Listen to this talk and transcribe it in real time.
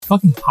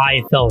fucking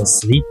high fell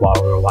asleep while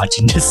we were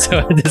watching this.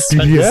 This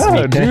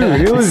Yeah, week.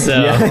 dude, it was. So,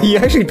 Yeah, you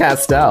actually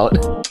passed out.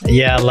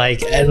 yeah,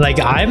 like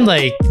I'm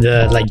like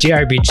the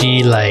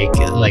JRPG like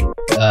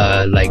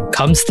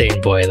cum stain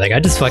boy. Like I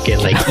just fucking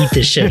like eat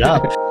this shit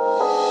up.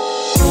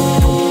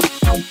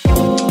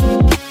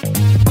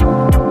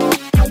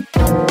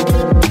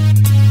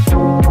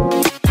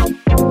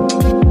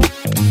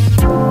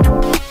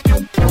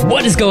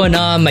 What is going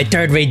on, my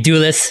third-rate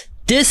duelists?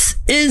 This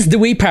is the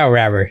We Power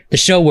Hour, the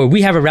show where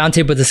we have a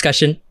roundtable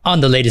discussion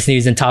on the latest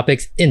news and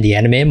topics in the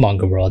anime and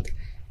manga world.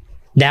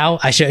 Now,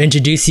 I shall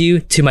introduce you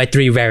to my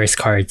three rarest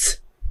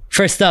cards.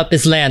 First up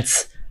is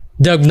Lance,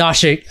 the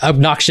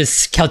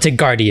obnoxious Celtic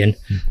Guardian.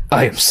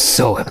 I am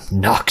so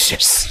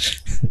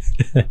obnoxious.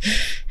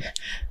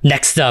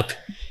 Next up,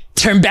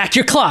 turn back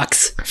your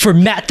clocks for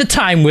Matt the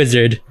Time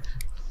Wizard.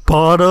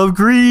 Pot of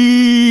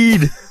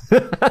greed.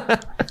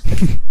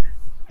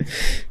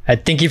 I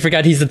think you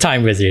forgot he's the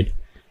Time Wizard.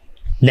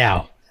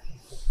 Now,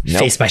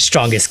 face my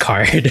strongest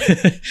card.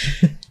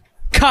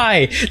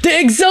 Kai, the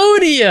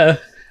Exodia!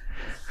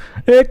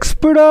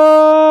 Explosion.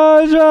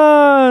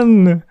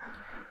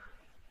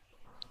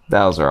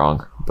 That was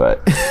wrong,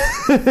 but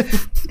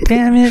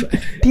Damn it.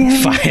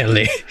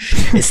 Finally,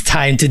 it's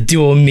time to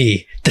duel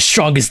me, the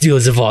strongest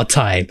duelist of all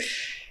time,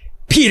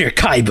 Peter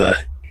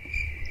Kaiba.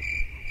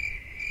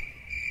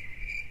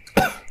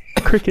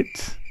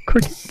 Crickets.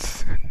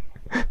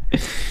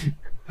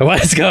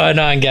 What is going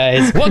on,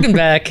 guys? Welcome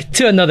back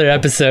to another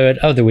episode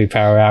of the We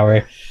Power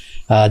Hour.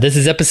 This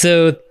is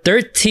episode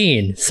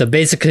 13. So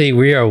basically,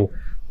 we are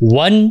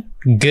one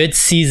good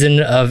season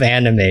of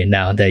anime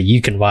now that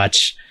you can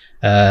watch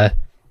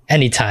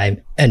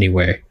anytime,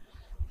 anywhere.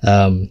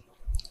 But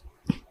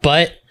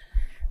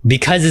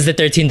because it's the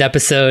 13th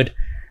episode,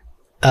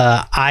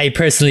 I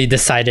personally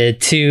decided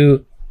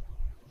to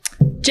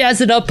jazz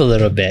it up a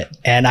little bit.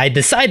 And I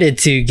decided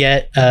to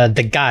get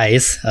the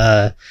guys,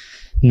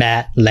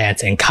 Matt,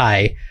 Lance, and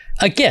Kai,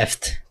 a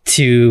gift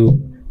to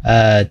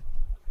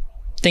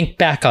think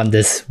back on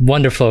this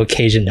wonderful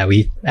occasion that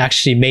we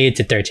actually made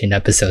to 13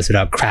 episodes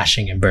without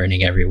crashing and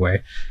burning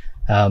everywhere.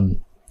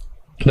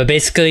 But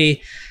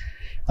basically,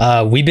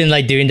 we've been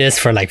like doing this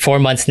for like 4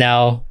 months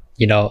now,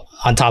 you know,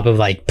 on top of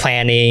like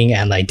planning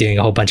and like doing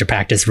a whole bunch of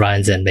practice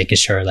runs and making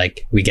sure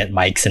like we get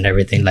mics and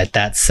everything like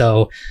that.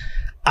 So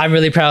I'm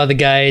really proud of the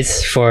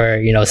guys for,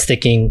 you know,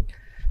 sticking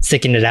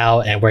it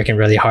out and working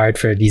really hard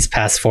for these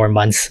past 4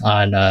 months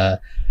on a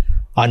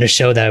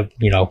show that,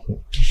 you know,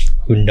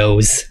 who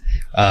knows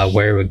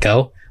where it would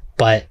go.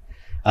 But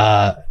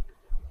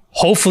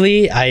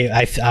hopefully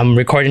I'm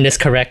recording this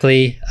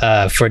correctly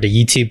for the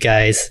YouTube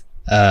guys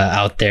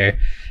out there.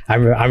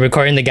 I'm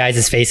recording the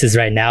guys' faces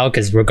right now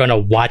because we're gonna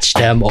watch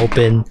them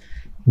open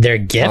their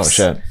gifts.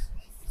 oh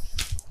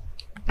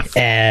shit.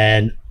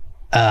 And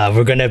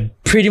we're gonna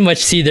pretty much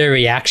see their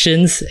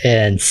reactions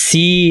and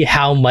see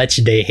how much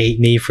they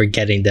hate me for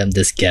getting them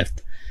this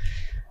gift.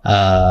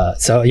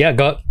 So yeah,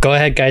 go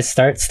ahead, guys.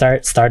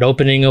 Start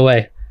opening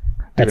away.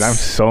 Dude, I'm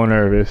so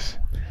nervous.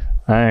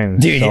 I'm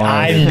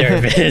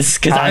nervous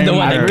because I'm the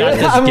one that got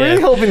this I'm really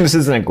gift. hoping this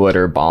isn't a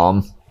glitter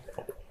bomb.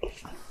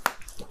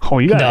 Oh,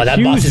 you got No, a that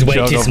huge box is way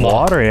jug too of small.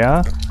 water,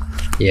 yeah?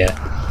 Yeah,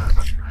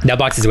 that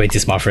box is way too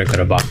small for a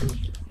glitter bomb.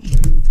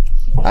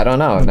 I don't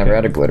know. I've never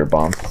had a glitter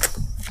bomb.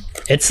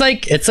 It's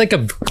like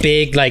a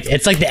big, like,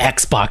 it's like the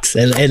Xbox.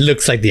 It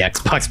looks like the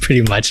Xbox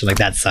pretty much, like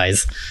that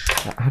size.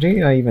 How do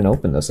you even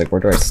open this? Like,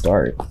 where do I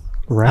start?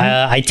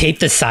 Right. I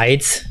taped the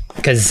sides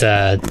because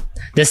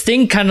this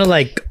thing kind of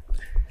like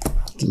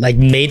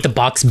made the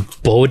box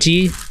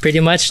bulgy pretty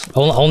much.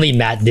 Only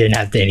Matt didn't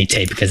have any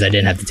tape because I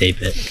didn't have to tape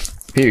it.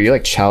 Peter, you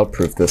like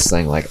childproof this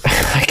thing. Like,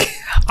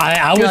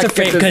 I was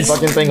afraid this because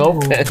fucking thing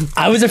open.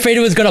 I was afraid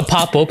it was gonna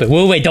pop open.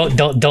 Wait, don't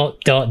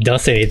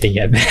say anything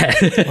yet,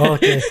 Matt.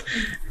 Okay.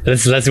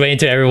 Let's wait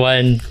until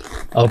everyone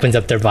opens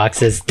up their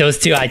boxes. Those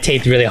two I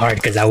taped really hard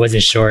because I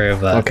wasn't sure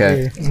if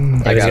Okay. it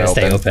was gonna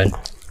stay open.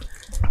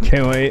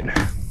 Can't wait.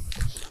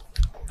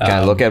 Can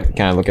I look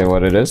at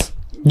what it is?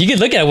 You can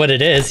look at what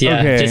it is. Yeah,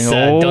 Okay. just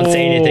don't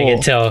say anything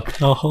until.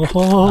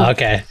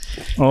 Okay.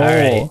 Oh. All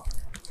right.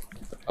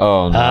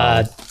 Oh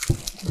no.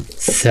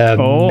 So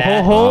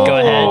Matt, go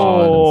ahead.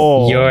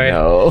 Oh.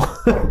 No.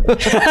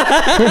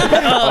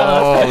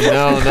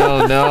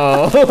 Oh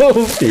no.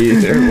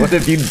 Peter, what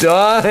have you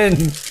done?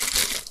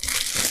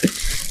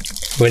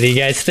 What do you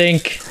guys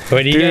think?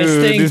 Dude,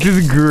 this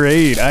is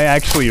great. I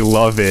actually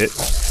love it.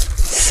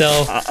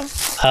 So,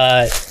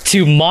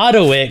 to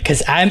model it,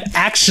 because I'm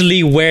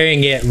actually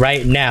wearing it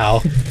right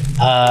now.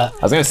 I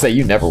was gonna say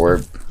you never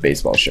wear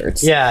baseball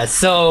shirts. Yeah,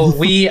 so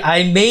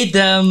I made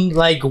them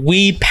like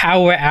We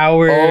Power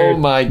Hour. Oh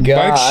my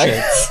god. Merch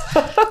shirts.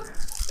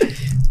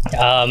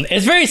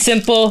 It's very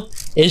simple.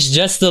 It's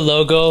just the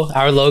logo,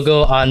 our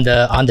logo on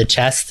the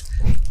chest.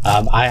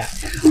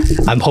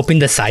 I'm hoping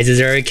the sizes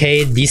are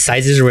okay. These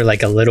sizes were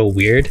like a little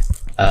weird,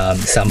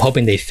 so I'm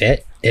hoping they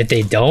fit. If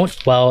they don't,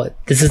 well,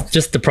 this is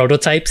just the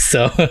prototype.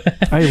 So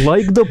I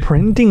like the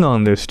printing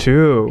on this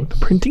too. The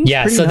printing.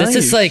 yeah. So this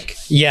is like,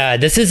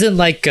 this isn't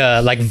like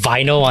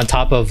vinyl on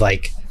top of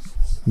like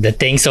the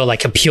thing so like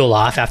can peel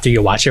off after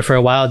you watch it for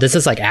a while. This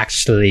is like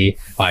actually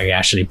while you're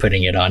actually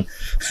putting it on.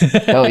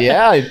 Hell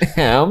yeah, I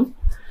am.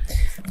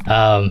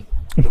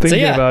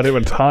 Thinking about it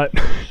when it's hot.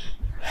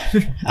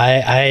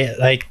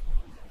 I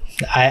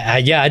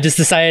just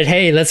decided,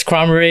 hey, let's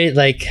commemorate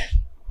like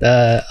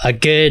a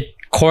good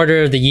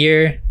quarter of the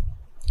year.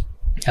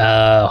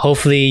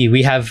 Hopefully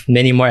we have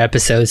many more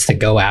episodes to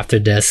go after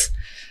this.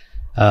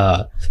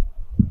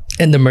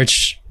 And the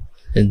merch,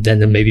 and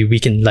then maybe we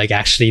can like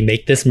actually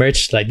make this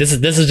merch. Like this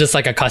is just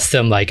like a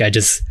custom, like I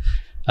just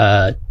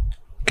got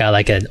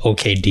like an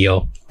okay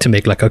deal to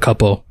make like a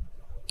couple.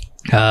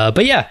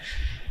 But yeah,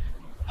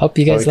 hope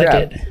you guys like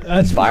it.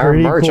 That's Buy our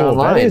pretty merch cool.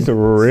 online. That is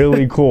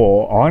really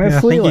cool.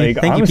 Honestly,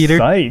 Thank you, I'm Peter.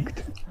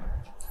 psyched.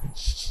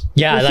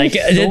 Yeah, This like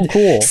is so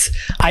cool.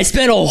 I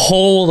spent a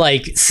whole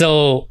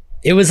so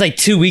it was like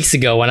 2 weeks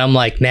ago when I'm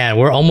like, man,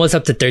 we're almost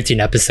up to 13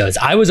 episodes.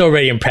 I was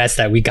already impressed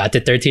that we got to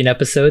 13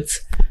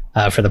 episodes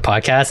for the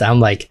podcast.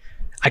 I'm like,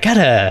 I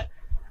gotta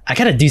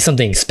do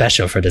something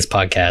special for this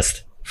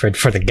podcast for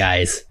the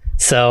guys.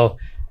 So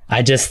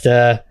I just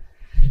I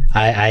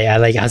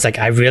was like,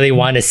 I really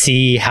want to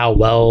see how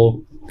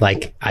well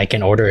like I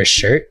can order a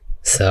shirt.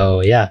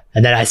 So yeah,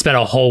 and then I spent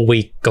a whole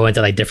week going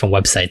to like different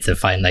websites to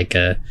find like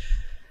a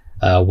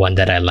one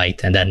that I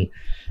liked, and then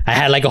I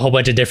had like a whole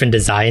bunch of different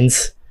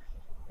designs,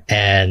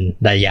 and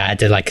that I had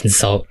to like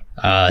consult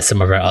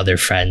some of our other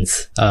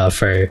friends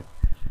for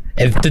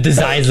if the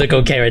designs look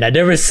okay right now.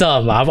 There were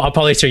some I'll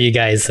probably show you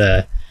guys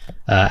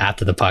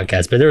after the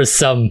podcast, but there were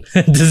some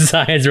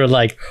designs were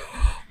like,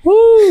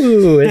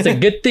 woo, it's a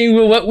good thing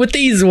we went with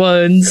these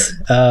ones.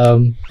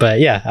 But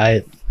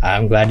yeah,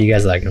 I'm glad you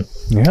guys like them.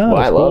 Yeah, Well,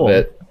 I that's love cool.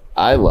 it.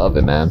 I love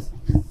it, man.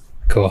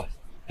 Cool.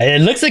 And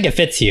it looks like it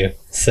fits you,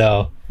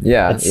 so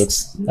Yeah,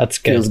 that's good.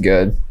 feels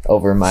good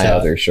over my So-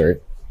 other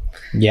shirt.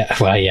 Yeah,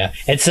 well, yeah.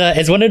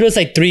 It's one of those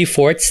like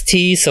 3/4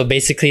 tees. So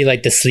basically,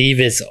 like the sleeve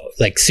is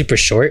like super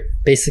short,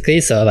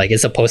 basically. So like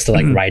it's supposed to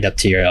like right up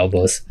to your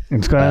elbows.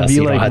 It's gonna so be you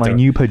don't like have my to-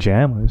 new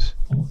pajamas.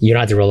 You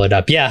don't have to roll it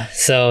up. Yeah.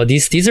 So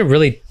these are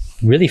really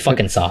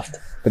fucking soft.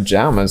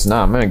 Pajamas?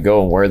 Nah, I'm gonna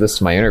go and wear this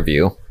to my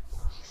interview.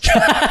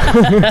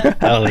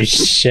 Holy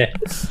shit!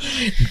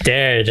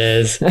 There it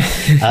is.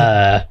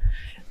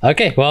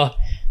 Okay, well,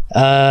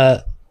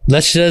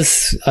 let's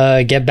just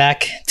get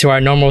back to our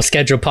normal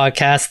scheduled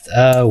podcast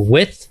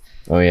with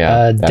Oh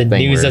yeah, that the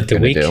thing news we're of the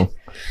gonna week. do.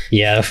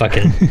 Yeah, the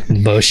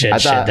fucking bullshit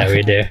shit thought- that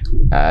we do.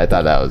 I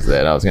thought that was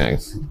it. I was gonna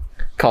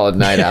call it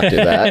night after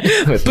that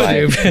with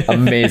my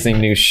amazing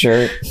new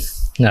shirt.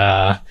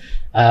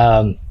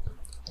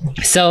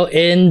 So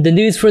in the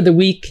news for the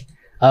week,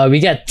 we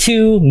got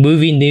 2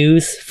 movie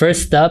news.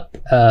 First up,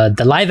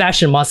 the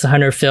live-action Monster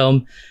Hunter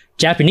film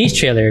Japanese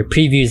trailer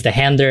previews the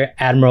Handler,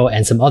 Admiral,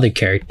 and some other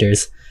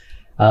characters.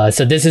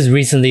 So this is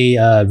recently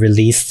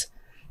released.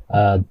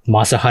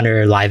 Monster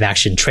Hunter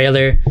live-action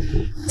trailer.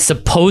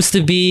 Supposed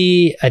to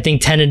be, I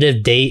think,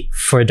 tentative date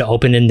for the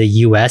open in the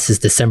US is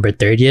December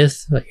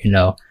 30th. You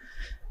know,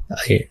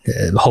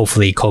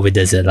 hopefully COVID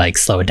doesn't like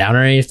slow it down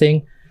or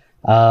anything.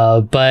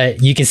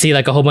 But you can see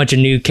like a whole bunch of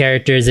new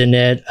characters in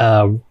it.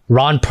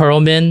 Ron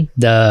Perlman,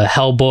 the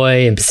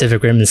Hellboy in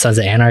Pacific Rim and Sons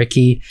of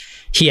Anarchy,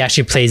 he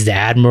actually plays the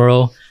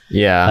Admiral.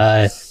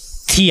 Yeah,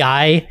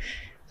 T.I.,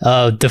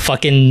 the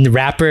fucking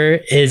rapper,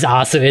 is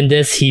also in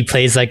this. He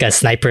plays like a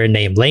sniper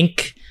named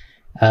Link.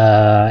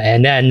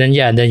 And then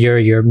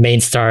your main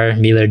star,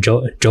 Mila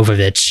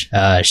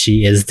Jovovich,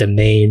 she is the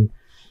main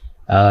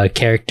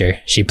character.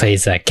 She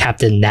plays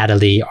Captain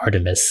Natalie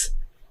Artemis.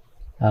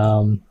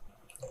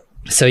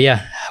 So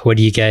yeah, what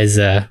do you guys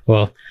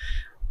well,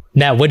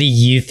 Matt, what do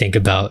you think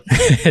about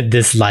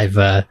this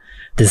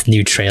this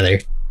new trailer?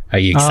 Are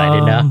you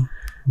excited now?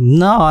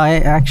 No, I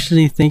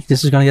actually think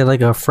this is gonna get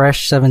like a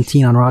fresh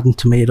 17 on Rotten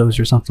Tomatoes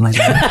or something like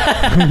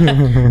that.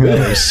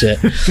 Oh shit.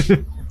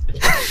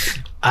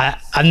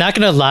 I'm not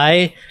gonna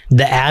lie,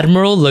 the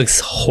Admiral looks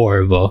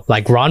horrible.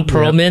 Like Ron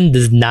Perlman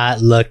does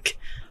not look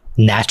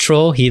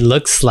natural. He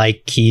looks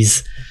like he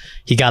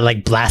got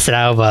like blasted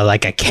out of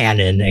like a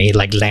cannon and he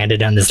like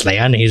landed on this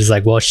land and he's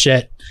like, well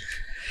shit,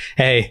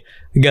 hey,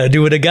 I gotta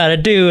do what I gotta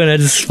do and I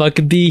just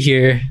fucking be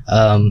here.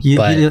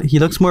 He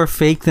looks more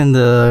fake than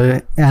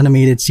the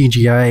animated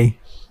CGI.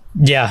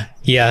 The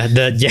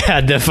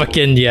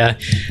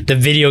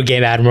video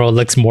game Admiral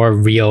looks more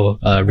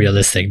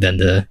realistic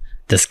than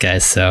this guy.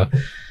 So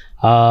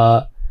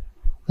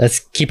let's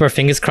keep our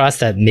fingers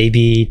crossed that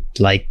maybe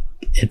like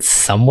it's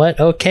somewhat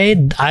okay.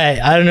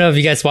 I don't know if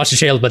you guys watched the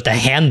trailer, but the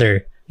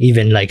Handler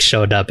even like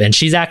showed up and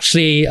she's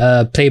actually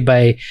played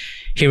by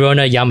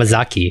Hirona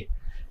Yamazaki.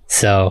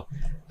 So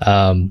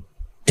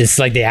this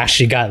like they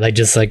actually got like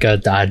just like a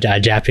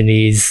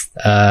Japanese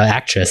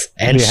actress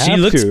and she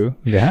looks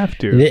they have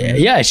to.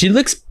 yeah, she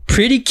looks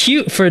pretty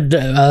cute for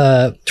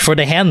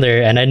the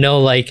Handler. And I know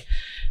like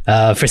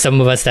for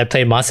some of us that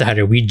played Monster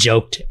Hunter, we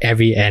joked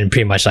and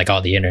pretty much like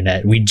all the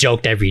internet, we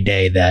joked every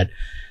day that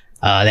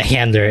the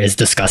Handler is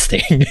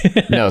disgusting.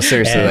 no,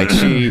 seriously, like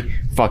she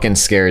fucking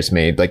scares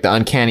me. Like the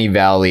uncanny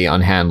valley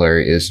on Handler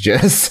is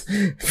just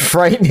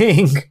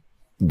frightening.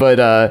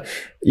 But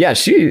yeah,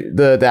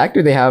 the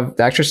actor the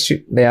actress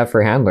they have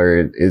for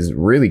Handler is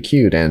really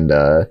cute, and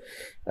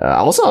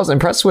also I was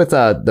impressed with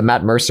the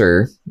Matt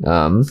Mercer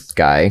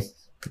guy.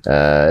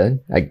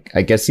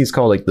 I guess he's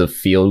called like the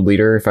field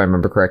leader, if I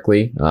remember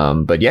correctly.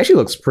 But he actually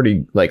looks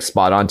pretty like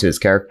spot on to his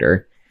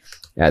character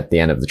at the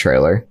end of the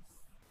trailer.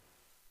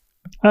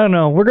 I don't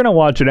know. We're gonna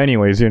watch it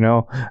anyways, you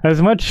know.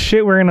 As much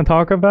shit we're gonna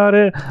talk about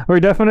it, we're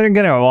definitely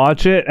gonna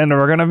watch it, and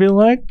we're gonna be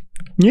like,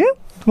 yeah,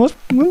 yeah.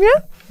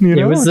 You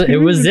know,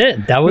 it was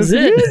it. That was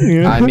it.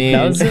 You know? I mean,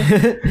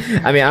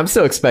 I mean, I'm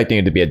still expecting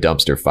it to be a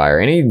dumpster fire.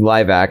 Any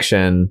live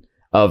action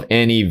of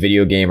any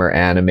video game or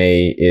anime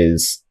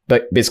is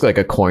basically like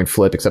a coin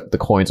flip, except the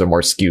coins are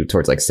more skewed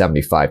towards like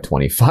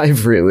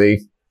 75-25,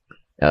 really.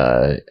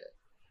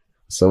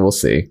 So we'll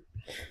see.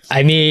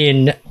 I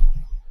mean,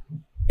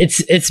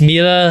 it's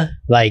Mila.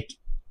 Like,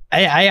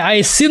 I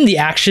assume the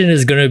action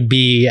is gonna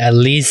be at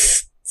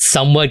least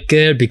somewhat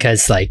good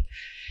because like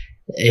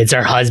it's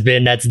her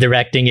husband that's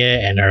directing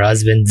it, and her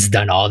husband's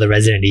done all the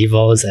Resident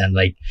Evils, and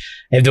like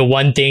if the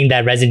one thing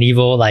that Resident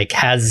Evil like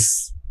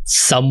has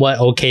somewhat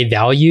okay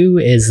value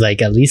is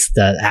like at least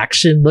the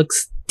action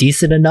looks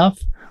decent enough.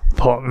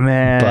 But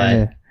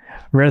man,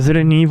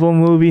 Resident Evil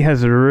movie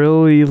has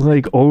really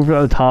like over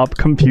the top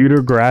computer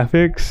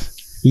graphics.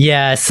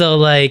 Yeah, so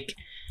like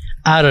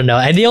I don't know,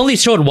 and they only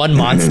showed one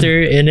monster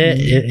in it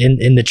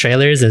in the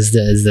trailers as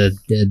the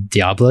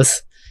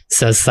Diablos.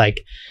 So it's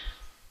like,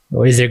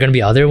 is there going to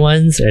be other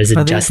ones, or is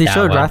it just they that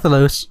showed one?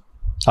 Rathalos.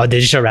 Oh,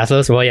 did you show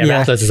Rathalos? Well, yeah,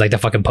 Yeah. Rathalos is like the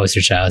fucking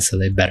poster child, so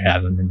they better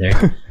have him in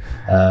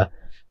there.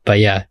 But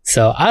yeah,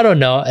 so I don't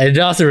know. It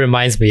also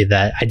reminds me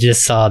that I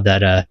just saw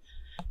that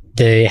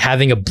they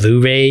having a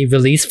Blu-ray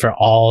release for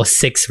all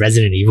 6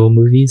 Resident Evil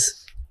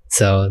movies.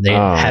 So they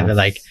have it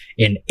like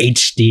in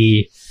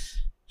HD,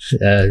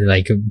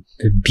 like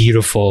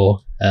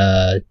beautiful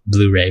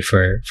Blu-ray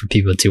for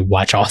people to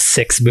watch all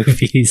 6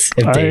 movies.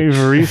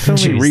 I've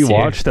recently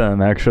rewatched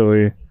them.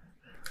 Actually,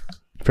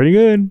 pretty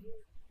good.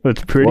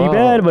 It's pretty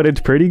bad, but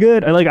it's pretty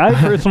good. I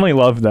personally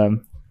love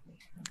them.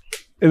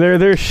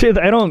 They're shit.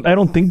 I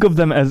don't think of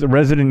them as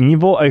Resident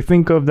Evil. I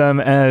think of them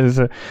as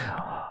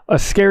a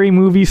scary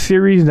movie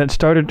series that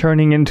started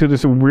turning into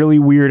this really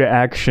weird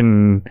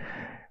action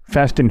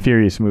Fast and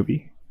Furious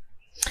movie.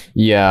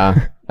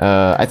 Yeah.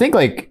 I think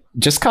like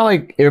just kind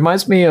of like it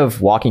reminds me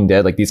of Walking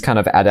Dead, like these kind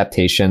of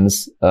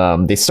adaptations.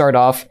 They start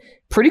off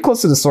pretty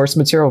close to the source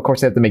material. Of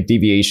course, they have to make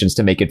deviations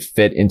to make it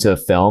fit into a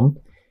film.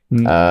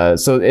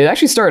 So it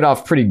actually started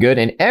off pretty good,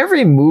 and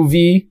every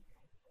movie,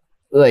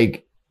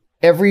 like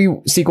every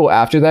sequel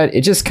after that,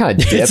 it just kind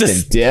of dipped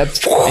and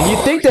dipped. And you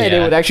think that it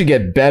would actually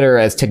get better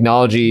as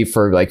technology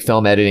for like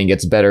film editing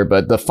gets better,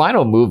 but the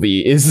final movie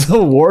is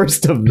the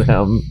worst of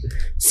them.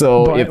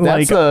 So but if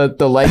that's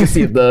the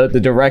legacy of the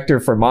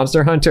director for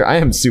Monster Hunter, I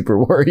am super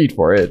worried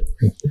for it.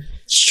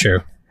 It's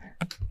true.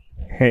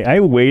 Hey, I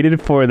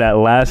waited for that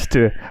last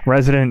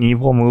Resident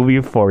Evil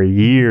movie for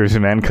years,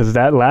 man, because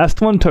that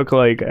last one took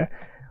like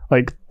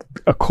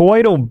a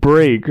quite a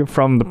break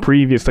from the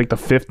previous, like the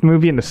 5th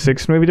movie and the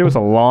 6th movie. There was a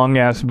long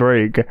ass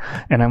break,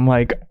 and I'm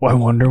like, I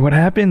wonder what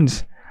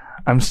happens.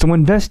 I'm so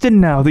invested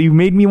now that you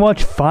made me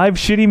watch 5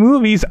 shitty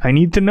movies. I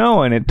need to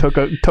know. And it took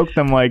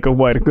them like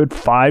a good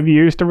 5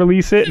 years to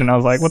release it, and I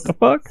was like, what the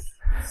fuck?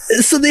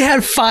 So they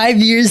had 5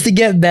 years to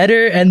get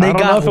better, and they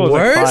got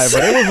worse. Like 5,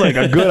 but it was like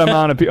a good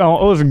amount of it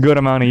was a good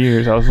amount of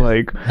years. I was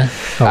like,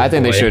 I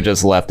think they should have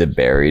just left it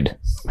buried.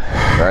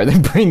 Rather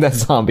than bring that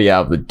zombie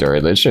out of the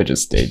dirt, they should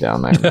just stay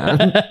down there,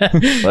 man.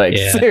 Like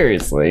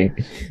seriously.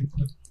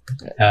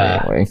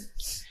 Anyway.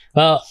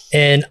 Well,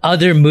 in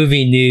other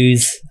movie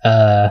news,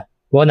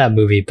 well, not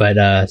movie, but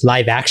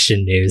live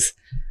action news,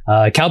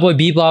 Cowboy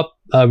Bebop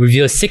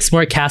reveals 6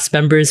 more cast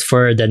members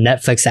for the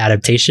Netflix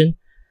adaptation.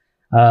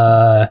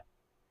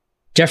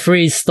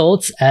 Jeffrey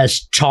Stoltz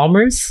as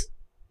Chalmers,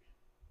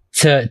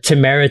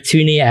 Tamara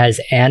Tooney as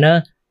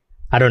Anna.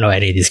 I don't know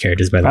any of these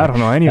characters, by the way. I don't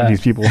know any of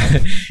these people.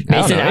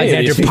 Mason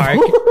Alexander Park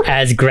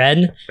as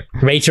Gren,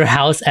 Rachel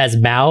House as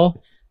Mao,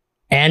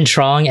 Anne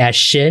Trong as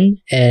Shin,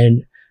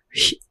 and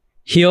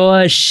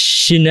Hyoa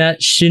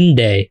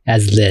Shinde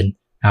as Lin.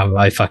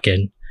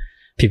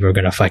 People are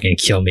gonna fucking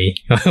kill me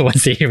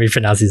once they hear me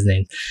pronounce his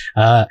name.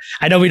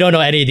 I know we don't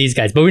know any of these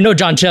guys, but we know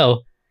John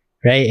Cho,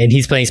 right? And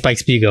he's playing Spike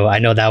Spiegel. I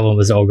know that one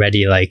was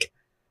already like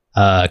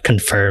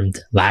confirmed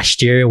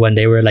last year when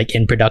they were like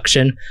in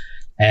production,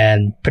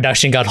 and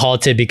production got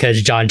halted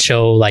because John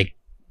Cho, like,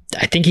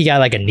 I think he got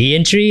like a knee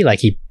injury, like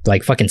he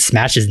like fucking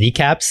smashed his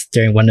kneecaps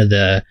during one of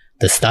the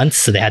stunts,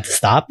 so they had to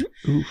stop.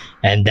 Oof.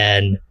 And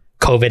then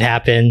COVID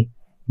happened,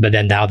 but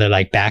then now they're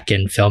like back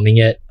in filming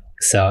it.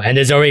 So, and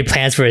there's already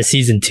plans for a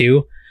season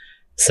 2.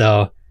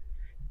 So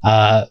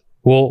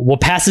we'll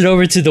pass it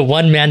over to the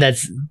one man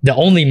that's the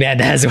only man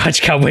that has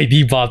watched Cowboy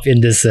Bebop in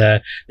this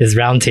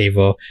round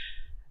table.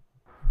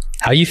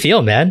 How you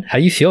feel, man? How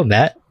you feel,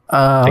 Matt?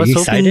 I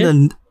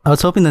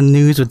was hoping the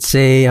news would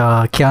say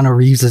Keanu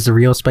Reeves is the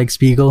real Spike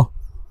Spiegel.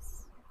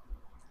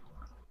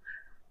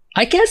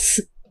 I guess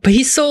But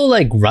he's so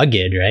like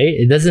rugged, right?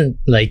 It doesn't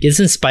like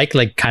isn't Spike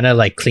like kind of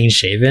like clean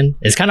shaven?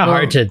 It's kind of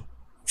hard to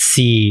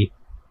see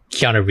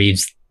Keanu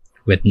Reeves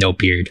with no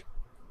beard.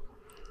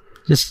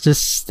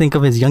 Just think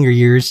of his younger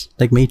years,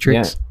 like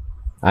Matrix. Yeah.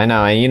 I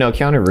know, and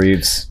Keanu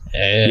Reeves,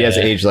 he has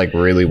aged like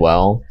really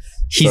well.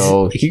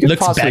 So he could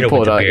looks possibly better pull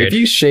with it the off. beard. If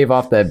you shave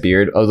off that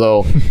beard,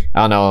 although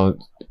I don't know,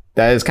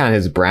 that is kind of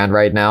his brand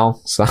right now,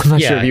 so I'm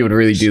not sure if he would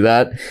really do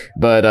that.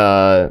 But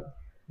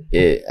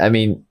I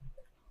mean,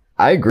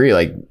 I agree.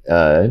 Like,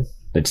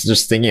 it's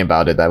just thinking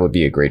about it, that would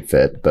be a great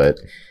fit. But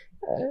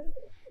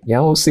yeah,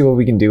 we'll see what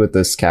we can do with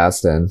this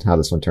cast and how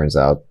this one turns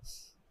out.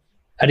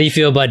 How do you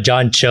feel about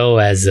John Cho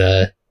as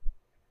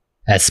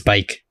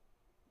Spike?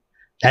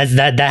 As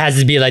that has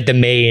to be like the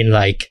main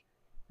like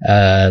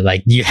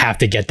you have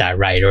to get that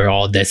right or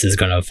all this is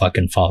gonna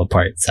fucking fall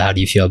apart. So how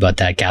do you feel about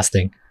that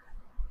casting?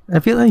 I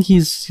feel like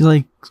he's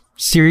like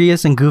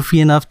serious and goofy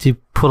enough to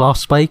pull off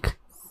Spike.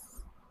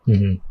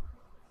 Mm-hmm.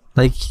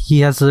 Like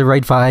he has the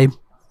right vibe.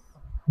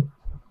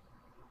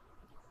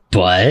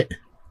 But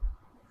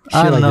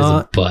I don't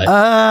know. But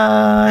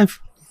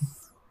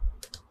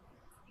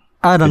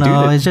I don't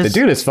know. It's just the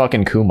dude is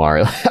fucking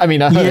Kumar. I mean,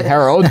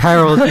 Harold.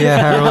 Harold.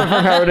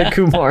 Harold and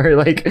Kumar.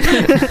 Like,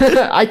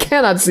 I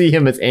cannot see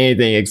him as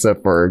anything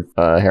except for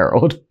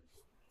Harold.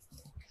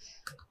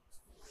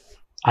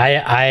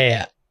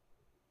 I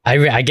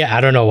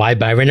don't know why,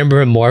 but I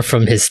remember him more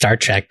from his Star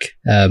Trek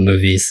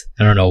movies.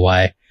 I don't know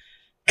why,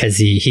 because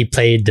he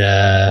played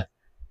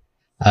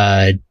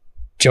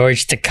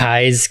George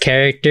Takei's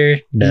character,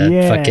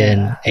 the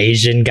fucking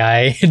Asian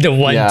guy, the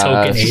one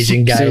token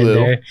Asian guy in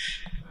there.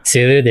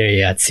 Sulu,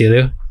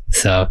 Sulu.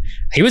 So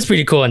he was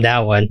pretty cool in that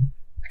one.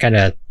 I kind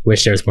of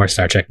wish there was more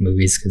Star Trek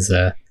movies because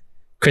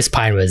Chris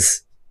Pine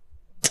was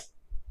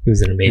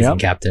an amazing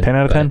captain. 10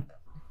 out of 10.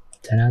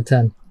 10 out of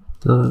 10.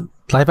 The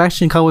live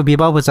action Cowboy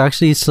Bebop was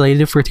actually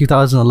slated for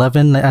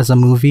 2011 as a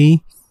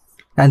movie,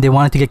 and they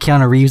wanted to get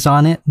Keanu Reeves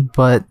on it,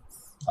 but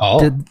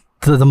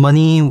the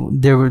money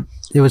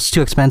it was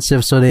too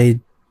expensive, so they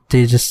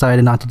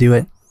decided not to do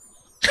it.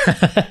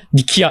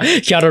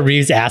 Keanu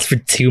Reeves asked for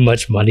too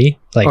much money,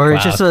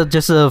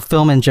 just a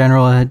film in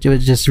general. It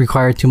would just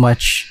require too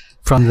much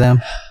from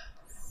them.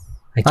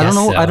 I don't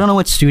know. So. I don't know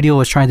what studio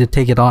was trying to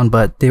take it on,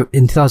 but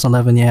in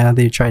 2011,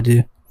 they tried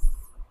to.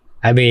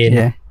 I mean,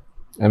 it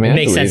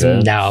makes sense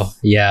now.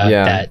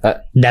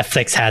 That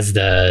Netflix has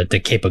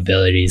the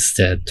capabilities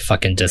to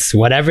fucking just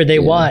whatever they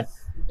want.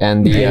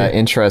 And the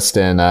interest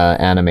in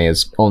anime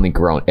has only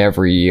grown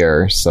every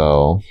year.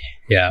 So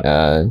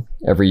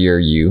every year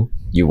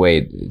you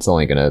wait, it's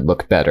only going to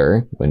look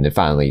better when it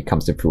finally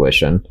comes to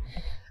fruition.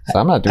 So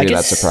I'm not really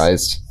that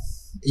surprised.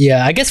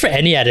 Yeah, I guess for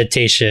any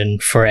adaptation,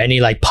 for any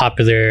like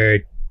popular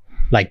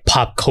like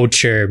pop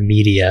culture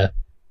media,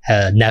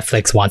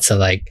 Netflix wants to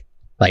like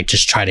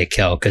just try to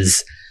kill,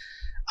 because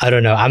I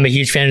don't know, I'm a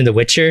huge fan of The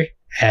Witcher,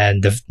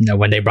 and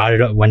when they brought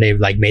it up, when they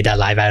like made that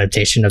live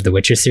adaptation of The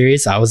Witcher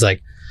series, I was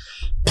like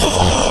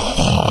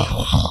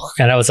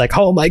and I was like,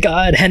 oh my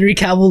god, Henry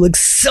Cavill looks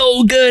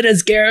so good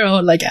as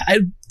Geralt. Like,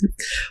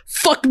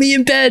 fuck me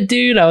in bed,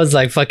 dude. I was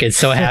like fucking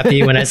so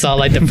happy when I saw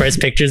like the first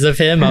pictures of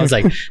him. I was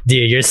like,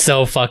 dude, you're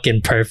so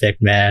fucking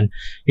perfect, man.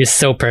 You're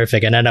so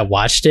perfect. And then I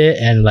watched it,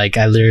 and like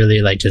I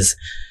literally like just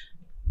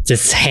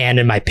hand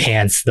in my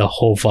pants the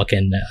whole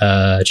fucking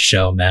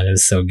show, man. It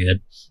was so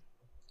good.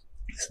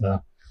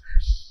 So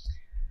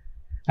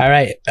all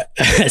right,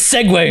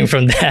 segueing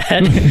from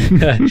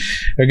that,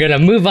 we're going to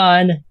move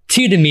on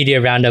to the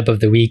media roundup of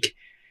the week.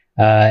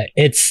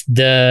 It's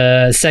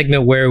the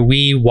segment where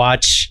we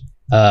watch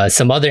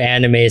some other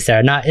animes that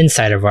are not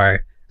inside of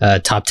our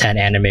top 10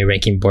 anime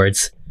ranking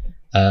boards,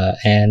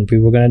 and we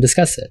were going to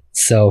discuss it.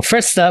 So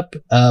first up,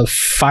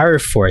 Fire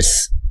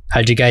Force.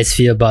 How'd you guys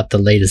feel about the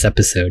latest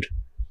episode?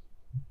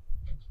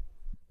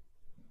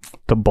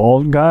 The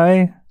bald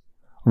guy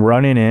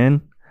running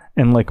in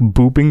and like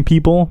booping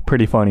people,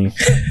 pretty funny.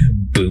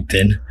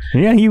 Booping.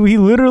 Yeah, he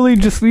literally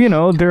just,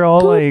 they're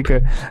all like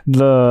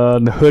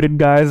the hooded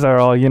guys are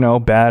all,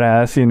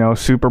 badass,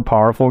 super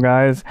powerful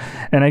guys.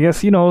 And I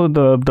guess,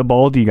 the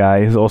baldy guy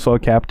is also a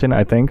captain,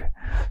 I think.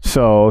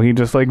 So he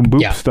just like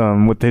boops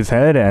them with his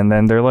head, and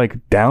then they're like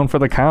down for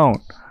the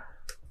count.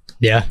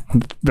 Yeah.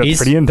 That's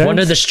pretty intense. One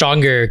of the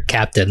stronger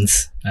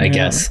captains, I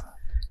guess.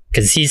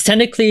 Because he's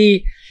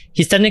technically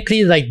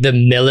like the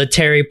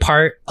military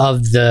part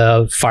of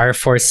the Fire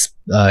Force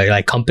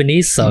like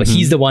companies, so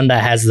he's the one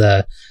that has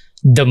the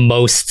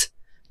most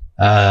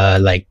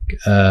foot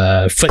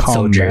Combat.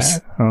 soldiers.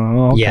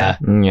 Oh, okay.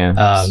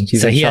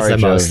 He's so in he has the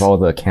charge most of all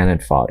the cannon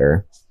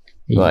fodder.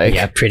 Like,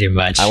 yeah, pretty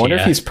much. I wonder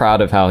if he's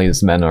proud of how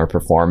his men are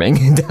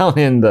performing down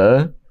in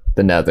the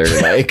Nether.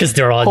 Like, because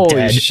they're all holy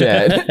dead.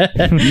 shit!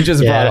 You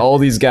just brought all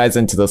these guys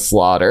into the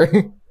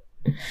slaughter.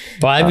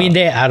 Well, I mean,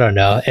 I don't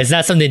know. It's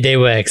not something they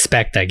would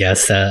expect, I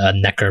guess, a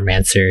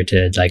necromancer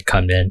to like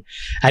come in.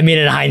 I mean,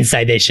 in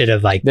hindsight, they should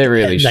have they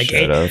really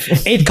should have.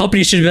 Eighth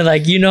company should have been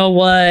like, you know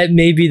what?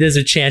 Maybe there's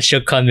a chance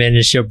she'll come in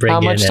and she'll bring in.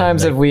 How much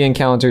times have we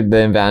encountered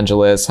the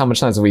evangelist? How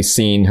much times have we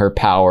seen her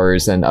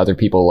powers and other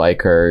people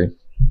like her?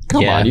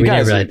 Come Yeah, on, you we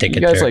guys, didn't really think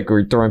you it guys through. like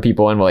were throwing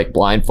people in with like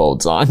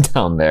blindfolds on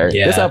down there.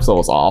 Yeah. This episode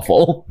was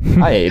awful.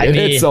 I hated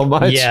it so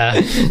much.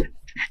 Yeah.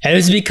 And it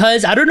was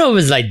because I don't know if it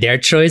was like their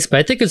choice, but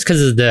I think it's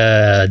because of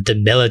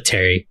the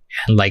military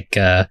and like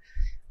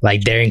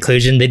their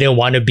inclusion. They didn't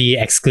want to be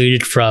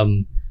excluded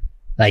from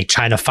like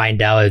trying to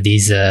find out if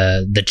these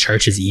the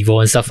church is evil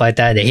and stuff like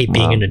that. They hate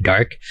being in the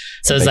dark.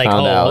 So it's They like,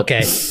 found out.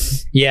 okay.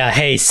 Yeah,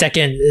 hey,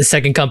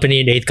 second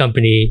company and eighth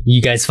company,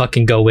 you guys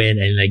fucking go in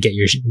and like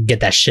get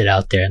that shit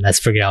out there and let's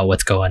figure out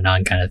what's going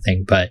on kind of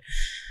thing. But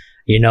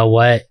you know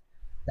what?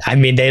 I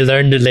mean, they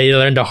learned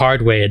the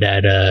hard way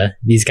that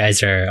these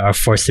guys are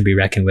forced to be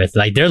reckoned with.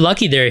 Like they're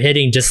lucky they're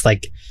hitting just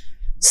like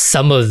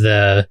some of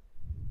the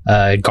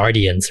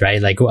guardians, right?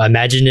 Like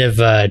imagine if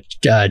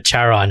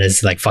Charon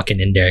is like fucking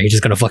in there. He's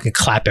just gonna fucking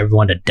clap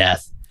everyone to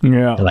death.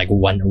 Yeah. Like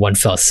one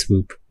fell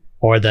swoop.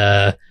 Or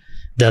the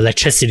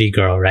electricity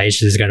girl, right?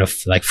 She's gonna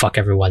like fuck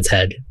everyone's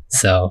head.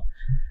 So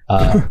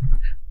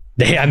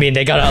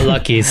they got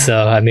unlucky.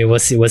 So I mean, we'll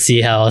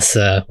see how else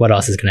what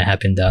else is gonna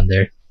happen down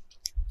there.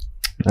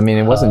 I mean,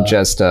 it wasn't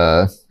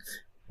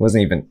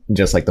wasn't even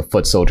just like the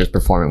foot soldiers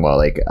performing well.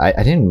 Like I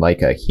didn't like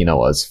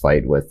Hinawa's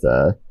fight with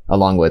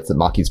along with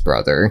Maki's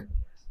brother.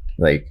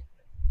 Like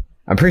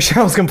I'm pretty sure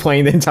I was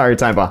complaining the entire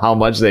time about how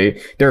much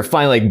they're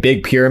fighting like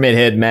big pyramid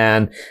head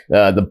man,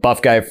 the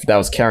buff guy that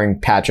was carrying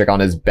Patrick on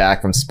his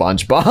back from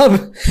SpongeBob,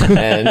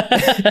 and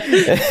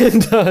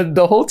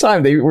the whole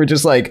time they were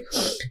just like,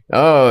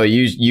 oh,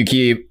 you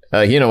keep.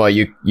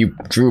 You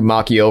drew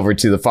Maki over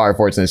to the Fire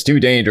Force and it's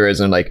too dangerous.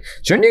 And like,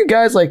 shouldn't you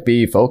guys like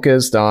be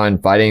focused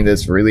on fighting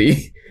this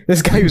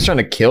guy who's trying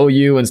to kill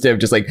you instead of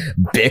just like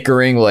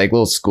bickering like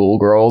little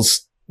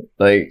schoolgirls?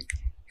 Like,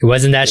 it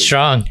wasn't that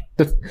strong.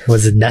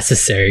 Was it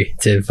necessary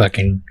to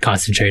fucking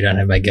concentrate on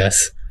him? I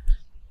guess.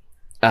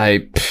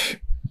 I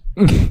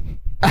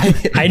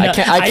know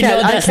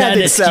that's not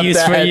an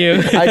excuse for you.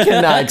 I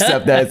cannot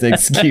accept that as an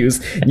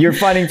excuse. You're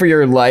fighting for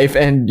your life,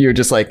 and you're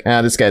just like,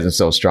 this guy's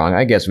so strong.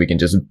 I guess we can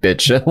just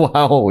bitch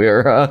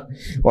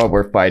while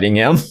we're fighting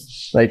him.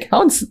 Like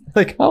how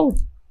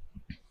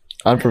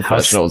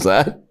unprofessional is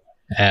that?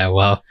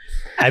 Well,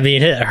 I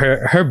mean,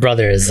 her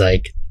brother is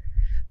like,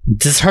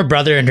 just her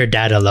brother and her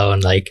dad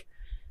alone, like,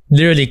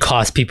 literally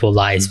cost people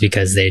lives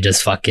because they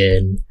just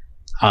fucking.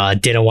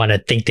 Didn't want to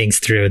think things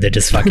through. They're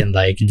just fucking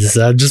like,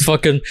 just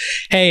fucking,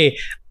 hey,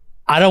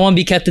 I don't want to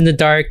be kept in the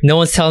dark. No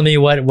one's telling me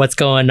what's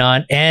going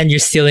on. And you're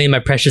stealing my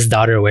precious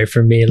daughter away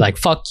from me. Like,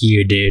 fuck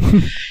you, dude.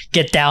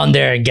 Get down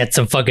there and get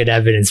some fucking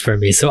evidence for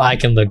me so I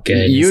can look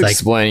good. You it's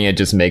explaining it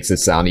just makes it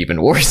sound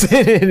even worse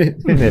than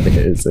it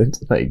is.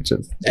 It's like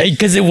just...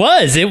 Because it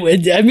was. It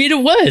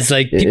was.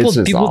 Like, people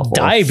awful.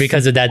 died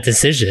because of that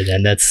decision.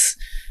 And that's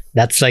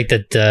like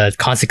the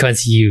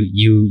consequence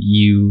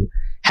you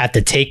have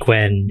to take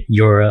when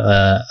you're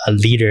a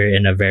leader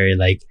in a very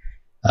like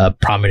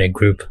prominent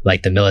group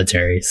like the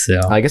military.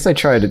 So I guess I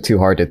tried too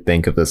hard to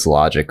think of this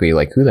logically.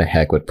 Like, who the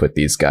heck would put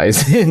these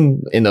guys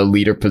in a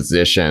leader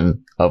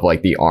position of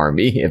like the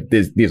army if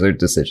these are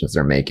decisions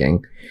they're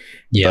making?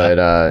 Yeah,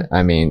 but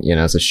I mean,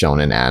 it's a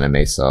shonen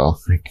anime, so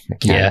I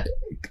can't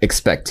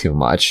expect too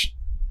much.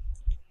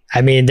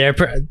 I mean, they're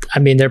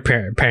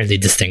apparently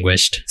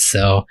distinguished.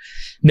 So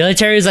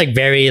military is like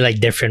very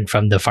like different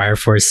from the Fire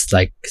Force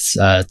like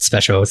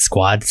special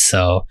squad.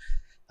 So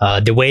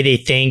the way they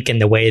think and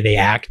the way they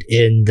act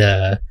in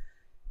the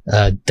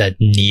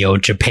Neo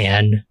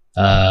Japan,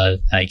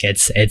 like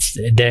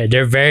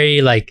they're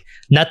very like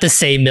not the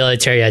same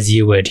military as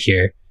you would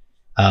here.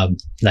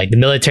 Like the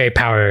military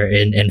power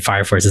in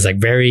Fire Force is like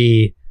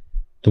very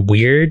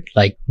weird,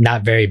 like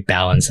not very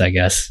balanced, I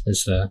guess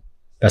is the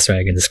best way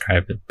I can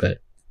describe it. But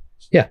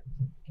yeah.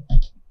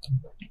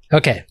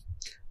 Okay.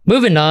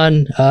 Moving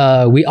on.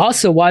 We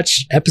also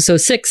watched episode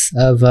 6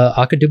 of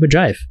Akaduma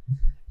Drive.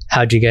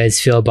 How'd you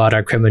guys feel about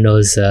our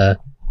criminals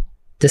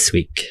this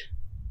week?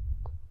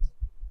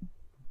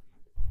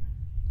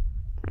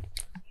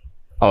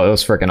 Oh, it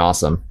was freaking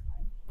awesome.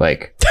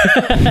 Like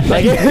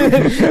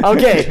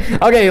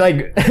okay,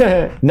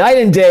 like night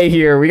and day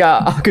here. We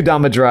got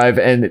Akudama Drive,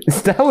 and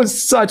that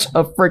was such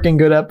a freaking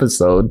good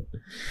episode.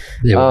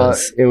 It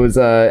was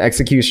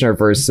Executioner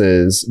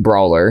versus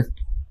Brawler,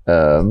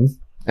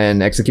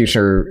 and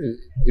Executioner.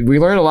 We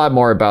learned a lot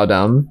more about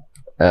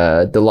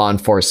the law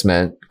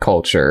enforcement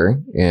culture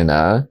in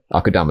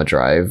Akudama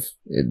Drive.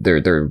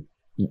 Their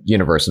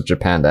universe of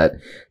Japan, that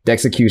the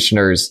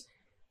Executioners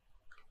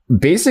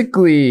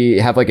basically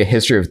have like a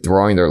history of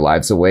throwing their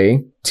lives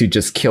away to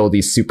just kill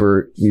these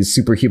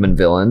superhuman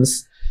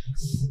villains.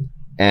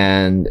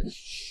 And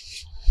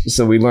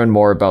so we learn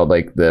more about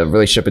like the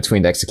relationship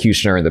between the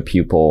executioner and the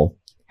pupil,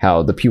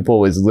 how the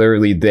pupil is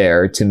literally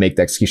there to make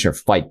the executioner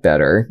fight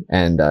better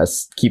and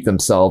keep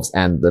themselves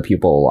and the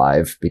pupil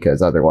alive,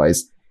 because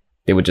otherwise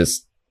they would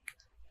just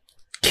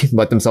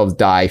let themselves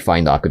die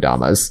fighting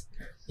Akudamas.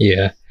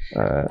 Yeah.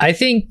 I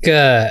think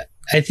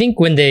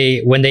when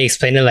they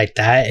explain it like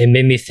that, it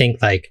made me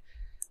think like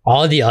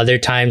all the other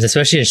times,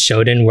 especially in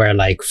Shonen, where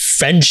like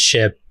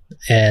friendship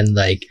and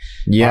like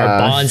our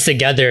bonds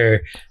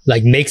together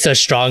like makes us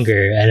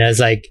stronger. And as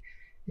like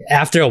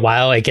after a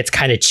while it gets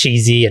kind of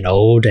cheesy and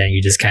old, and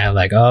you just kind of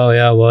like, oh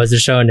yeah, what was it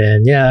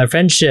shonen? Yeah,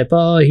 friendship.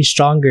 Oh, he's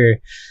stronger.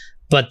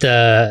 But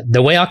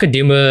the way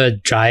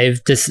Akaduma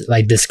Drive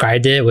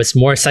described it was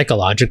more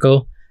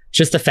psychological.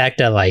 Just the fact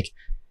that like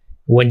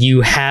when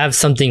you have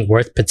something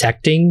worth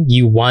protecting,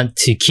 you want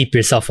to keep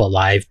yourself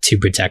alive to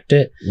protect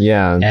it.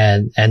 Yeah.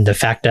 And the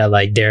fact that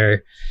like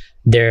their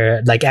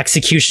like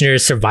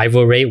executioner's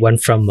survival rate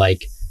went from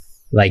like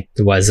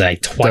was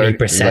like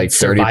 20% like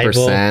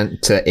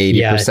 30% to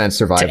 80%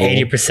 survival to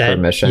 80% per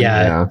mission.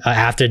 Yeah.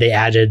 After they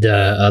added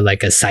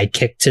like a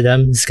sidekick to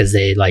them, because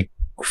they like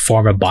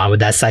form a bond with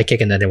that sidekick,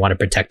 and then they want to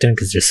protect him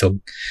because they're so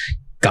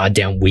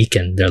goddamn weak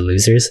and they're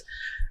losers.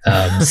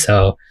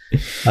 So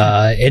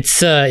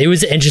it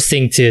was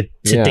interesting to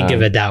think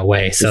of it that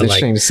way. So it's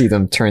interesting to see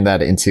them turn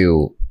that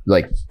into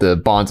like the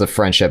bonds of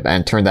friendship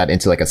and turn that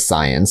into like a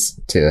science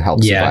to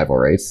help survival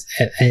rates.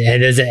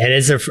 And it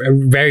is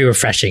very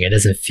refreshing. It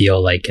doesn't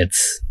feel like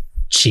it's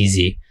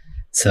cheesy.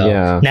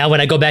 So now when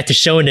I go back to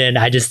shonen,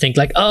 I just think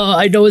like, oh,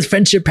 I know it's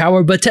friendship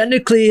power, but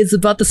technically it's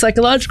about the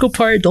psychological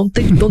part. Don't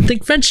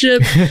think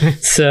friendship.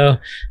 So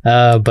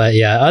but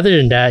yeah, other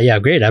than that, yeah,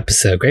 great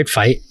episode, great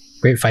fight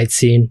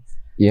scene.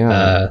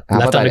 Yeah.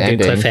 Left on a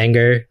good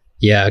cliffhanger.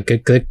 Yeah,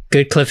 good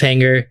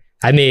cliffhanger.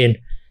 I mean,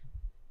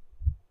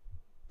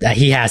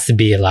 he has to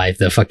be alive,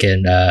 the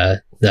fucking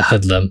the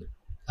hoodlum.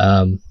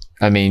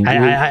 I mean,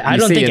 I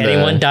don't think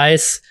anyone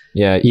dies.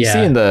 Yeah, you see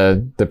in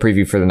the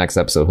preview for the next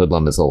episode,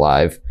 Hoodlum is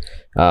alive.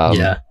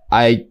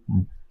 I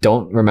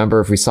don't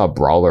remember if we saw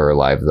Brawler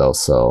alive though,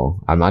 so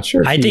I'm not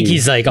sure. I think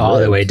he's like all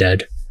the way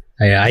dead.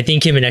 I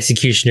think him and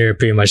Executioner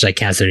pretty much like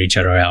canceled each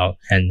other out,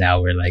 and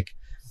now we're like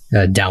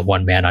down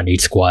one man on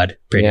each squad,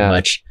 pretty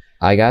much.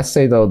 I gotta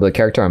say though, the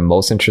character I'm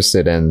most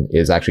interested in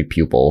is actually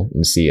Pupil,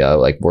 and see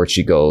like where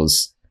she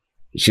goes.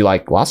 She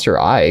like lost her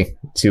eye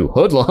to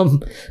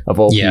Hoodlum of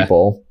all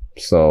people,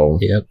 so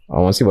I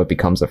want to see what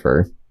becomes of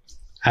her.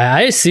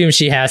 I assume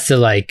she has to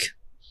like,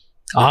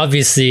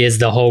 obviously is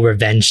the whole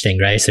revenge thing,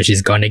 right? So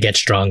she's going to get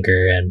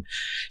stronger and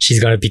she's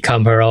going to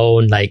become her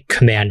own like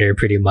commander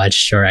pretty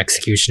much, or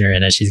executioner,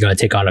 and then she's going to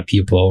take on a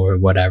pupil or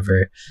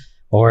whatever.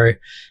 Or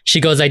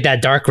she goes like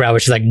that dark route where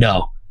she's like,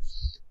 no,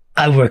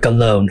 I work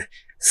alone.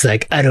 It's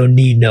like, I don't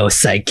need no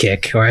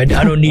sidekick, or I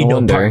don't need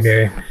no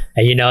partner.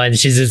 And and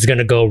she's just going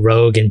to go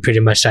rogue and pretty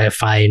much try to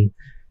find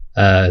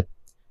the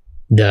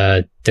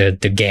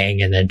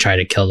gang and then try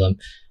to kill them.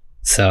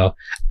 So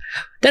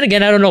then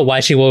again, I don't know why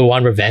she would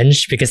want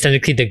revenge, because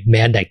technically the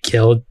man that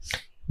killed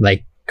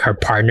like her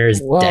partner is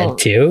dead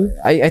too.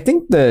 I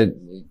think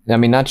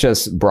not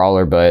just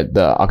Brawler, but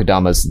the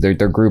Akadamas,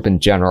 their group in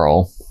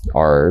general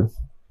are,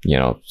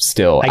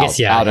 still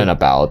out and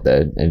about,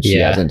 and she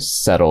hasn't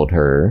settled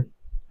her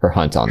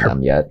hunt on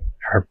them yet.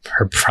 Her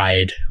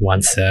pride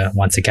wants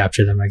to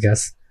capture them, I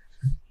guess.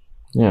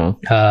 Yeah.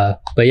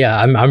 But yeah,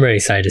 I'm really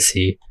excited to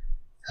see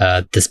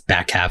this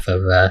back half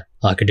of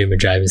Akaduma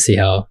Drive and see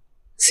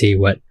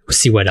what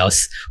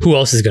else, who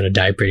else is going to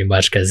die pretty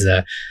much, because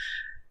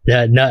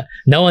no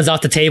one's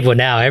off the table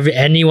now.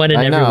 Anyone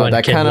and everyone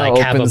that can like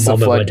have a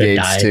moment where they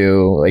die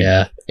to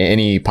like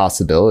any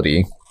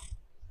possibility.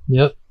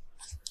 Yep.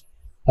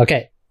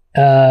 Okay.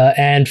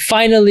 And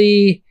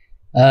finally,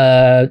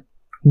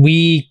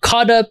 we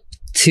caught up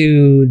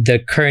to the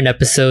current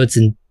episodes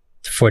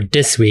for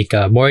this week.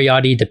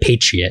 Moriarty the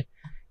Patriot,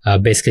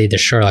 basically the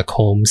Sherlock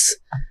Holmes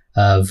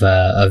of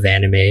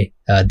anime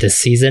this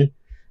season.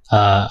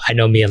 I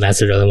know me and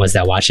Lance are the only ones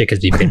that watch it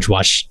because we binge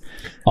watched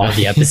all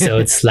the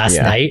episodes last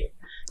night.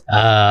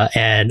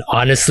 And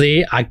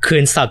honestly, I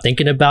couldn't stop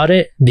thinking about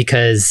it,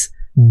 because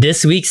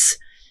this week's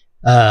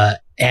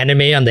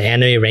anime on the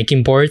anime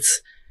ranking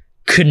boards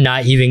could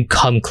not even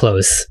come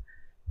close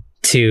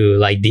to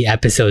like the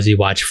episodes we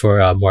watched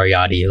for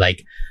Moriarty.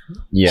 Like,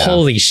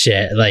 holy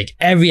shit! Like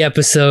every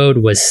episode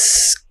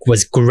was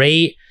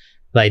great.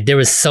 Like there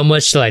was so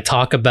much to like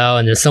talk about,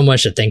 and there's so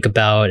much to think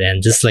about,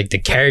 and just like the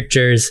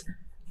characters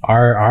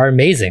are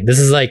amazing. This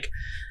is like,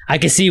 I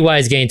can see why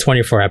it's getting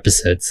 24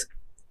 episodes.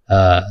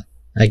 I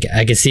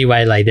can see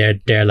why like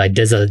they're like,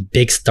 there's a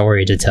big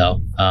story to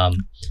tell.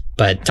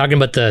 But talking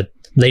about the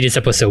latest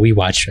episode we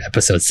watched,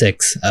 episode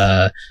 6,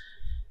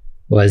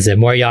 was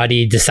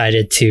Moriarty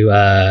decided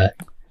to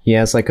he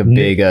has like a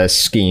big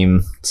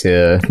scheme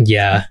to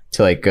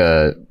like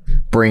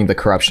bring the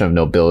corruption of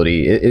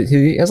nobility.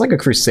 He has like a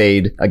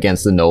crusade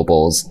against the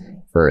nobles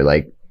for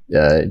like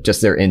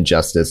just their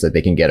injustice that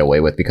they can get away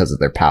with because of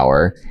their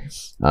power.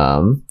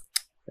 The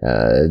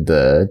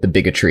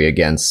bigotry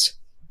against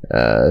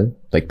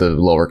like the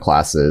lower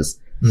classes.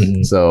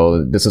 Mm-hmm.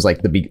 So this was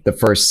like the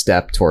first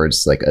step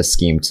towards like a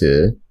scheme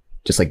to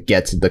just like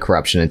get the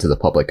corruption into the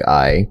public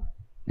eye.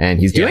 And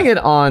he's doing it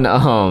on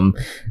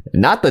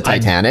not the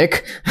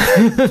Titanic,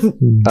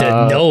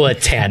 the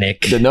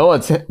Noah-tanic. The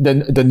Noah-tick.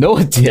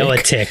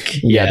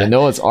 The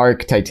Noah's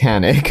Ark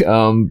Titanic.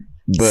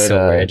 But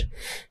so weird.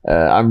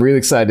 I'm really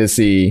excited to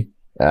see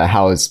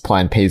how his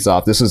plan pays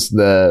off. This was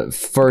the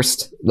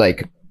first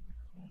like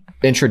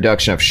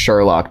introduction of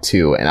Sherlock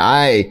 2, and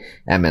I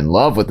am in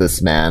love with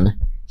this man.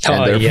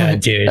 Oh yeah,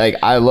 dude. Like,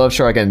 I love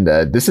Sherlock, and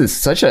this is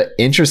such an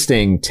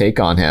interesting take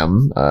on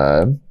him.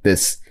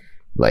 This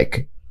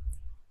like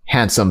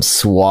handsome,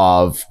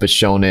 suave,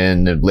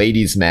 Bishonen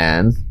ladies'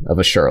 man of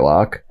a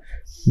Sherlock.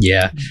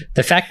 Yeah,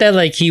 the fact that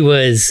like he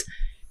was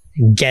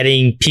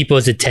getting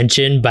people's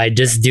attention by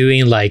just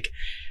doing like.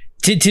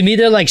 To me,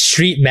 they're like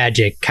street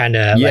magic kind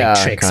of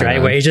like tricks, kinda. Right?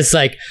 Where he's just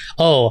like,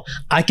 oh,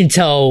 I can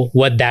tell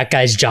what that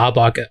guy's job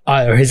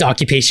or his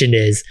occupation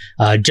is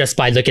just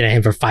by looking at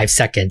him for 5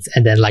 seconds,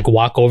 and then like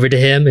walk over to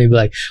him and be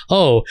like,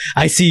 oh,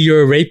 I see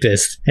you're a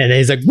rapist. And then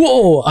he's like,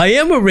 whoa, I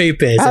am a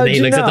rapist. And then he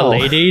looks at the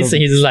ladies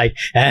and he's like,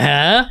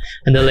 and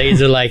the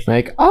ladies are like,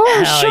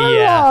 oh,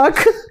 Sherlock.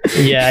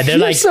 Yeah, they're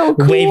like so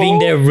cool. Waving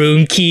their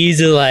room keys.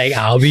 They're like,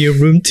 I'll be in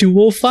room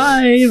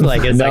 205.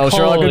 Like, it's like,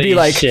 Sherlock would be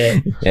like,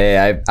 shit.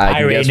 Hey,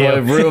 I guess what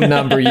room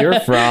number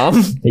you're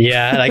from.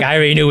 Yeah, like I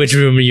already knew which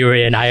room you were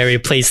in. I already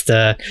placed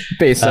the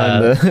based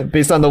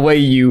on the way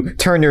you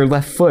turn your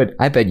left foot.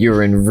 I bet you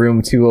were in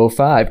room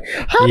 205.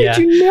 How did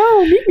you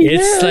know? Meet me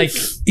it's there. Like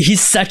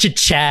he's such a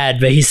Chad,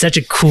 but he's such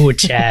a cool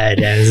Chad,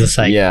 and it's just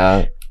like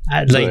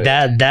like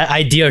that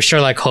idea of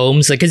Sherlock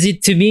Holmes, like because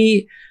to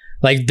me,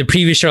 like the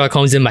previous Sherlock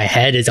Holmes in my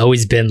head has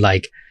always been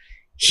like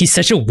he's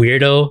such a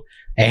weirdo,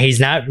 and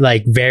he's not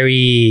like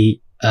very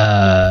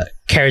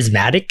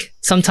charismatic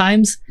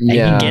sommes, and he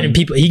can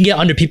get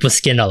under people's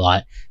skin a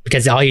lot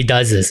because all he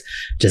does is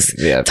just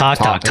talk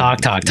to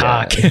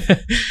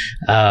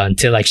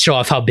like show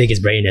off how big his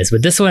brain is.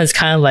 But this one is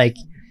kind of like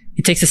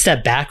he takes a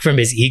step back from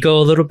his ego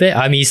a little bit.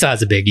 I mean, he still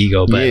has a big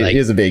ego, but he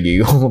has a big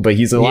ego, but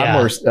he's a lot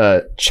more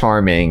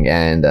charming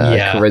and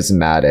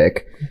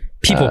charismatic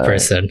people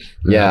person.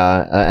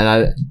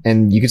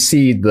 And you could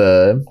see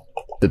the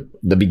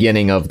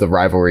beginning of the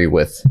rivalry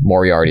with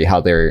Moriarty,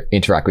 how they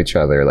interact with each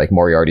other. Like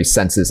Moriarty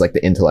senses like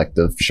the intellect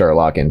of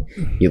Sherlock, and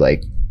he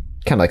like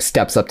kind of like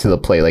steps up to the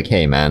plate, like,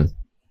 hey man,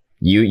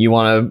 you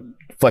want to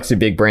flex your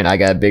big brain? I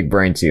got a big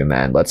brain too,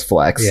 man. Let's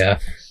flex. Yeah.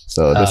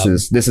 So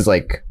this is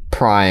like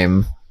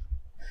prime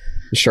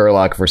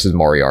Sherlock versus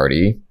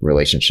Moriarty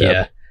relationship.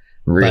 Yeah.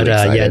 Really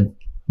excited.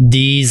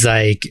 These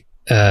like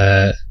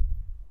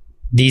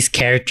these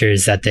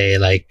characters that they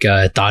like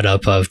thought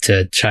up of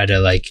to try to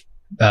like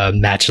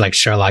match like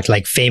Sherlock,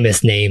 like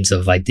famous names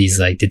of like these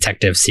like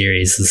detective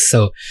series is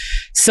so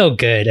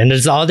good. And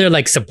there's all their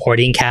like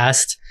supporting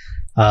cast,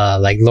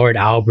 like Lord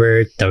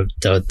Albert,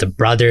 the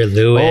brother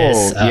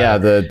Lewis.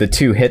 The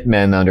two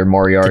hitmen under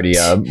Moriarty,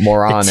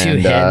 Moran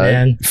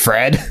and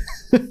Fred.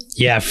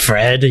 Yeah,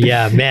 Fred.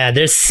 Yeah, man,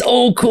 they're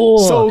so cool.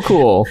 So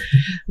cool.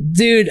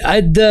 Dude,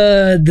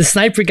 the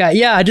sniper guy.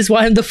 Yeah, I just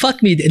want him to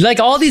fuck me.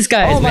 Like all these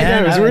guys,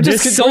 man. We're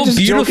just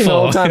beautiful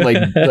all the time.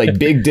 Like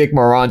Big Dick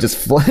Moran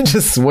just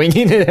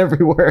swinging it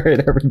everywhere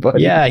at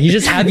everybody. Yeah, he's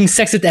just having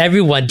sex with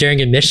everyone during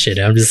a mission.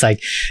 I'm just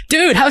like,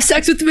 dude, have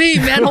sex with me,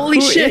 man.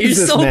 Holy shit, you're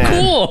so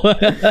cool.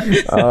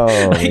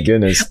 Oh my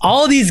goodness.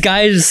 All these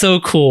guys are so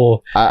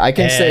cool. I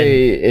can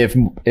say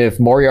if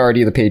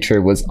Moriarty the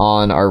Patriot was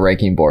on our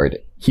ranking board,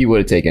 he would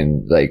have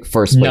taken like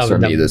first place for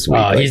me this week.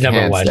 Oh, he's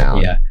number one.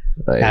 Down. Yeah,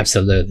 like,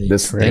 absolutely.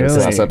 This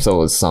last episode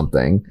was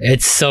something.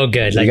 It's so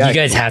good. Like you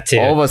guys have to.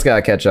 All of us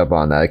gotta catch up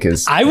on that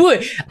because I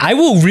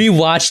will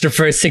rewatch the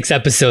first 6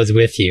 episodes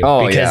with you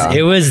because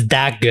it was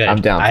that good.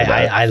 I'm down for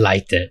that. I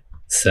liked it.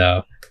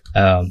 So,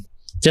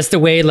 just the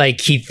way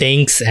like he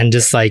thinks and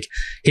just like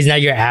he's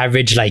not your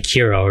average like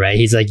hero, right?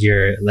 He's like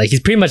he's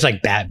pretty much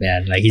like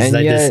Batman. Like he's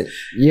this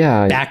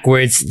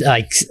backwards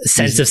like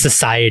sense of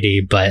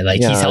society, but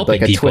like he's helping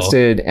like a people.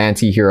 Twisted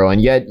anti-hero,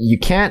 and yet you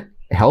can't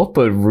help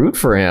but root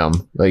for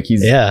him. Like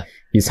he's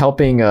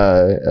helping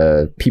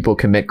people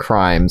commit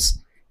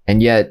crimes,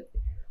 and yet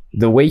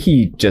the way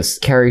he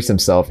just carries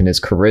himself and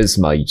his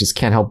charisma, you just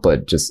can't help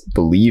but just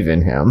believe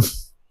in him.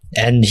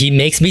 And he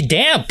makes me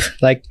damp.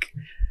 Like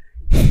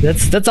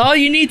that's all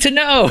you need to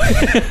know.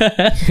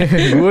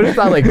 Who would have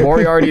thought like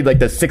Moriarty, like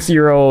the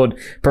 6-year-old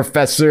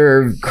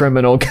professor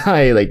criminal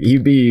guy, like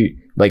he'd be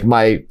like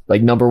my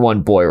like number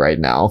one boy right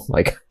now.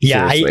 Like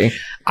seriously.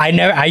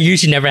 I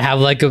usually never have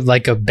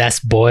like a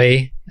best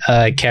boy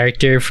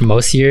character for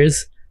most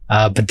years.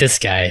 But this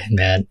guy,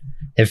 man,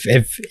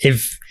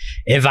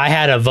 if I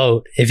had a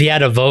vote, if he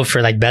had a vote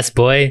for like best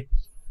boy,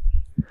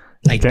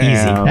 like easy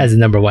as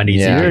number one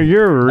easy. Yeah.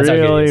 You're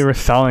really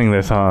reselling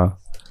this, huh?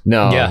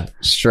 No,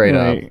 straight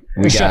up.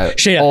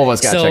 All of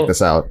us gotta check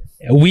this out.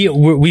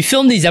 We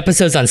filmed these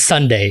episodes on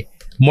Sunday.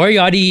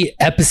 Moriarty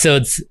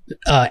episodes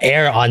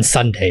air on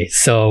Sunday,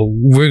 so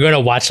we're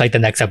gonna watch like the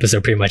next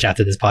episode pretty much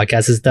after this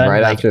podcast is done.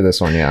 Right like, after this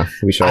one,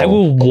 we should. I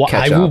will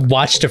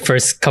watch the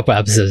first couple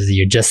episodes of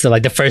you, just to,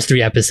 like the first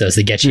 3 episodos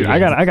to get you. Dude,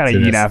 I gotta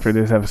eat after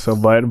this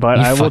episode, but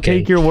I will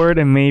take your word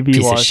and maybe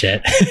piece watch.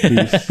 Of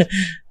shit.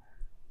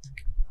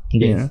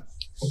 Yeah.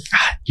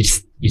 You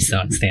just don't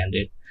understand,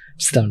 dude.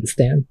 Just don't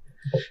understand.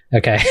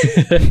 Okay.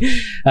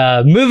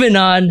 Moving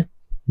on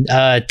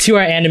to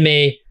our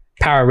anime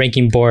power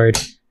ranking board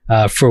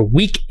for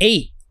week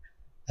 8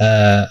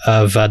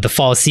 of the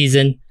fall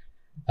season.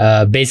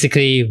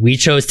 Basically, we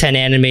chose 10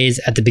 animes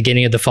at the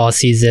beginning of the fall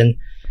season.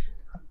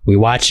 We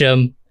watch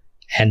them,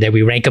 and then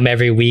we rank them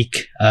every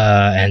week.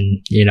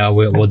 And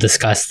we'll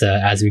discuss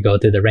as we go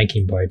through the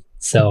ranking board.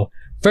 So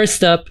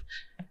first up,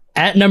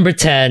 at number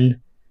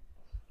 10,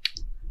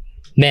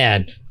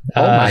 man.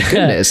 Oh my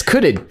goodness,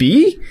 could it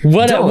be?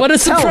 What a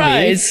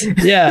surprise!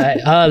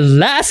 Yeah,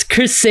 Last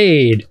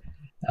Crusade,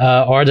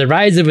 or The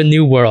Rise of a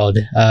New World,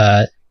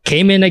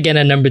 came in again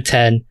at number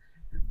 10.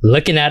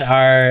 Looking at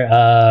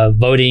our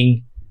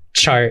voting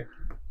chart,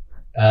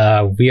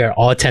 we are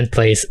all 10th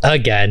place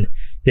again.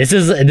 This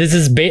is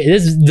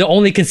the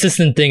only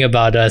consistent thing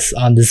about us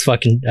on this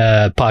fucking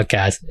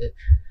podcast.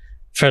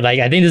 For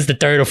I think this is the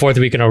 3rd or 4th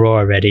week in a row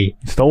already.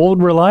 It's the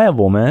old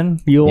reliable, man.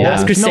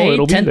 Last Crusade,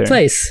 10th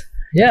place.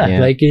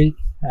 Yeah.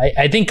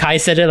 I think Kai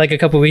said it a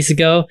couple weeks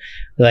ago.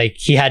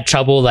 He had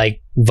trouble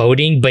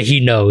voting, but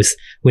he knows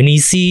when he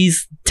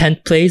sees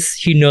 10th place,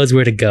 he knows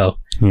where to go.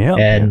 Yeah.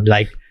 And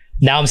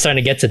now I'm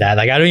starting to get to that.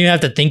 I don't even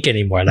have to think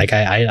anymore.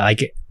 I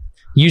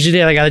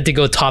usually I like to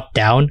go top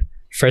down,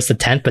 1st to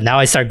 10th, but now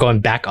I start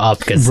going back up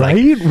because right.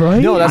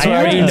 No, that's what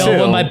I already know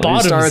what my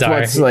bottoms are.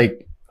 What's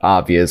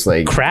obvious,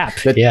 crap.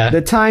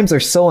 The times are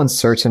so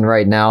uncertain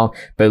right now,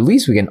 but at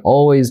least we can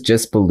always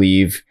just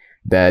believe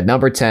that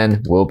number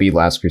 10 will be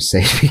Last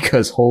Crusade,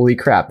 because holy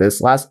crap,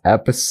 this last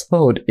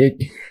episode, it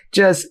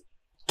just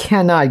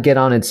cannot get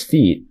on its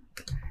feet.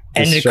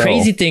 And the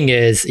crazy thing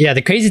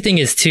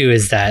is too,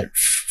 is that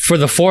for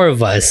the 4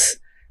 of us,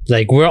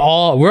 we're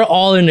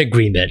all in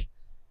agreement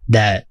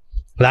that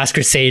Last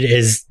Crusade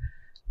is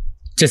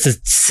just a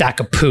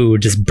sack of poo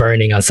just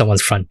burning on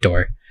someone's front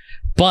door.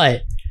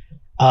 But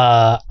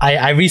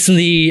I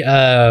recently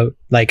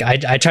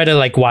I try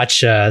to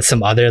watch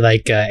some other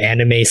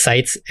anime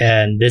sites,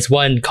 and there's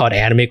one called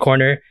Anime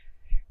Corner,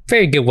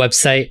 very good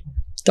website.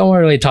 Don't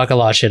really talk a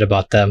lot of shit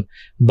about them,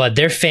 but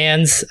their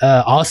fans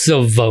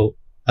also vote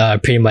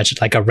pretty much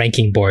a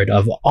ranking board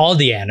of all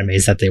the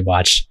animes that they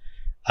watch,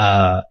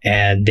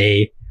 and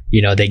they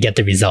get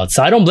the results.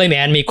 So I don't blame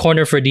Anime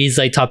Corner for these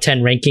top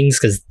 10 rankings,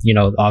 because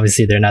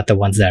obviously they're not the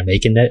ones that are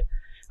making it.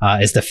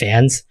 It's the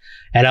fans,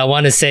 and I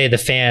want to say the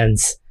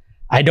fans,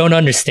 I don't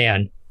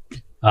understand,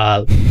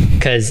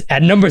 because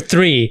at number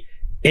 3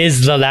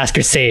 is The Last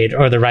Crusade,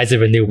 or The Rise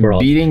of a New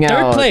World, beating 3rd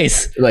out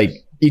place.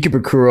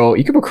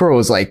 Ikebukuro. Ikebukuro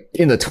was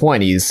in the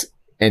 20s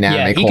in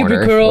Anime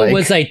Corner. Ikebukuro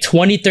was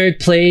 23rd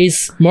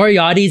place.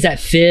 Moriarty's at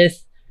 5th.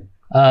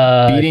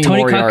 Beating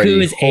Tony Moriarty.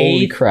 Kaku is 8th.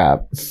 Holy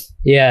crap.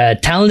 Yeah,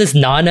 Talentless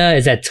Nana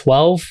is at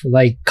 12.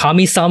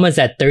 Kami-sama is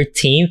at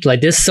 13th.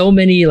 There's so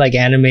many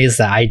animes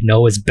that I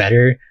know is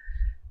better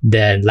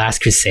than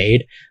Last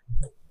Crusade.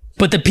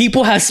 But the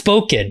people have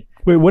spoken.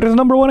 Wait, what is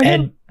number 1 again?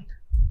 And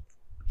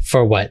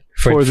for what?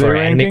 For Anime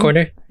ranking?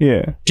 Corner?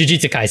 Yeah.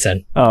 Jujutsu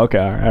Kaisen. Oh, okay.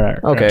 All right.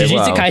 Okay.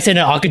 Jujutsu Kaisen and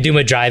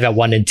Akudama Drive at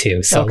 1 and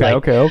 2. So okay.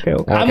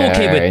 I'm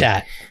okay with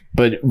that.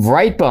 But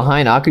right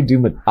behind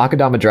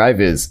Akudama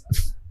Drive is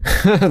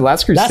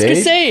Last Crusade. Last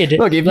Crusade.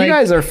 Look, if you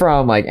guys are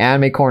from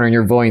Anime Corner and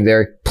you're voting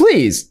there,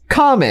 please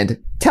comment.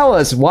 Tell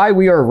us why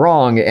we are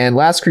wrong and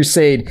Last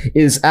Crusade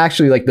is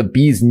actually the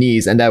bee's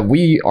knees, and that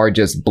we are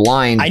just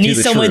blind. I need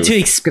someone to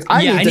explain.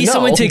 I need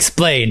someone to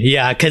explain.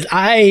 Yeah, because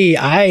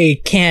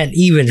I can't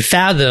even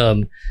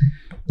fathom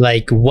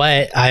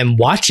what I'm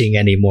watching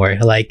anymore.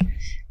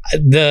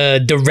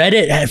 The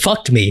Reddit had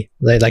fucked me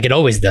like it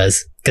always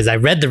does, because I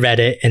read the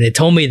Reddit and it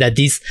told me that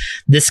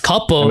this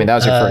couple. I mean, that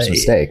was your first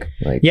mistake.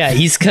 Yeah,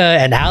 Izuka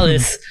and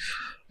Alice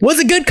was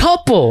a good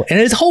couple and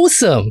it's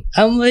wholesome.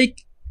 I'm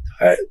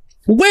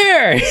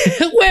where's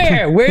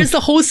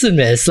the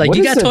wholesomeness?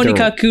 You got Tony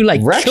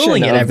Kaku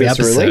killing it every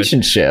episode.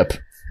 Relationship.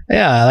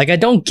 Yeah, I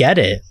don't get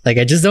it. I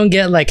just don't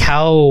get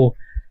how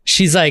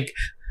she's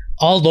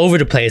all over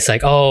the place.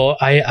 Oh,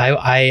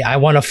 I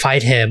want to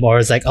fight him, or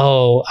it's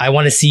oh, I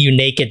want to see you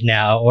naked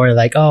now, or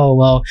oh,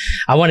 well,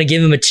 I want to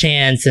give him a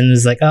chance, and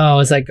it's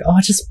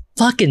just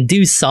fucking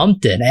do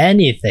something,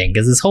 anything,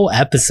 because this whole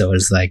episode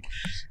is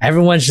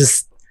everyone's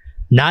just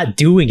not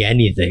doing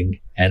anything.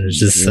 And it's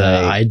just,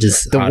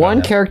 the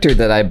one character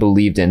that I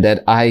believed in,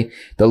 the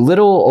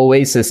little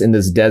oasis in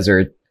this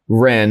desert,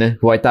 Ren,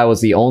 who I thought was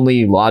the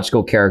only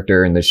logical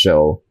character in the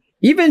show,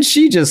 even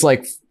she just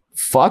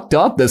fucked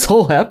up this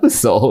whole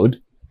episode.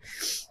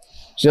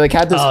 She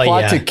had this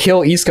plot to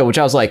kill Izuka, which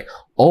I was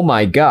oh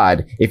my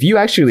god, if you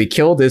actually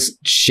kill this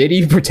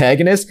shitty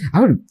protagonist, I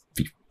would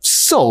be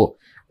so,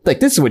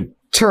 this would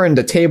turn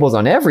the tables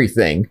on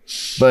everything.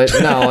 But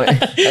no,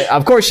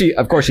 of course she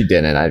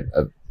didn't.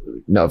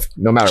 No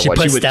matter what,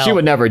 she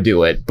would never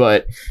do it.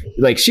 But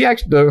she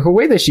actually, her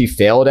way that she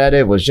failed at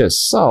it was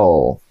just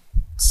so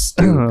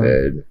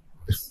stupid.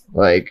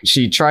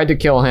 She tried to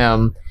kill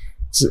him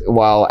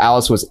while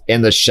Alice was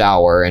in the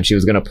shower, and she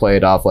was gonna play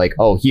it off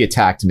oh, he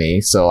attacked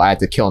me, so I had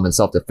to kill him in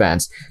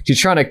self-defense. She's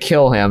trying to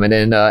kill him, and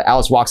then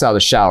Alice walks out of the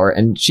shower,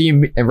 and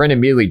Ren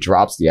immediately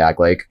drops the act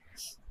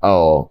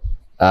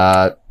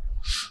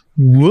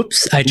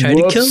whoops, I tried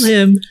to kill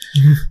him.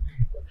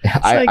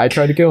 I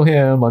tried to kill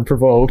him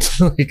unprovoked.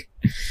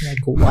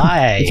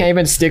 Why? You can't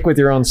even stick with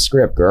your own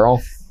script,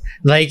 girl.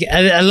 When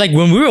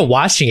we were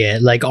watching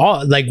it,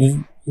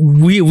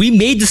 we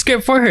made the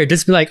script for her.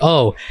 Just be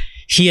oh,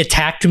 he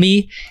attacked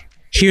me.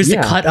 here's the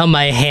cut on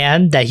my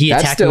hand that he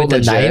That's attacked me still with a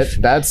legit.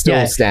 knife. That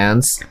still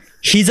stands.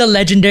 He's a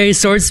legendary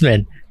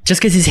swordsman. Just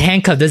because he's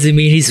handcuffed doesn't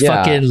mean he's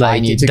fucking like I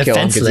need to kill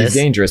him because he's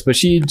dangerous. But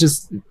she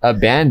just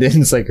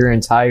abandons like her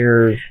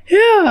entire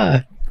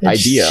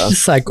idea.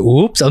 Just like,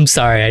 oops, I'm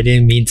sorry, I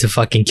didn't mean to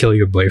fucking kill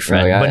your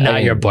boyfriend, but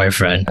not your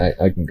boyfriend.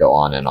 I can go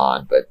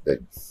on, but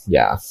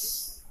yeah.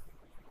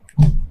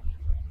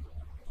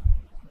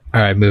 All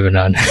right, moving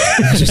on.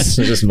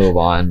 just move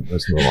on.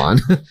 Let's move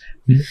on.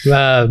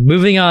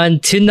 Moving on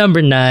to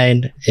number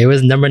 9. It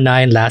was number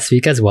 9 last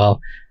week as well.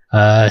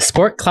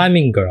 Sport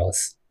climbing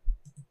girls.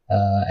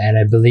 And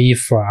I believe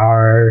for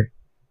our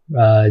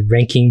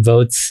ranking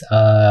votes,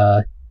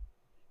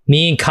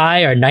 me and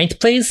Kai are 9th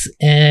place,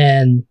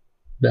 and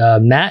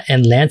Matt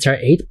and Lance are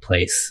 8th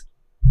place.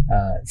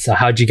 So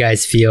how'd you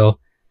guys feel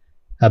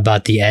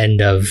about the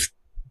end of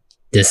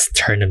this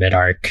tournament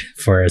arc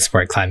for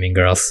sport climbing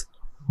girls?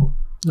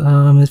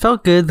 It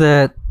felt good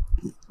that,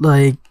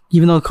 like,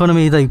 even though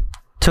Konami like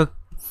took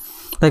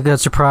like a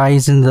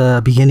surprise in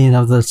the beginning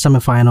of the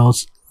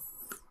semifinals,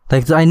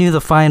 like I knew the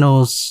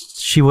finals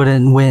she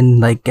wouldn't win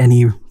like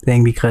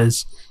anything,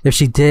 because if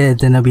she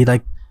did, then it'd be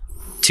like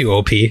too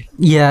OP.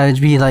 Yeah,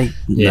 it'd be like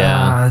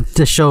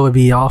the show would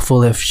be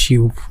awful if she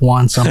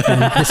won something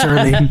this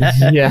early.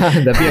 Yeah,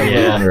 that'd be a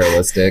little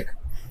unrealistic.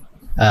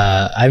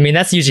 I mean,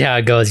 that's usually how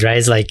it goes, right?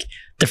 It's like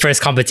the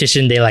first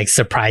competition, they like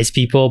surprise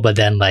people, but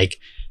then like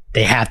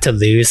they have to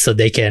lose so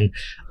they can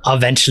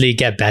eventually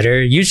get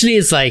better. Usually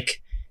it's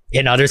like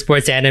in other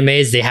sports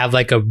animes, they have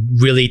like a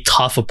really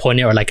tough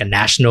opponent or like a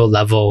national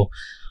level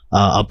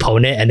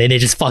opponent, and then they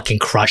just fucking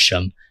crush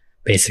them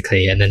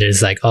basically. And then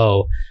there's like,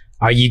 oh,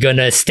 are you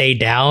gonna stay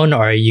down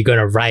or are you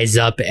gonna rise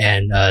up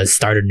and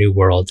start a new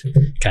world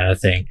kind of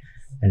thing?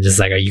 And just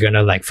like, are you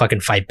gonna like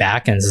fucking fight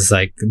back? And it's just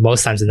like,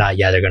 most times not,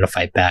 they're gonna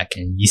fight back,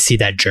 and you see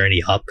that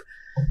journey up.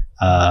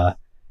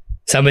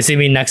 So I'm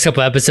assuming next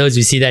couple episodes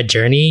we see that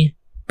journey,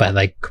 but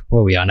like, what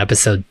are we on,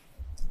 episode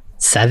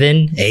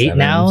 7, 8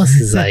 now? This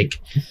is like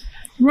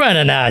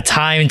running out of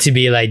time to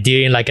be like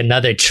doing like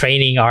another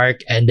training arc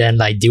and then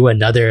like do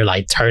another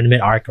like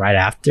tournament arc right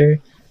after.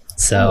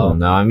 So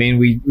no, I mean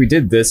we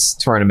did this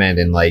tournament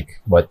in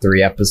like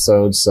 3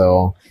 episodes,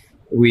 so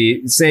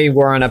we say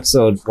we're on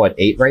episode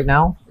 8 right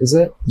now, is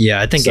it? Yeah,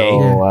 I think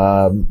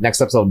so.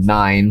 Next episode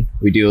 9,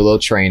 we do a little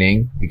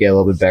training, we get a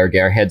little bit better,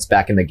 get our heads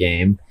back in the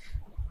game.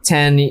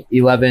 10,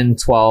 11,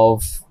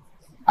 12,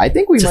 I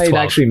think we might 12.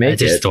 Actually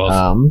make it.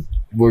 12.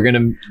 We're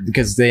gonna,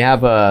 because they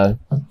have 2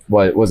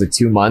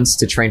 months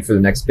to train for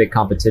the next big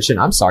competition.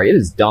 I'm sorry, it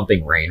is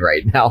dumping rain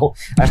right now.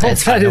 I hope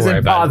that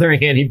isn't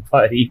bothering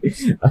anybody.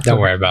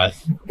 Don't worry about it.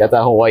 Got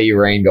that Hawaii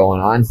rain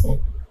going on.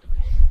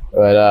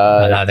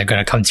 But now they're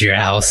gonna come to your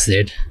house,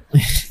 dude.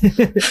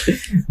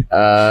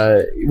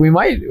 We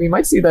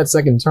might see that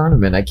second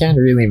tournament. I can't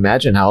really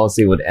imagine how else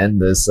they would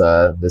end this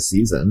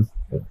season.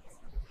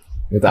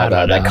 With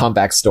that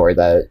comeback story,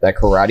 that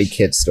Karate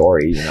Kid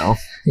story, you know?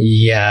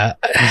 Yeah.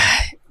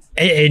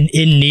 It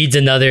needs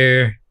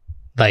another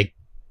like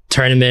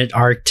tournament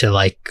arc to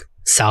like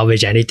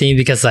salvage anything,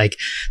 because like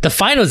the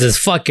finals is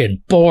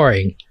fucking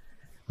boring.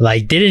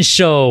 Like they didn't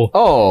show.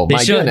 Oh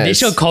my goodness! They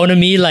showed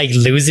Konami like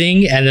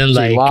losing, and then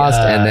like she lost,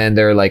 and then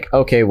they're like,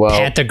 okay, well,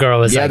 Panther Girl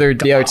was the other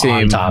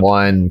team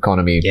won.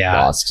 Konami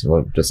lost.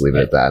 We'll just leave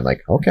it at that.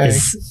 Like, okay.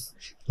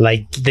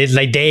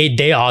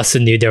 They also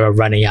knew they were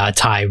running out of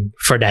time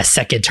for that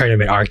second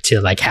tournament arc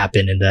to like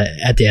happen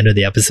at the end of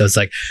the episode. It's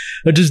like,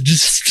 just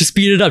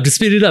speed it up,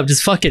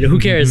 just fuck it, who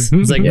cares?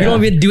 It's like, we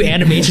don't even do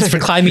animations for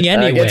climbing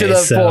anyway. Get to the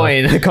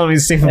point.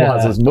 Konami's team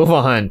lost. Let's move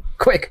on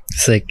quick.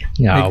 It's like,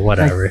 no,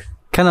 whatever.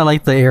 Kind of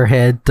like the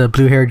airhead, the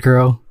blue-haired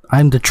girl.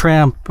 I'm the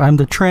tramp. Tramp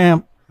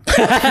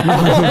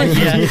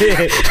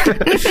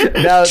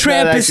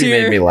is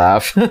here. Made me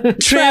laugh.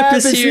 Tramp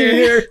is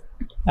here.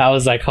 I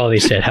was like, holy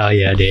shit, hell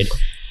yeah, dude.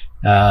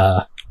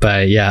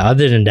 But yeah,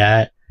 other than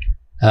that,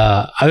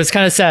 I was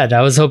kind of sad.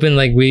 I was hoping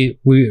like we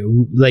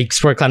like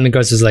Sport Climbing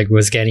Girls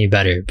was getting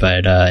better,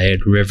 but it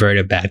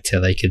reverted back to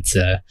like its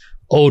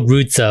old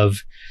roots of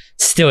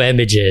still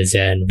images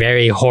and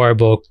very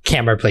horrible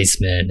camera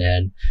placement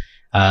and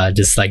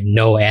just like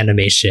no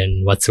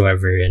animation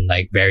whatsoever and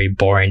like very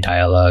boring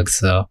dialogue.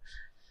 So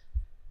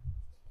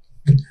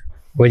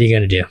what are you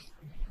gonna do?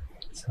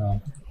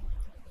 So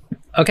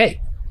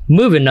okay,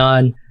 moving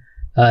on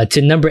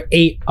to number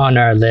 8 on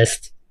our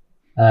list,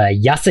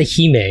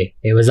 Yasahime.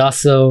 It was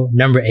also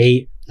number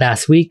 8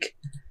 last week.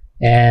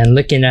 And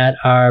looking at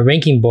our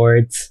ranking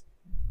boards,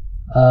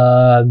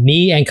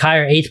 me and Kai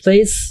are 8th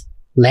place,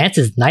 Lance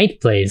is 9th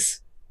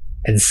place,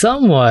 and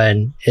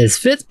someone is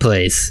 5th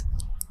place.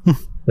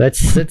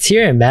 Let's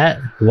hear it, Matt.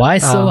 Why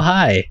so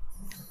high?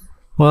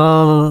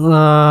 Well,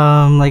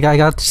 like I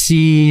got to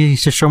see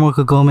Shishomo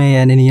Kagome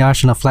and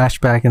Inuyasha in a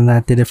flashback, and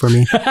that did it for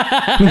me.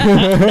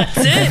 That's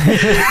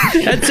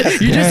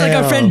it. You're just like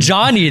our friend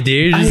Johnny,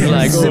 dude. Just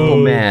like simple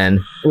man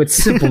with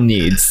simple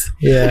needs.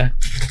 Yeah.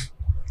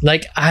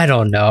 Like I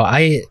don't know.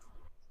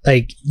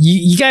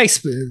 You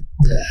guys,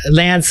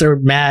 Lance or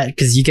Matt,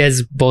 because you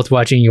guys both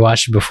watching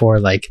Inuyasha before.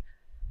 Like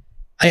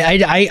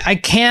I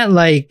can't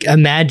like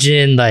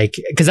imagine like,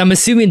 because I'm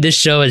assuming this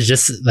show is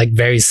just like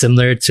very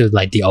similar to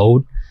like the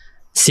old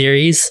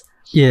series.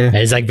 Yeah, and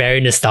it's like very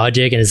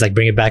nostalgic and it's like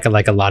bringing back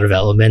like a lot of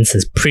elements.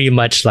 It's pretty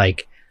much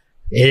like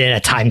in a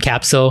time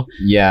capsule.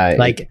 Yeah,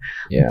 like,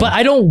 but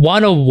I don't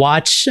want to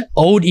watch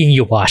old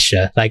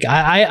Inuyasha. Like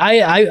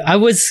I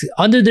was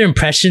under the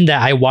impression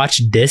that I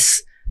watched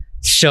this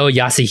show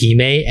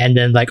Yashahime and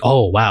then like,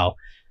 oh wow,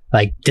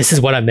 like this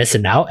is what I'm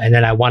missing out, and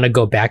then I want to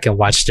go back and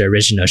watch the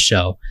original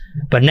show.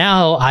 But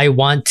now I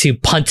want to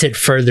punt it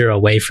further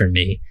away from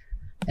me,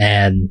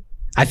 and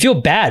I feel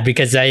bad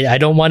because I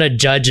don't want to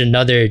judge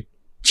another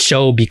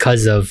show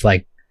because of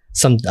like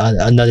some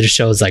another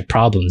show's like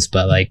problems.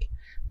 But like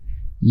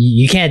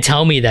you can't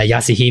tell me that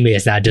Yashahime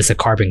is not just a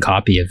carbon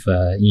copy of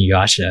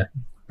Inuyasha,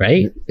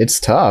 right? It's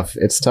tough.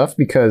 It's tough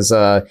because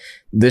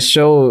this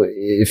show,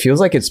 it feels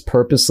like it's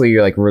purposely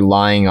like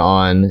relying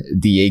on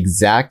the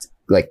exact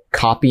like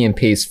copy and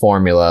paste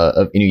formula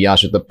of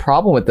Inuyasha. The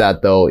problem with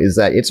that though is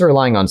that it's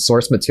relying on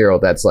source material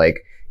that's like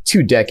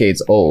 2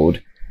 decades old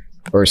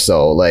or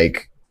so.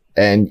 Like,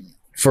 and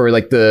for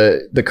like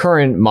the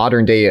current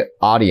modern day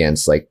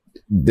audience, like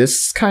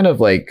this kind of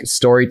like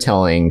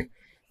storytelling,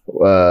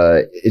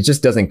 it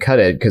just doesn't cut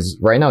it, because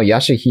right now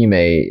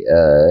Yashahime,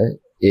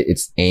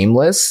 it's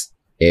aimless.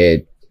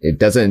 It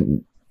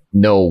doesn't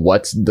know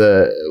what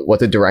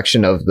the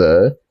direction of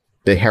the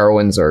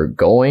heroines are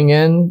going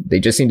in. They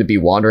just seem to be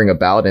wandering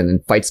about, and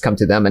then fights come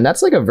to them, and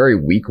that's like a very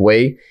weak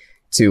way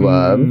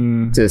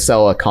to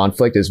sell a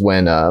conflict, is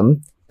when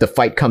the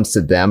fight comes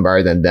to them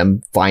rather than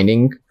them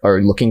finding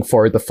or looking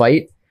for the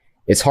fight.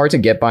 It's hard to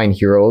get behind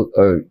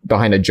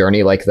behind a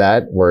journey like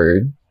that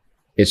where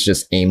it's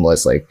just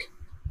aimless. Like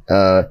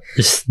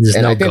there's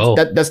and no I think goal.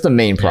 that's the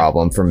main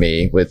problem for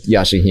me with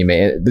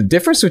Yashahime. And the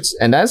difference,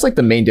 and that's like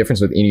the main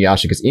difference with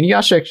Inuyasha, because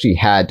Inuyasha actually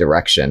had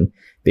direction.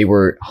 They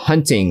were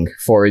hunting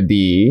for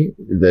the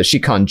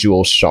Shikan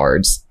jewel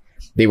shards.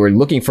 They were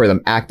looking for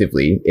them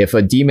actively. If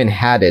a demon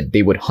had it,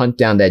 they would hunt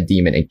down that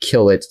demon and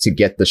kill it to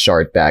get the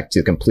shard back,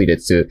 to complete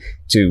it,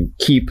 to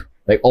keep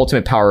like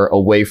ultimate power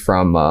away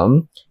from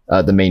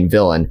the main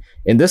villain.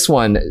 In this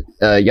one,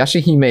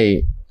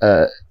 Yashahime,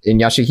 in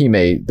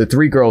Yashahime, the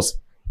 3 girls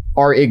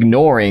are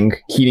ignoring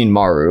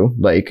Kirinmaru.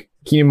 Like,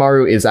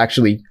 Kirinmaru is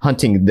actually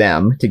hunting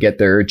them to get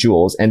their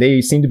jewels, and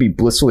they seem to be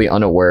blissfully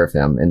unaware of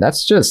him. And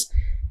that's just,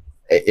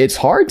 it's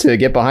hard to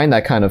get behind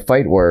that kind of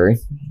fight where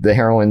the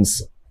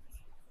heroines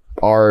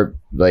are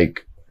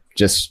like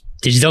just,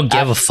 they just don't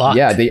give a fuck.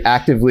 Yeah, they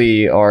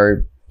actively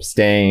are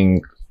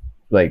staying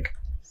like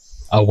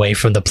away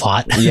from the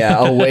plot. Yeah,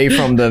 away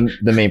from the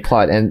main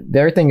plot. And the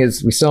other thing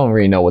is, we still don't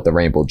really know what the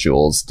rainbow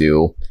jewels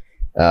do.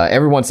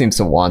 Everyone seems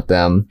to want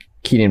them.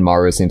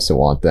 Kirinmaru seems to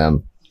want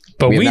them,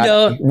 but we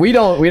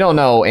don't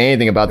know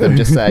anything about them.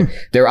 Just that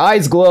their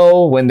eyes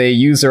glow when they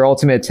use their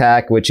ultimate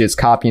attack, which is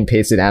copy and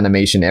pasted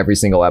animation every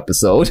single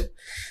episode.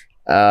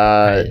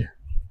 Right.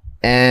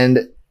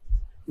 And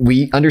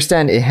we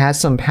understand it has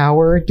some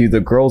power. Do the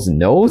girls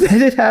know that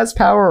it has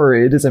power or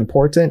it is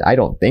important? I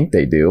don't think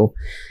they do.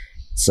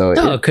 So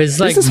no,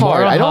 because like this is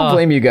hard. I don't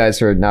blame you guys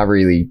for not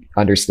really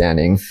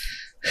understanding.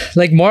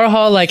 Like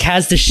Moroha like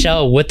has the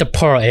shell with the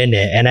pearl in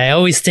it, and I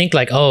always think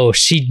like, oh,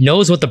 she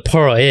knows what the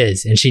pearl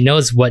is and she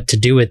knows what to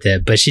do with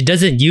it, but she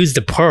doesn't use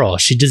the pearl.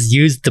 She just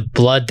used the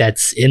blood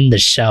that's in the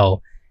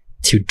shell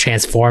to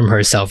transform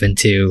herself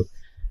into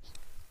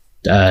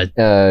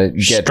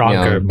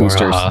stronger, boost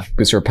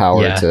her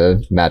power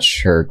to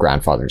match her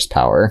grandfather's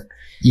power.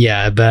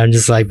 Yeah, but I'm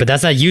just like, but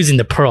that's not using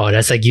the pearl.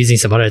 That's like using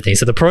some other thing.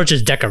 So the pearl is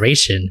just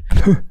decoration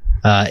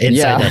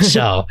inside that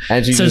shell.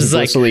 And she just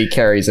blissfully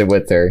carries it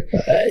with her.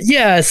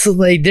 So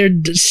like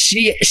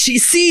she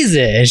sees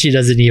it and she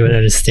doesn't even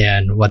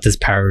understand what this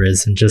power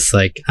is, and just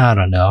like, I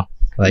don't know.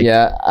 Like,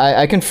 yeah,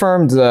 I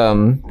confirmed,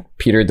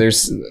 Peter.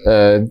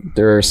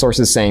 There are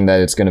sources saying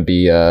that it's going to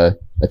be a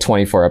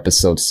 24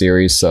 episode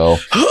series. So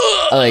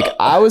like,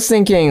 I was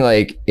thinking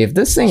like, if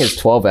this thing is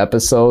 12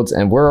 episodes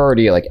and we're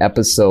already like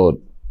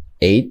episode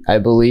 8, I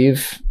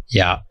believe.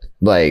 Yeah.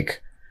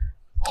 Like,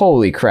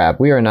 holy crap,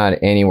 we are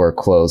not anywhere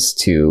close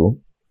to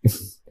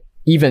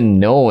even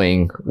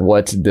knowing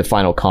what the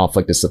final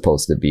conflict is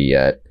supposed to be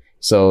yet.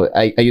 So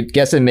I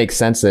guess it makes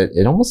sense that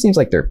it almost seems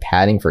like they're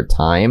padding for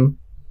time,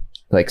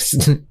 like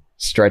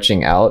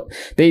stretching out.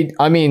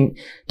 I mean,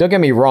 don't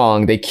get me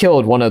wrong, they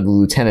killed one of the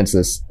lieutenants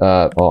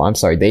I'm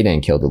sorry, they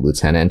didn't kill the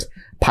lieutenant.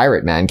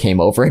 Pirate Man came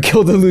over and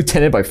killed the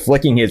lieutenant by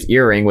flicking his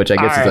earring, which I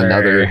guess is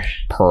another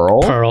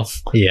pearl.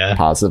 Yeah.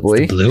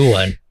 Possibly. It's the blue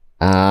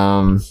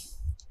one.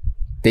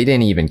 They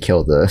didn't even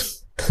kill the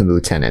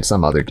lieutenant.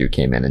 Some other dude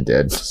came in and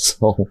did.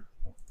 So,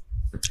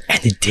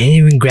 and they didn't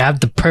even grab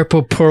the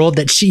purple pearl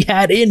that she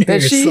had in her.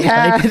 That she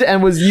had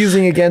and was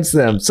using against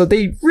them. So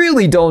they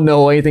really don't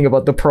know anything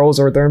about the pearls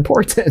or their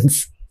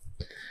importance.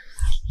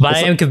 But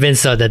I am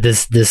convinced though that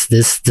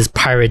this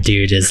pirate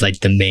dude is like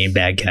the main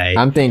bad guy.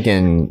 I'm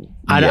thinking.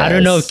 I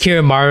don't know if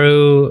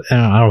Kirinmaru.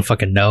 I don't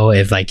fucking know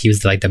if like he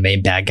was like the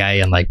main bad guy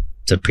in like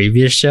the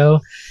previous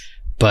show,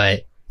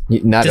 but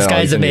this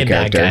guy's the main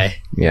bad guy.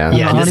 Yeah,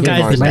 this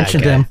guy's the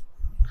bad guy.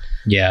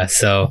 Yeah,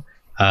 so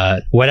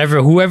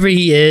whoever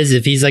he is,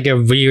 if he's like a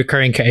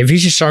recurring character, if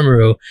he's just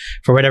Sharmaru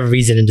for whatever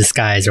reason in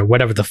disguise or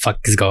whatever the fuck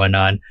is going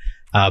on,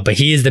 but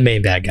he is the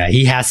main bad guy.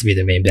 He has to be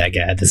the main bad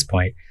guy at this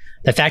point.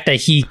 The fact that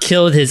he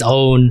killed his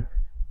own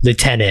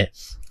lieutenant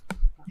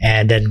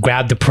and then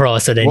grabbed the pearl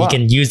so that he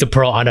can use the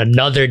pearl on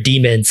another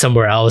demon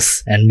somewhere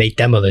else and make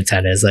them a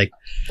lieutenant is like...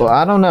 Well,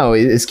 I don't know.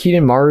 Is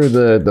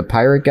Kidenmaru the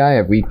pirate guy?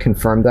 Have we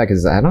confirmed that?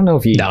 Because I don't know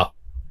if he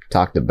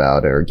talked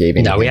about it or gave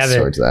any hints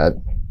towards that.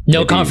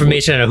 No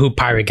confirmation of who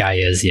pirate guy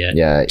is yet.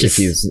 Yeah, if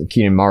he's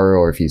Kidenmaru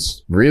or if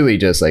he's really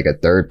just like a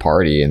third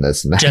party in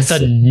this mess. Just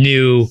a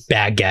new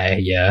bad guy,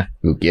 yeah.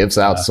 Who gives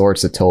out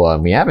swords to Toa.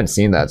 And we haven't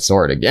seen that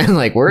sword again.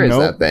 Like, where is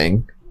that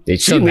thing?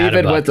 Did she leave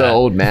it with the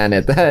old man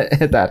at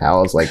that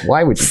house? Like,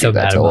 why would you do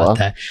that, Toa?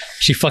 That.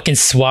 She fucking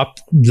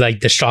swapped like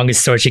the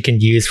strongest sword she can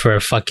use for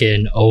a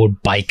fucking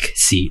old bike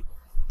seat.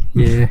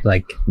 Yeah.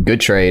 Like, good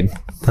trade.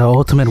 The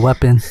ultimate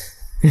weapon.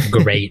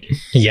 Great.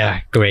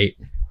 Yeah, great.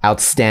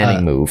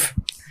 Outstanding move.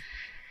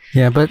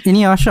 Yeah, but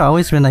Inuyasha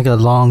always been like a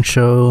long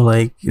show.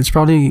 Like, it's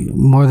probably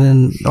more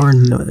than or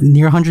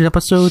near 100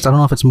 episodes. I don't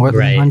know if it's more than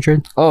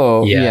 100.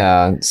 Oh,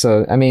 yeah.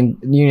 So, I mean,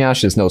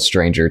 Inuyasha is no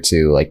stranger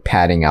to like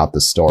padding out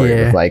the story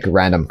with like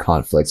random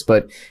conflicts.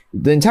 But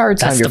the entire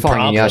time you're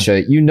following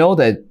Inuyasha, you know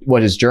that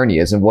what his journey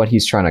is and what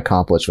he's trying to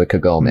accomplish with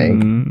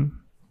Kagome.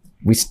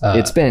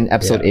 It's been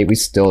episode 8. We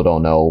still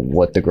don't know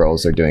what the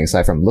girls are doing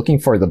aside from looking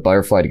for the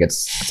butterfly to get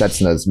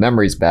Setsuna's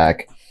memories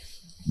back.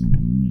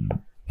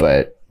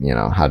 But, you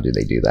know, how do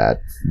they do that?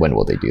 When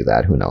will they do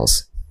that? Who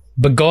knows?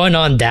 But going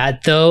on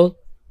that, though,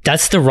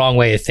 that's the wrong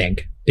way to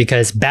think.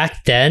 Because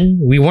back then,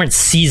 we weren't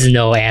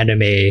seasonal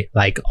anime.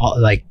 Like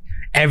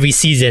every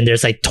season,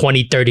 there's like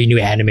 20, 30 new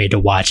anime to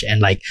watch.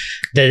 And like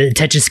the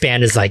attention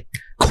span is like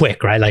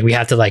quick, right? Like we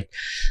have to like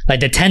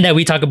the 10 that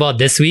we talk about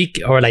this week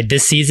or like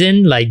this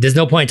season, like there's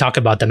no point in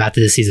talking about them after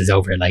the season's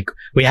over. Like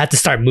we have to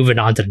start moving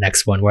on to the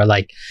next one. Where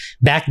like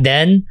back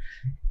then,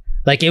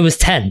 like it was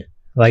 10.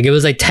 Like it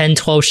was like 10,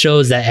 12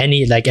 shows that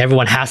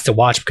everyone has to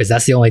watch because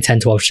that's the only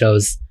 10, 12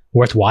 shows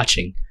worth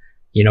watching.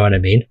 You know what I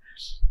mean?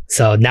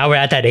 So now we're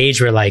at that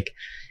age where like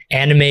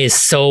anime is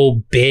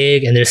so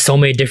big and there's so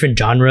many different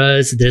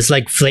genres. There's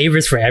like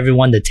flavors for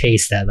everyone to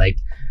taste that like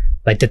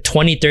the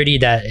 20, 30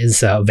 that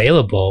is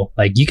available.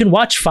 Like you can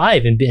watch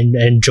 5 and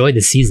enjoy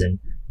the season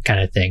kind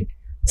of thing.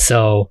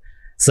 So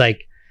it's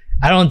like,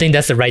 I don't think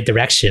that's the right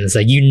direction. It's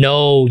like,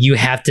 you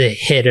have to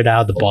hit it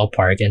out of the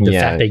ballpark. And the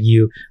fact that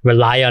you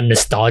rely on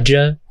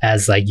nostalgia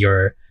as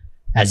your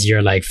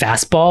like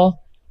fastball.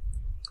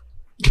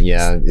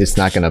 Yeah, it's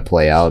not going to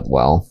play out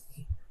well.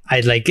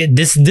 I like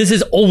this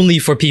is only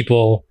for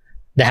people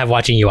that have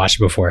watching Inuyasha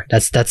before.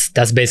 That's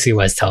basically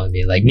what it's telling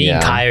me. Like me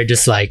and Kai are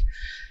just like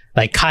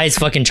Kai's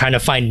fucking trying to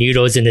find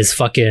noodles in his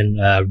fucking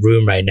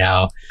room right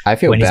now. I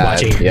feel bad,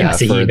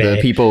 for the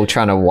people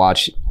trying to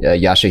watch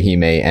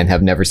Yashahime and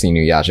have never seen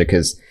Inuyasha,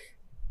 because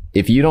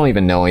if you don't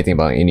even know anything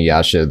about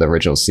Inuyasha, the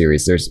original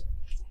series, there's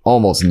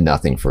almost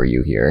nothing for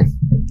you here.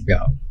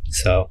 Yeah.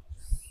 So,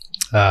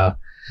 but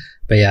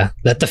yeah,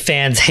 let the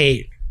fans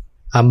hate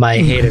on my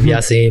hate of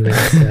Yashahime.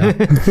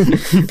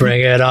 So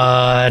bring it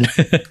on.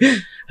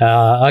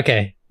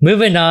 Okay,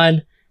 moving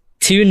on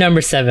to number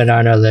 7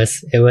 on our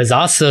list. It was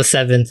also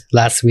 7th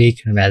last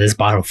week. Man, this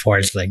bottom 4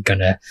 is like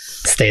gonna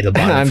stay the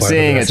bottom. I'm 4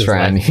 seeing a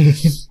trend.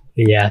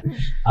 Yeah.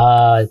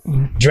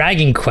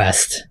 Dragon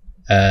Quest,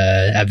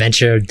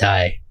 Adventure of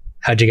Dai.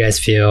 How'd you guys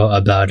feel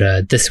about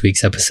this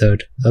week's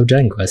episode of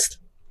Dragon Quest?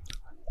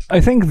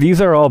 I think these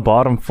are all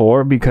bottom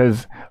 4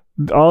 because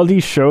all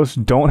these shows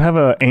don't have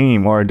an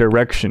aim or a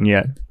direction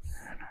yet.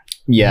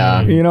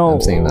 Yeah, you know,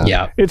 I'm seeing that.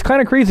 Yeah, it's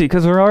kind of crazy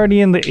because we're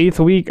already in the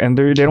 8th week and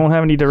they don't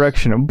have any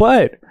direction.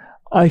 But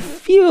I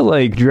feel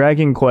like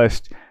Dragon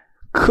Quest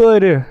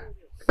could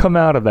come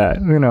out of that.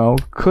 You know,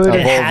 could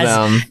it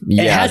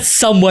has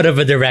somewhat of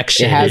a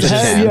direction. It has a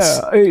chance.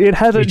 Yeah, it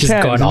has a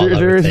chance.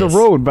 There is the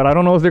road, but I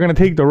don't know if they're gonna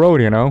take the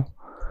road. You know,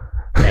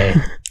 hey,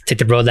 take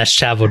the road less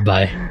traveled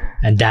by,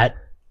 and that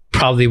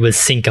probably would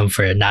sink them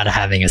for not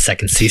having a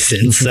second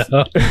season.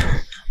 So,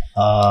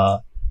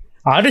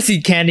 honestly,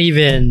 I can't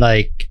even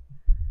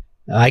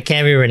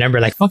remember.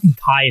 Like fucking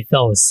Kai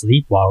fell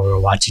asleep while we were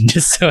watching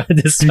this. Dude,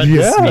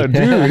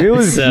 it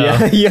was.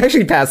 Yeah, he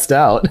actually passed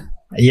out.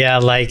 Yeah,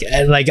 like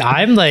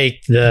I'm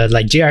like the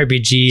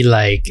JRPG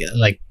like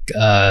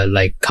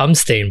cum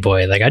stain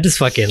boy. Like I just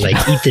fucking like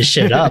eat this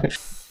shit up,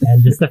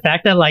 and just the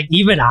fact that like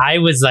even I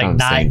was like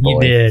not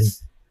even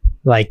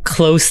like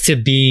close to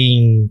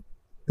being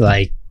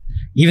like.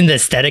 Even the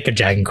aesthetic of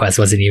Dragon Quest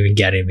wasn't even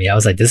getting me. I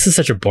was like, this is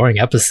such a boring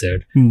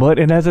episode. But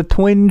it has a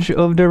twinge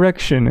of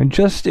direction, and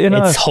just in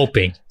It's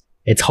hoping.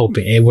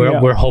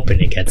 We're hoping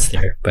it gets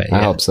there. But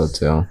I hope so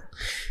too.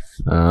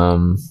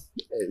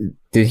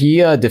 Did he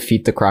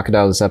defeat the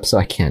crocodile this episode?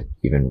 I can't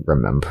even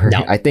remember.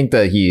 No. I think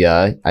that he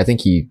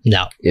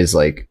is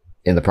like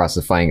in the process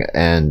of fighting,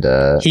 and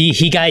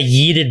he got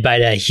yeeted by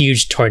that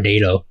huge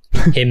tornado.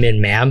 Him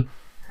and Mam.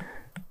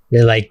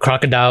 They're like,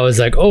 Crocodile is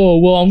like, oh,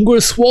 well, I'm going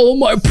to swallow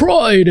my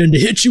pride and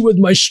hit you with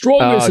my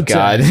strongest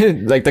attack.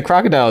 God. Like, the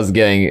Crocodile is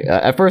getting...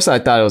 at first, I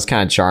thought it was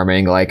kind of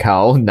charming, like,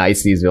 how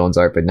nice these villains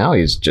are, but now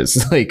he's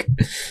just, like...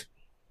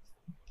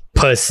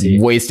 pussy.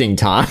 Wasting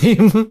time.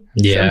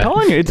 Yeah. I'm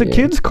telling you, it's a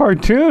kid's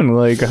cartoon.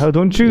 Like, how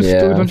don't you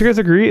guys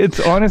agree?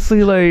 It's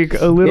honestly, like,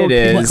 a little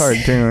kid's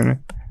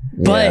cartoon.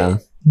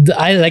 But...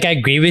 I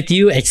agree with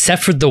you,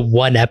 except for the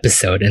one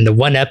episode, and the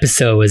one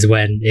episode was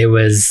when it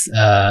was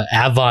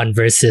Avon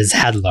versus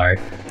Hadlar.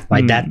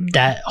 Like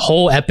that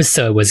whole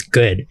episode was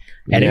good,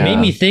 and it made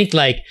me think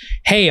like,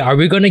 hey, are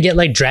we gonna get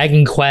like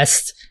Dragon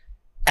Quest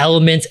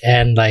elements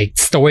and like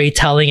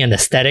storytelling and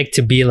aesthetic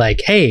to be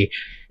like, hey,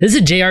 this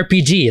is a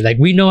JRPG. Like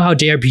we know how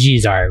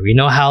JRPGs are. We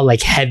know how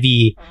like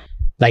heavy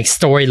like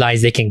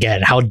storylines they can get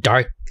and how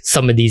dark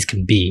some of these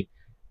can be.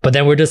 But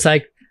then we're just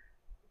like,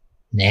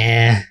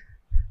 nah.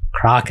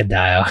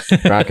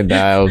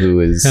 Crocodile who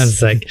is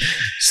like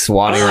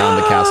swatting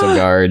around the castle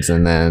guards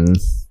and then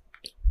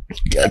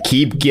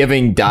keep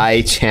giving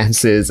Dai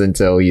chances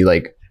until he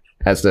like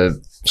has to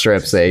straight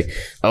up say,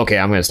 okay,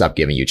 I'm gonna stop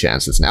giving you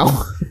chances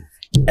now.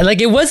 And like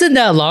it wasn't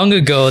that long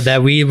ago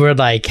that we were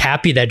like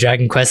happy that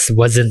Dragon Quest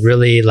wasn't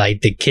really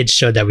like the kids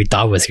show that we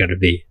thought it was gonna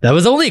be. That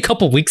was only a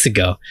couple weeks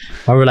ago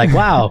where we're like,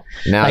 wow,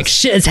 now like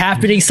shit is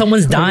happening,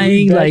 someone's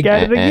dying, like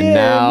and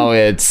now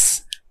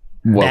it's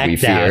what we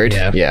feared.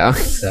 Yeah.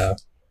 So,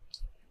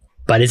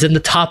 but it's in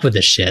the top of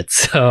the shit.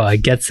 So I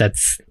guess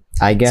that's.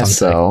 I guess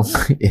something.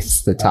 So.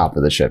 It's the top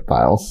of the shit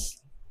pile.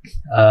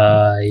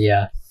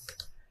 Yeah.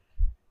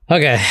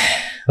 Okay.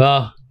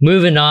 Well,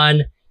 moving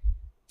on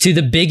to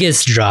the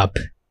biggest drop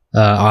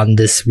on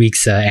this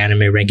week's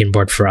anime ranking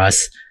board for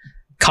us.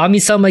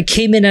 Kami-sama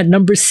came in at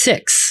number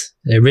 6.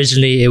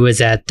 Originally, it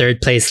was at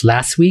 3rd place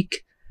last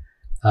week,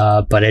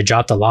 but it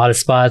dropped a lot of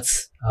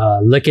spots.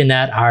 Looking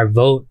at our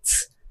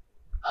votes.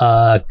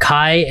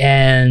 Kai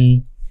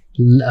and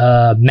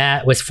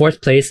Matt was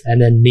 4th place,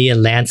 and then me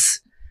and Lance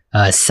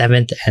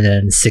 7th and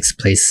then 6th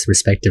place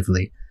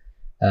respectively.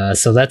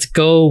 So let's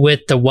go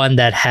with the one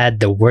that had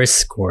the worst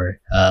score,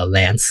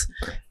 Lance.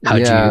 How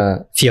do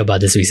you feel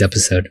about this week's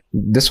episode?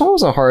 This one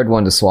was a hard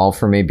one to swallow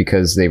for me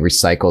because they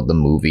recycled the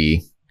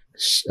movie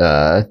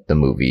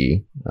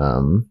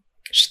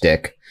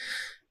shtick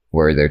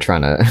where they're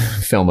trying to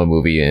film a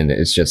movie and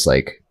it's just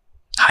like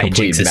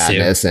complete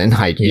madness and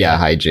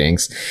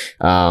hijinks.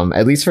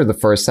 At least for the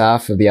first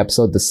half of the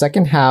episode. The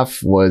second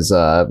half was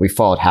we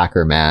followed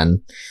Hacker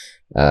Man,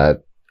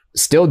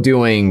 still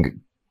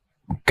doing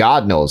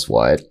God knows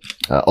what.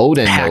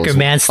 Odin Hacker knows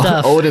Man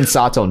stuff. Odin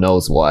Sato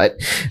knows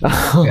what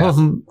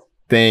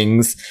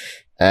things,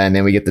 and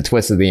then we get the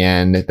twist at the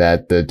end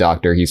that the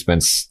doctor he's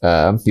been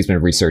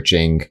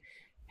researching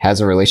has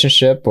a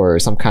relationship or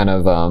some kind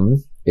of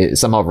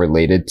somehow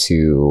related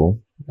to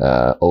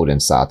Odin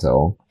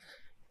Sato.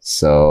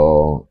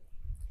 So,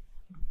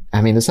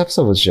 I mean, this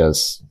episode was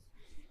just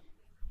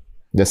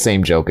the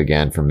same joke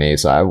again for me,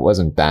 so I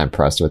wasn't that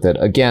impressed with it.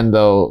 Again,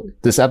 though,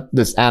 this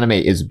anime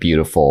is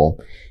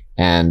beautiful,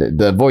 and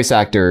the voice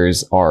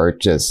actors are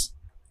just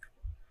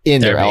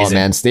in their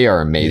elements. They are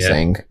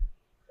amazing. Yeah.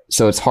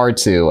 So it's hard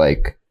to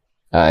like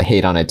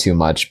hate on it too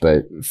much,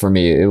 but for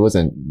me, it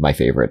wasn't my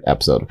favorite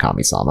episode of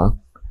Kami-sama.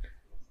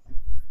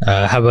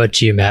 How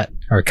about you, Matt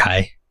or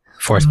Kai?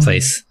 4th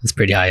place. It's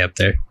pretty high up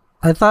there.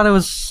 I thought it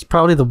was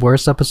probably the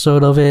worst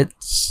episode of it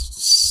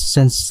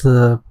since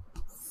the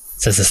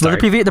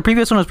start. Well, the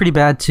previous one was pretty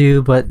bad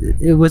too, but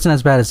it wasn't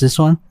as bad as this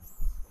one.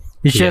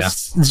 It's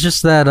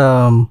just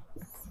that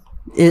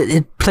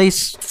it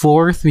placed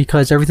 4th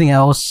because everything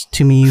else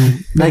to me,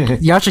 like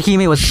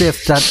Yashahime was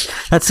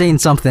 5th. That's saying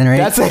something, right?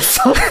 That's like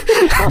something.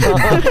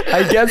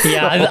 I guess.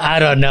 Yeah, so. I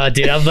don't know,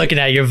 dude. I'm looking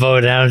at your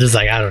vote and I'm just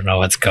like, I don't know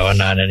what's going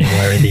on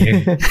anymore with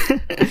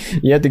you.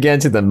 You have to get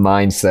into the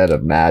mindset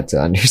of Matt to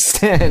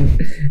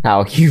understand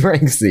how he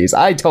ranks these.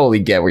 I totally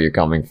get where you're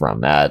coming from,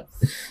 Matt.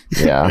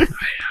 Yeah.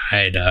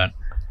 I don't.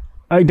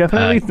 I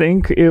definitely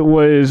think it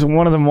was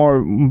one of the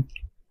more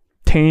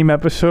tame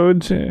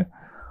episodes.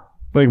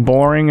 Like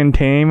boring and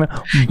tame.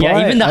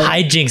 Yeah, even the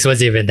hijinks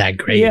wasn't even that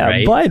great,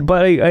 right?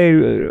 But I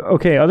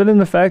okay, other than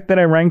the fact that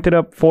I ranked it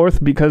up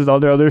 4th because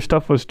all the other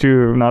stuff was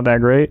too not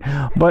that great,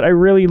 but I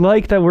really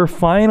like that we're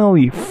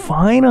finally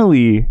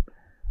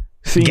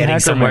seeing getting Hacker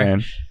somewhere.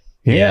 Man.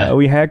 Yeah,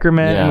 we Hacker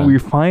Man and we're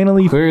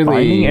finally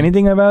finding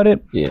anything about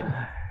it.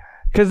 Yeah.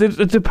 Because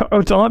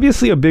it's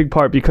obviously a big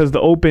part because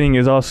the opening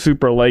is all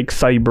super like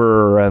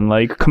cyber and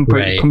like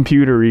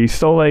computery.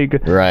 So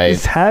like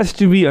this has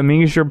to be a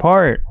major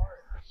part.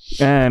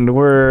 And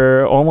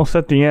we're almost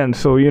at the end,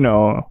 so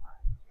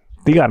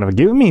they gotta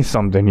give me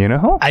something,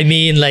 I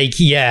mean, like,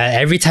 yeah,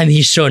 every time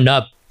he's shown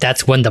up,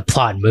 that's when the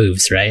plot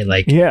moves, right?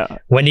 Like,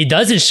 when he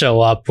doesn't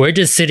show up, we're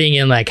just sitting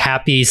in like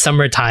happy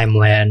summertime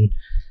land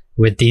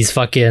with these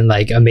fucking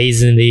like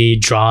amazingly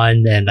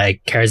drawn and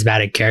like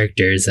charismatic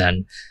characters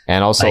and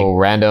also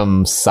like,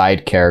 random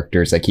side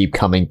characters that keep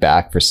coming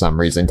back for some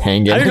reason.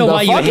 Tengen. I don't know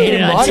why you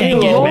hated on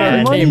Tengen,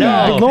 man.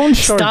 No,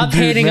 stop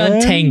hating on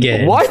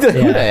Tengen. Why who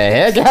the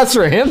heck asked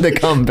for him to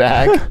come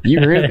back?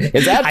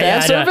 Is that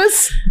fan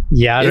service?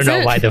 Yeah, I don't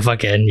know why the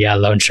fucking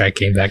Lone Shark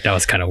came back. That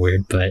was kind of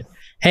weird, but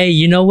hey,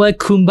 you know what?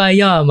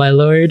 Kumbaya, my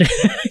lord.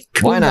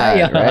 Why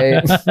not,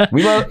 right?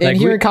 We love like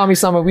here in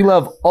Kami-sama, we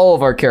love all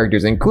of our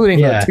characters, including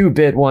the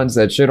 2-bit ones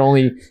that should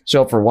only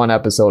show up for one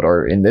episode,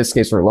 or in this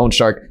case for Lone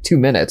Shark, 2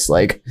 minutes.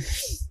 Like,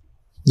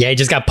 yeah, he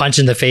just got punched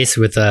in the face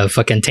with a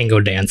fucking tango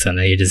dance, and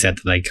then he just had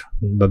to like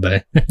bye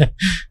bye.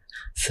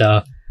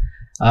 So,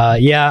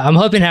 I'm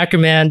hoping Hacker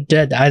Man.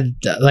 That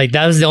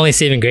was the only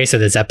saving grace of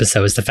this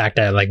episode, is the fact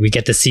that like we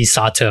get to see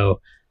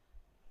Sato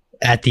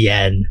at the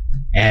end,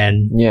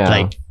 and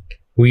like.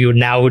 We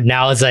now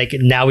it's like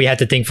now we have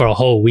to think for a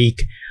whole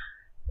week.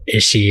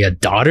 Is she a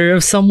daughter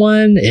of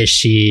someone? Is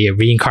she a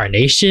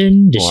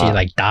reincarnation? Did she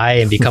like die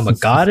and become a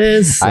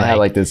goddess? I had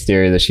like this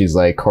theory that she's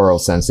like Koro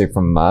Sensei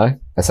from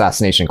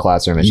Assassination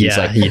Classroom, and she's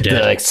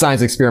like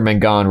science experiment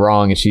gone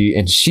wrong,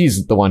 and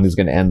she's the one who's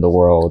going to end the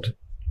world.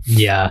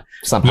 Yeah,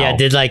 somehow. Yeah,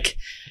 did like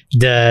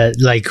the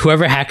like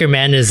whoever Hacker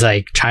Man is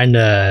like trying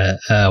to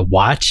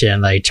watch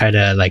and like try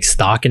to like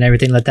stalk and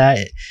everything like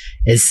that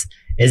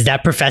is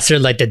that professor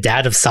like the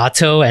dad of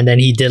Sato? And then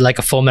he did like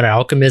a Fullmetal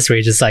Alchemist where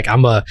he's just like,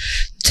 I'm gonna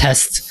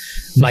test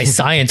my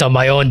science on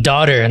my own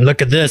daughter, and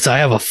look at this, I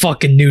have a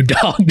fucking new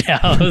dog now.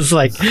 I was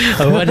like,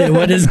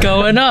 what is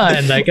going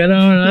on? Like, I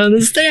don't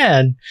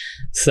understand.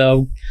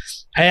 So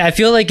I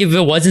feel like if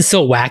it wasn't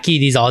so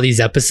wacky, all these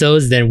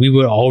episodes, then we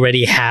would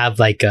already have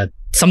like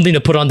something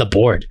to put on the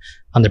board,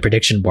 on the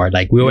prediction board.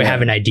 Like we would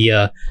have an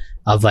idea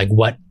of like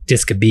what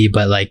this could be,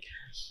 but like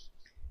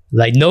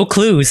no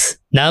clues.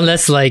 Not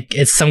unless like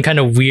it's some kind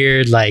of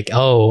weird like,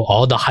 oh,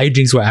 all the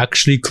hijinks were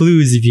actually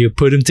clues if you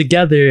put them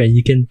together and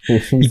you can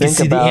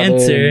see the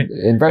answer.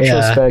 In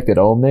retrospect, it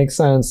all makes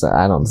sense.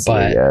 I don't see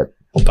it yet.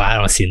 But I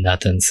don't see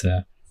nothing.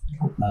 So,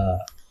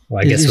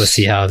 I guess we'll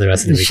see how the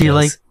rest of the week goes. Is she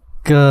like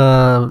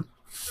a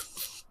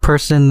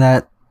person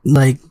that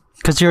like,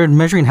 because you're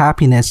measuring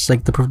happiness,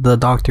 like the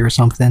doctor or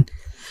something,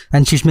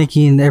 and she's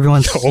making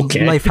everyone's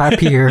life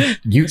happier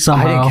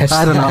somehow.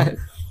 I don't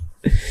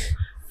know.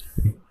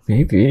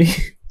 Maybe.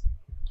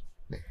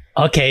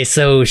 Okay,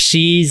 so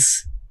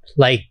she's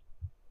like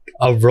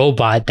a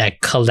robot that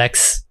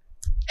collects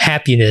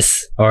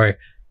happiness or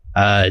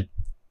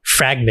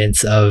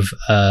fragments of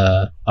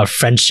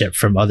friendship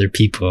from other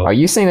people. Are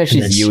you saying that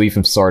she's Yui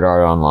from Sword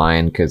Art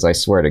Online? Because I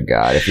swear to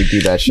God, if you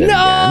do that shit again.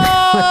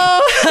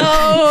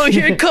 Oh,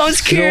 here comes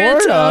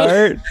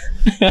Kirito.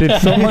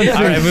 Did someone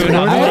say moving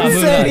on? I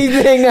didn't say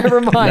anything. Never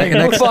mind.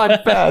 Move on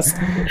fast.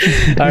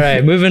 All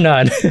right, moving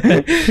on.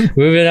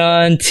 Moving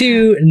on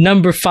to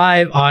number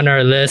 5 on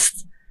our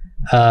list.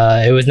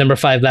 It was number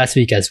 5 last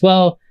week as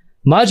well.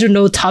 Majo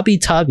no Tabi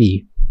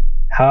Tabi.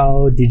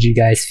 How did you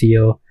guys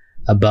feel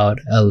about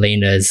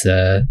Elena's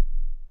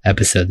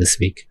episode this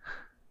week?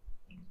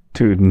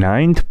 Dude,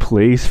 9th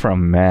place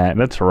from Matt.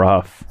 That's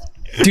rough.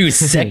 Dude,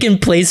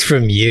 2nd place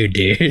from you,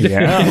 dude.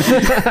 Yeah.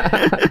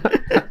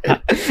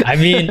 I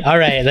mean, all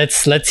right,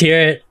 let's hear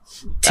it.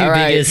 All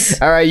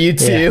right, you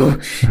two.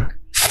 Yeah.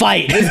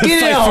 Fight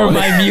for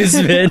my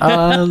amusement.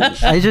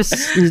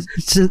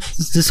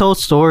 This whole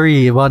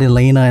story about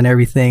Elena and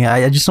everything,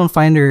 I just don't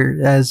find her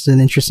as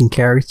an interesting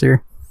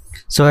character.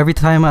 So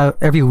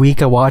every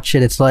week I watch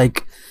it, it's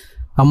like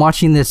I'm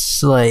watching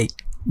this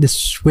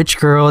witch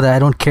girl that I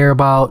don't care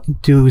about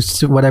do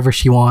whatever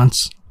she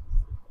wants.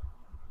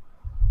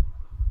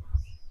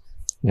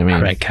 I mean,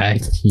 all right, Kai.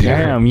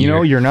 Damn,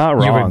 you're not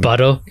wrong. Your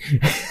rebuttal.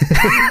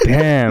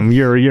 Damn,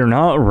 you're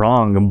not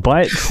wrong.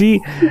 But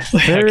see, that's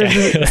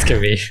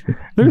gonna be.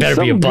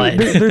 Better be a but.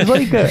 There's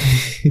like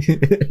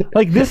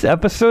like this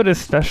episode,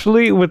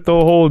 especially with the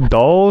whole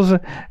dolls,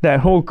 that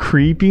whole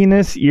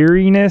creepiness,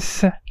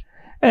 eeriness,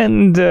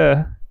 and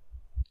I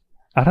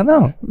don't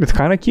know. It's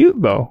kind of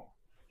cute though.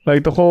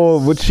 Like the whole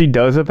what she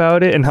does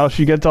about it and how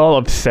she gets all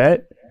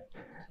upset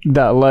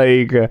that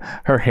like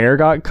her hair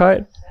got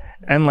cut.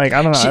 And like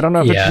I don't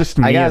know if it's just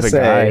me as a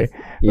guy,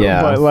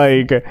 but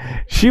like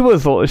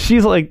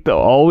she's like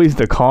always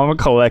the calm,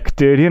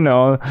 collected,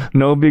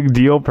 no big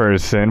deal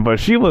person. But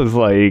she was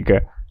like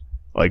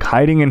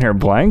hiding in her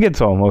blankets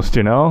almost,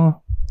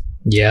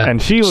 Yeah,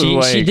 and she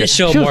did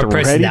show more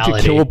personality.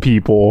 Ready to kill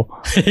people.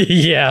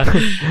 Yeah,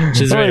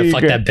 she's ready to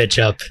fuck that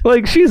bitch up.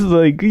 Like she's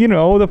like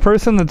the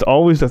person that's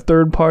always the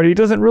third party,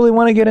 doesn't really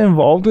want to get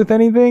involved with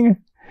anything.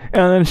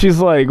 And then she's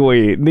like,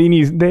 wait, they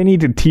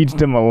need to teach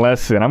them a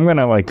lesson. I'm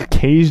gonna like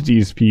cage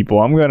these people.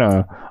 I'm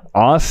gonna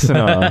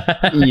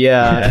asana.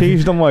 Yeah.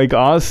 Cage them like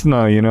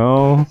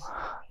asana,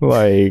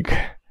 Like,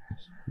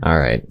 all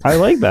right. I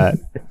like that.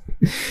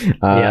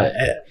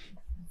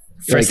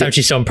 First time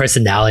she's shown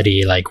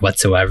personality like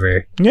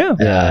whatsoever.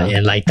 Yeah.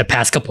 In like the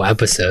past couple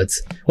episodes.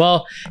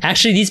 Well,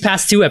 actually these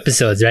past 2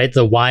 episodes, right?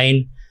 The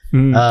wine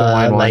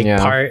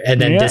part, and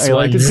then this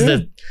one.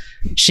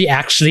 she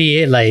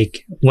actually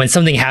like when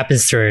something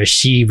happens to her,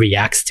 she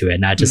reacts to it,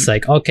 not just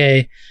like,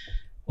 okay,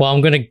 well,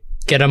 I'm gonna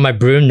get on my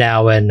broom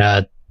now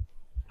and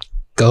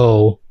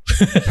go.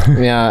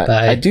 Yeah,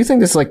 I do think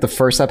this is like the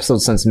first episode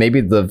since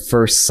maybe the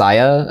first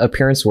Saya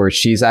appearance where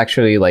she's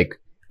actually like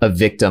a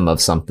victim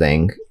of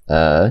something.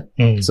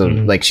 So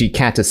like she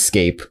can't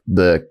escape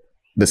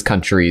this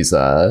country's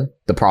the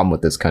problem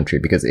with this country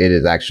because it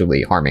is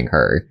actually harming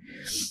her.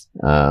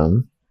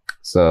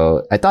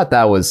 So I thought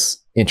that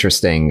was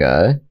interesting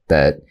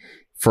that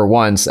for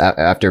once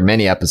after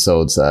many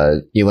episodes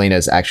Elena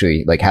is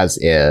actually like has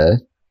a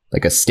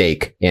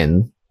stake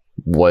in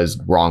what's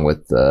wrong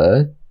with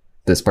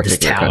this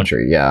particular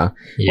country.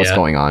 What's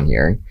going on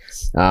here.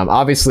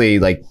 Obviously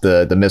like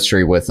the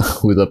mystery with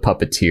who the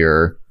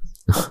puppeteer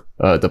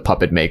the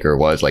puppet maker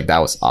was, like that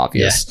was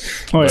obvious.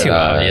 Too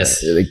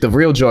obvious. Like the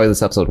real joy of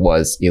this episode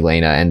was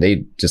Elena, and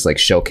they just like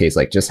showcase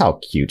like just how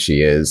cute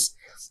she is.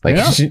 Like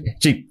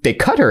they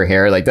cut her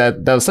hair like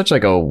that. That was such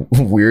like a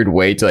weird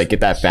way to like get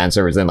that fan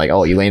service in. Like,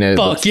 oh, Elena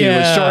looks cute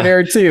with short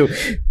hair too.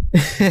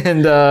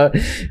 And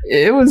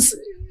it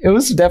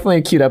was definitely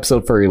a cute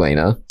episode for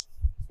Elena.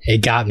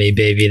 It got me,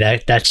 baby.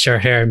 That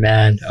short hair,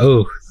 man.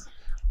 Oh,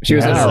 she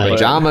was in her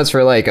pajamas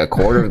for like a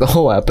quarter of the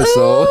whole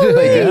episode.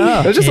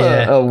 It was just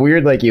a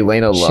weird like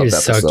Elena love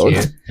episode. So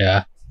cute.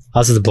 Yeah.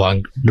 Also,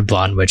 the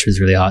blonde witch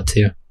was really hot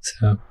too.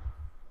 So,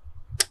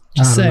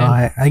 just saying.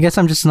 I guess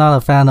I'm just not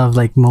a fan of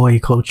like moe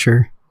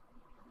culture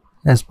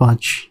as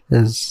much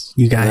as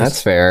you guys.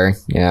 That's fair.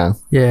 Yeah.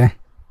 Yeah.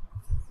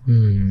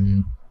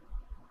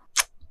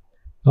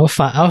 I'll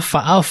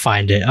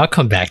find it. I'll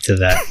come back to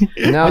that.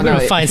 I'm gonna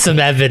find some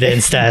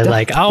evidence that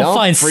like I'll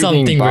find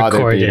something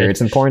recorded. Peter.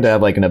 It's important to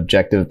have like an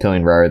objective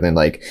opinion rather than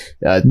like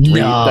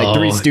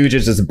Three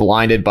Stooges just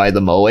blinded by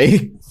the moe.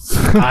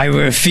 I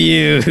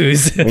refuse.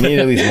 We need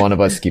at least one of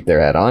us to keep their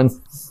head on.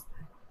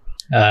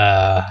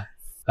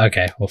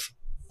 Okay, well,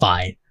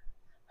 fine.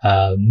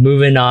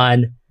 Moving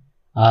on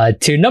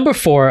to number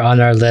 4 on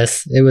our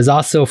list. It was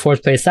also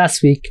 4th place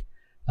last week.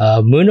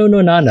 Muno no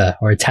Nana,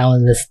 or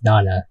Talentless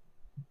Nana.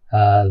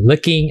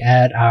 Looking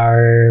at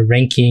our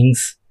rankings,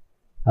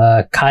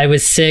 Kai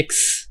was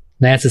 6th,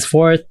 Lance is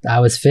 4th, I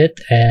was 5th,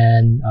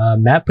 and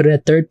Matt put it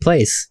at 3rd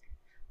place.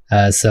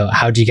 So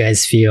how do you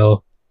guys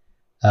feel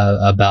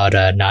about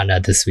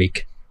Nana this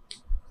week?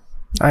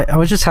 I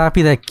was just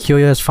happy that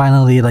Kyoya is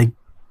finally like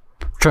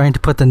trying to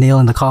put the nail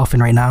in the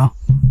coffin right now.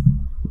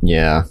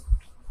 Yeah.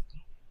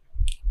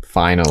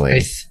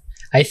 Finally.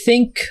 I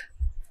think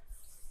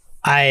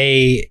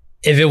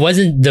if it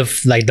wasn't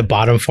the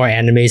bottom 4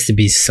 animes to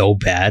be so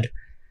bad,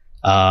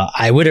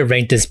 I would have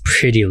ranked this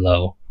pretty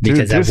low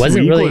because Dude, I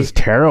wasn't really was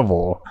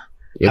terrible.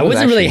 I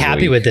wasn't really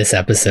happy with this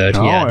episode.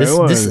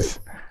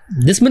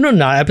 This Muno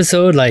Na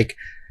episode, like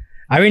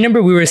I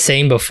remember we were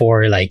saying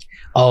before, like,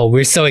 oh,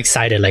 we're so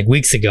excited like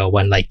weeks ago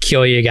when like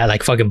Kyoya got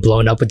like fucking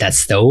blown up with that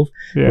stove.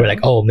 We're like,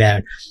 oh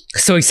man,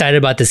 so excited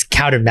about this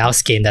cat and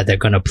mouse game that they're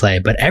gonna play.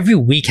 But every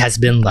week has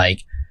been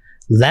like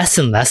less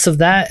and less of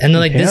that, and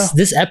then like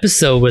this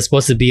episode was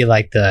supposed to be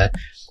like the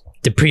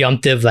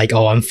preemptive like,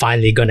 oh, I'm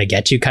finally gonna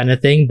get you kind of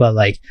thing. But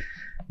like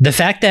the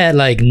fact that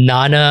like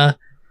Nana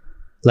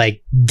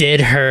like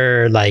did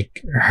her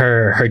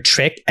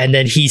trick and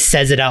then he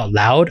says it out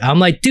loud, I'm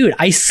like, dude,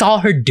 I saw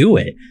her do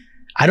it.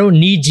 I don't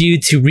need you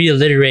to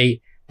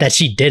reiterate that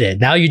she did it.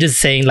 Now you're just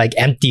saying like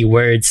empty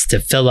words to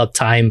fill up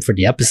time for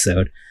the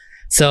episode.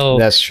 So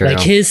that's true.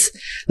 Like his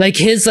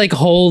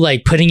whole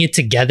like putting it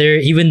together,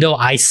 even though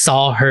I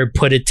saw her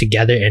put it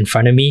together in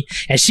front of me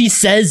and she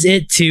says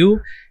it too,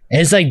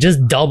 it's like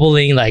just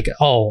doubling like,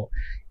 oh,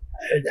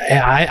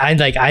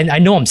 I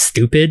know I'm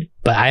stupid,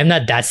 but I'm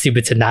not that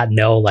stupid to not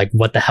know like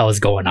what the hell is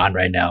going on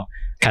right now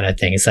kind of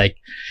thing. It's like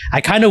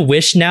I kind of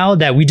wish now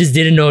that we just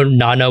didn't know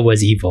Nana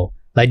was evil.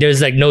 Like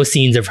there's like no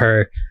scenes of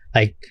her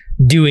like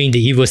doing the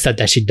evil stuff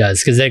that she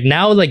does, because like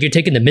now like you're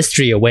taking the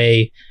mystery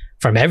away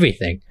from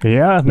everything.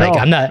 Yeah, like no,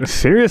 I'm not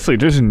seriously,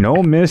 there's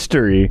no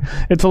mystery.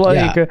 It's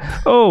like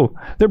oh,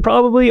 they're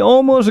probably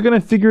almost gonna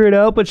figure it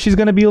out, but she's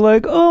gonna be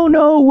like, oh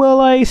no,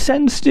 well I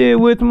sensed it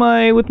with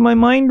my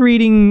mind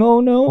reading, oh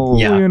no,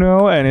 you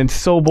know. And it's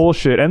so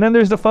bullshit. And then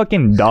there's the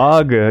fucking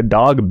dog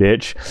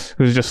bitch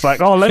who's just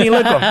like, oh, let me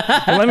lick him,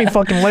 let me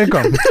fucking lick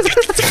him.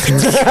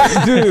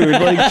 Dude,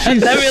 like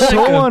she's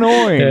so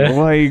annoying.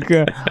 Like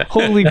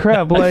holy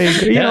crap,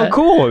 like you know,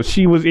 cool,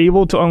 she was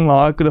able to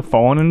unlock the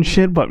phone and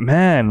shit, but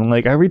man,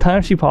 like every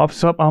time she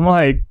pops up, I'm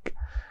like,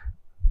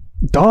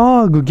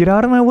 dog, get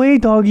out of my way,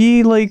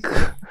 doggy. Like,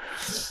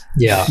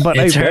 yeah, but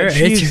I bet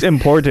she's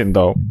important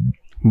though.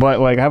 But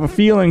like, I have a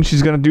feeling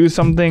she's gonna do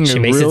something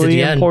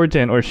really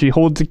important, or she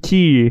holds a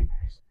key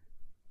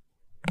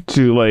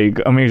to like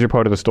a major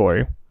part of the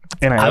story.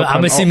 And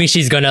I'm assuming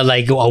she's gonna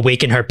like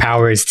awaken her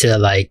powers to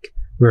like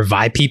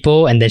revive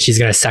people, and then she's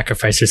gonna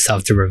sacrifice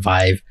herself to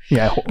revive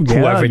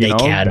whoever they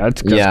can.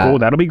 That's cool.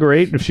 That'll be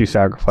great if she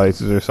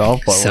sacrifices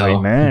herself. But so,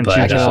 like, man,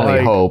 I can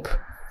only hope.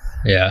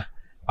 Yeah.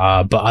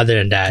 But other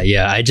than that,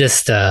 I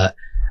just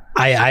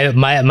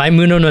my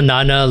Muno no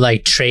Nana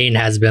like train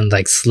has been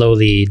like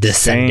slowly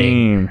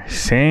descending.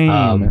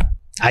 Same.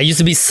 I used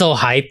to be so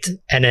hyped,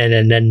 and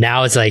then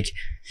now it's like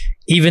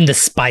even the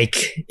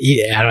spike.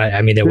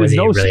 I mean, there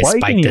wasn't even really a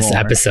spike this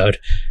episode.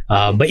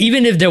 But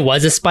even if there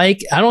was a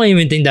spike, I don't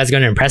even think that's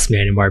going to impress me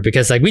anymore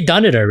because like we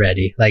done it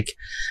already. Like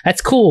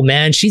that's cool,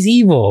 man. She's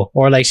evil,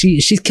 or like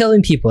she's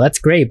killing people. That's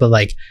great, but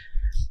like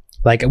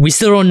we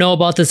still don't know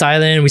about this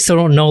island. We still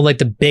don't know like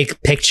the big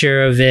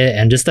picture of it,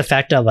 and just the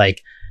fact that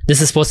like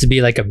this is supposed to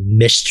be like a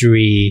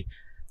mystery,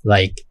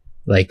 like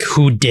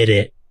who did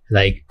it,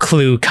 like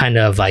Clue kind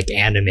of like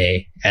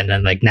anime, and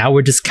then like now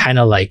we're just kind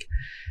of like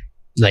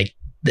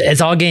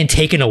it's all getting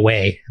taken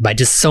away by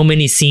just so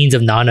many scenes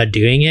of Nana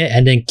doing it,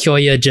 and then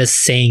Kyoya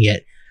just saying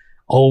it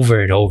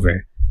over and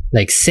over,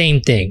 like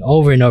same thing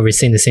over and over,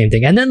 saying the same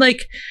thing, and then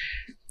like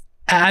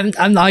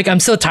I'm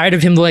so tired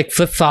of him like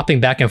flip flopping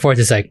back and forth.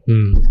 It's like,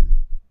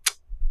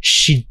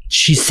 she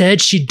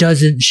said she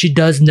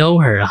does know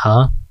her,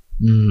 huh?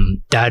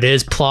 That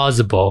is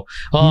plausible.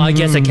 Oh, I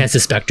guess I can't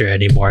suspect her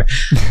anymore.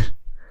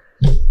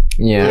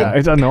 Yeah,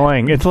 it's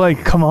annoying. It's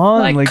like, come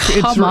on, like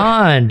come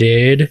on,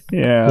 dude.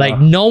 Yeah, like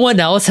no one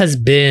else has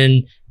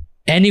been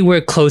anywhere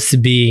close to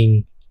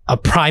being a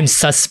prime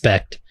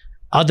suspect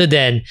other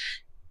than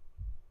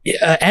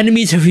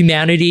enemies of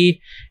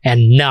humanity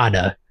and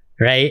Nana,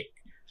 right?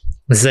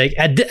 It's like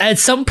at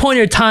some point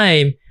in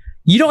time,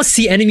 you don't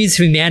see enemies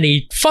of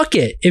humanity. Fuck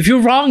it. If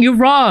you're wrong, you're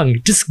wrong.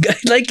 Just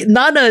like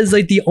Nana is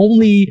like the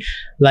only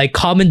like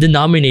common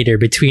denominator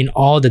between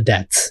all the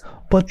deaths.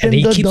 But then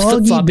he keeps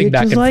flip-flopping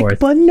back and forth.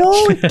 But no,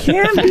 it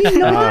can't be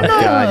Nana.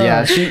 Oh god,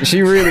 yeah,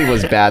 she really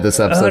was bad this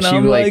episode.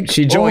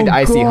 She joined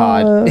Icy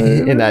Hot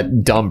in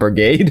that dumb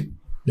brigade.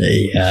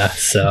 Yeah,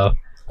 so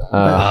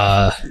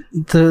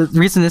the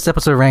reason this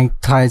episode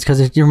ranked high is because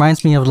it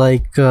reminds me of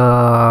like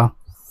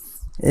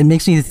it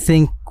makes me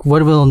think,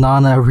 what will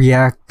Nana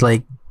react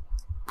like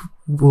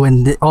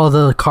when all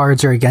the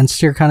cards are against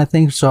her, kind of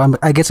thing. So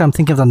I guess I'm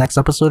thinking of the next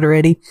episode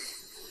already.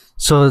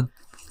 So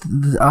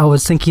I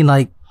was thinking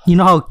like, you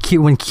know how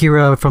when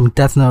Kira from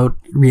Death Note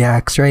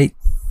reacts, right?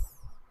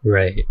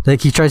 Right.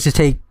 Like he tries to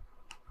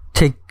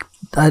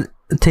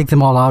take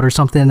them all out or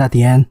something at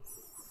the end.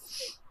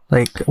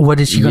 Like,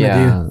 what is she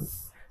gonna do?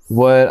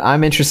 What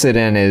I'm interested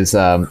in is,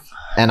 and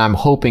I'm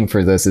hoping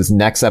for this, is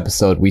next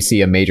episode we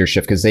see a major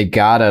shift, because they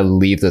gotta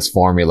leave this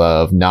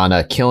formula of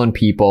Nana killing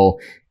people.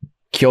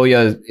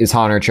 Kyoya is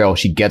hot on her trail.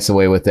 She gets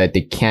away with it.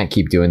 They can't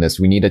keep doing this.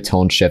 We need a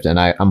tone shift. And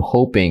I'm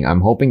hoping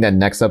that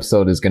next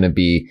episode is going to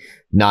be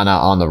Nana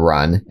on the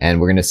run. And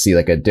we're going to see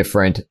like a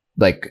different,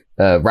 like,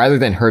 rather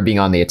than her being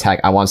on the attack,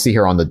 I want to see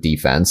her on the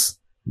defense.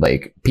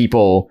 Like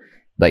people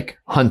like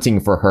hunting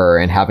for her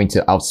and having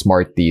to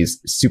outsmart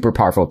these super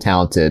powerful,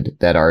 talented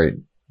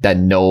that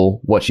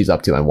know what she's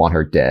up to and want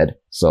her dead.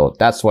 So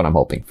that's what I'm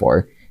hoping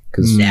for.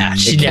 Nah,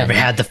 she never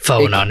had the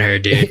phone on her,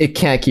 dude. It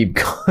can't keep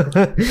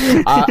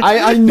going.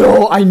 I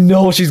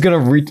know he's gonna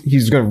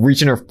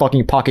reach in her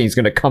fucking pocket. He's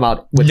gonna come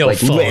out with no like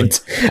phone.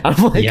 Lint.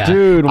 I'm like,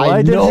 dude,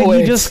 why didn't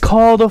he just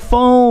call the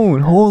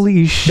phone?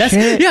 Holy shit!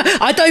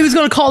 I thought he was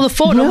gonna call the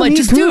phone. I'm like,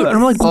 just dude.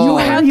 I'm like, you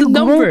had the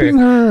number.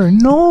 Her.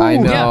 No, I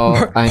know.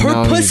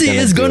 Her pussy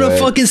is gonna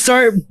fucking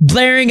start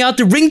blaring out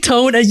the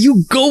ringtone, and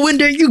you go in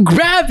there, and you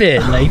grab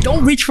it. Like,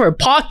 don't reach for her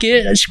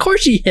pocket. Of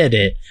course, she hit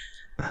it.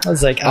 I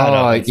was like,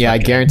 I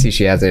guarantee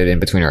she has it in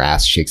between her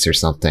ass cheeks or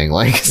something.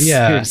 Like,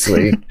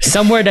 seriously.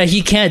 Somewhere that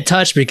he can't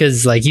touch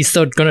because, like, he's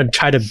still gonna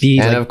try to be.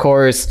 And like, of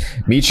course,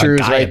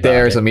 Michiru's right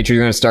there, so Michiru's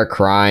gonna start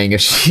crying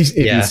if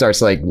he starts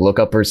to, like, look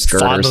up her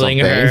skirt or something.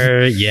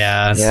 Her,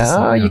 yeah.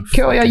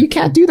 You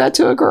can't do that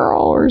to a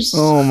girl.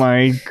 Oh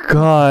my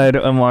god,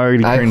 I'm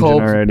already cringing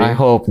already. I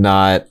hope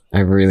not. I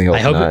really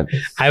hope not.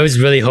 I was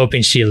really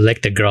hoping she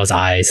licked the girl's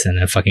eyes and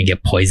then fucking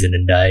get poisoned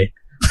and die.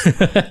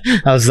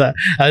 I was like,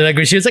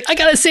 when she was like, I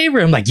gotta save her.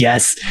 I'm like,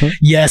 yes,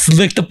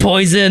 lick the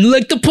poison.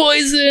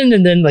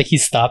 And then like he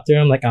stopped her.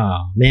 I'm like,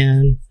 oh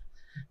man,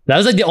 that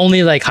was like the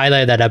only like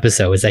highlight of that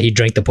episode was that he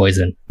drank the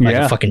poison like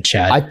a fucking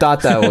Chad. I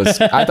thought that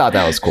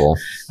was cool.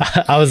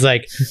 I was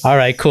like, all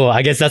right, cool.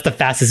 I guess that's the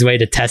fastest way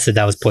to test if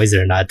that was poison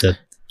or not, to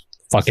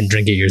fucking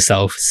drink it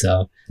yourself.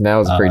 So that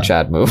was a pretty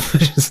Chad move.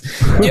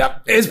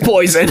 Yep, it's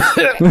poison.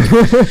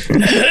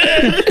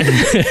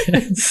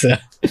 So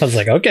I was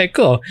like, okay,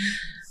 cool.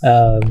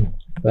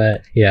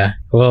 But yeah,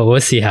 we'll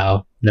see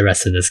how the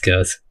rest of this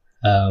goes.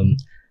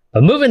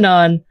 But moving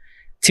on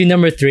to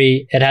number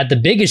 3, it had the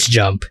biggest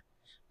jump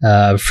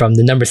from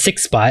the number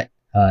 6 spot.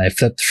 It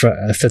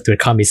flipped with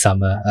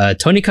Kami-sama.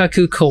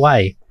 Tonikaku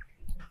Kawaii.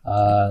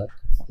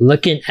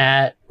 Looking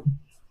at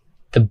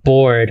the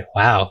board,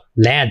 wow,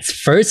 Lance,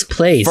 first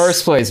place.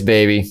 First place,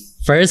 baby.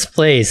 First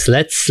place.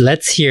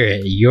 Let's hear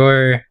it.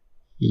 Your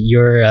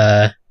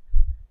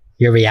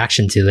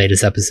reaction to the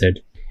latest episode.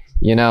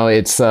 You know,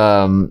 it's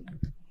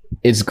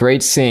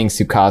great seeing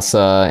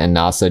Tsukasa and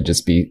Nasa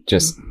just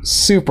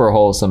super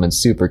wholesome and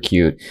super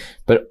cute.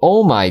 But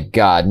oh my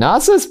god,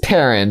 Nasa's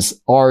parents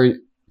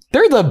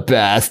they're the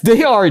best.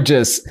 They are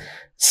just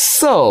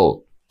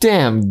so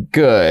damn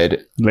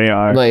good. They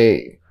are.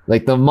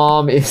 Like the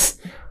mom is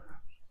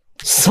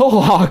so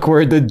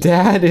awkward. The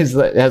dad has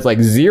like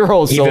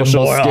zero Even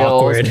social more skills.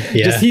 awkward.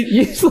 Yeah. Just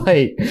he's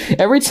like,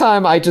 every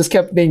time I just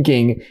kept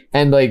thinking,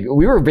 and like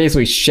we were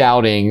basically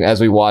shouting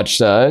as we watched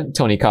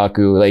Tony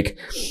Kaku, like,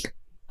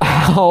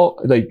 how,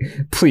 like,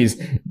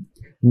 please,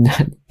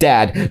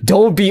 Dad,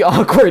 don't be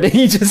awkward. And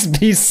he just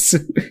does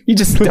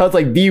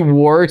like the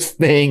worst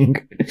thing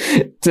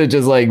to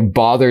just like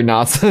bother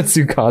Nasa and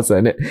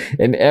Tsukasa,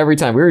 and every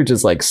time we were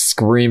just like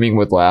screaming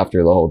with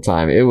laughter the whole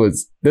time.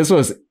 This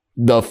was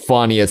the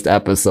funniest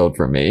episode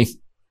for me.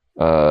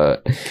 I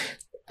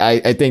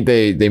think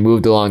they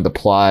moved along the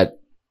plot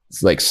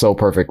like so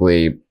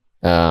perfectly.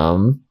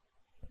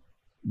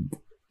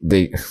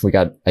 We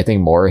got, I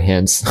think, more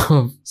hints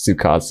of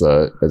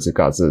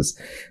Tsukasa's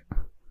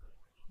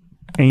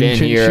Ancient.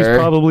 been here. She's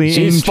probably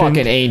she's ancient.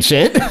 fucking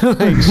ancient.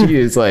 Like she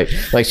is like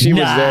she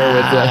was there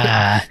with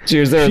she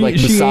was there with like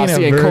She ain't a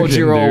Masashi and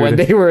virgin, Kojiro when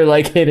dude. they were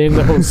like hitting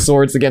those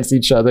swords against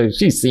each other.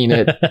 She's seen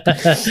it.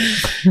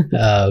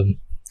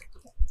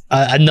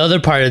 Another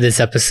part of this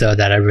episode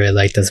that I really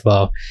liked as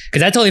well,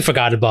 because I totally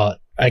forgot about,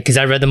 because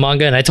I read the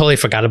manga and I totally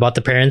forgot about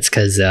the parents,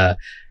 because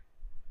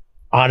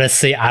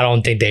honestly, I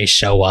don't think they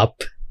show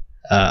up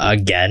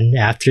again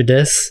after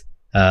this.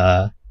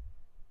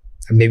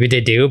 Maybe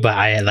they do, but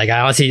I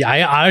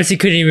honestly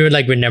couldn't even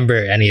like remember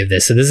any of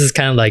this. So this is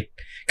kind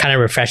of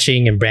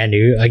refreshing and brand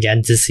new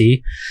again to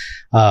see.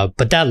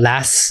 But that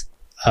last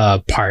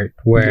part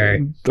where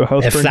The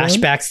house it burned down?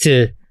 flashbacks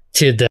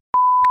to the.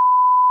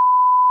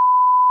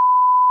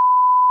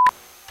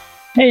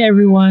 Hey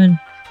everyone,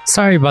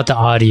 sorry about the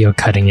audio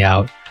cutting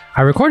out.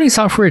 Our recording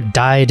software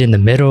died in the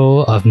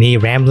middle of me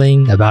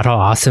rambling about how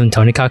awesome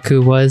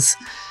Tonikaku was.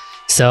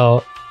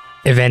 So,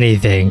 if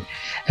anything,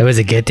 it was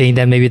a good thing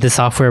that maybe the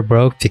software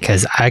broke,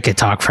 because I could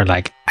talk for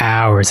like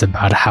hours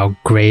about how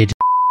great.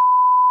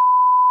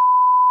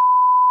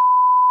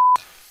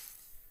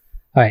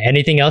 Alright,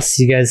 anything else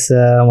you guys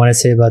want to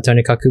say about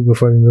Tonikaku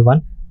before we move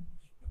on?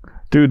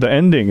 Dude, the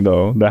ending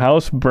though, the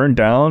house burned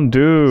down,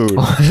 dude.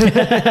 Oh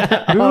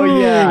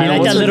yeah, You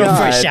like that little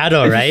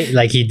foreshadow, right?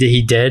 Like he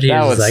did. He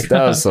was like,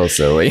 that was so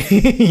silly.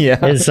 Yeah,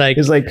 it's like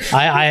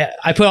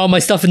I put all my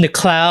stuff in the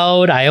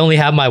cloud. I only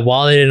have my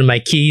wallet and my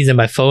keys and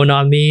my phone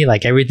on me.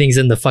 Like everything's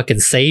in the fucking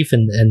safe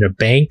and the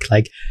bank.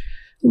 Like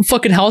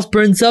fucking house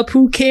burns up,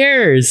 who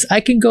cares? I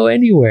can go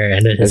anywhere.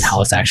 And then his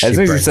house actually as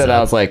soon as he burns said, up.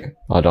 I was like,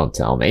 oh, don't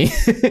tell me.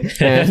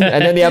 and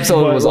then the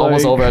episode was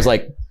almost over. I was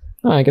like,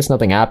 oh, I guess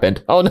nothing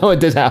happened. Oh no,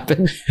 it did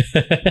happen.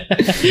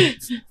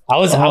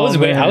 I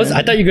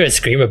thought you were gonna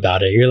scream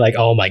about it. You're like,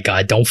 oh my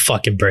god, don't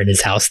fucking burn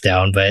his house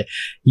down. But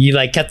you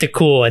like kept it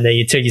cool, and then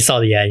you saw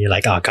the end. You're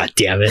like, oh god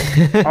damn it.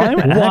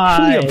 I'm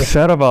actually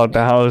upset about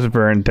the house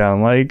burned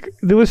down. Like,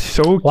 it was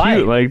so cute. Why?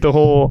 Like the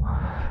whole,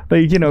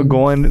 like, you know,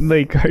 going,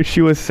 like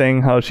she was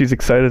saying how she's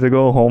excited to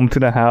go home to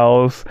the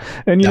house,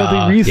 and you know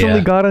they recently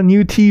yeah. got a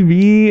new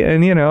TV,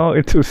 and you know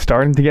it was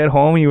starting to get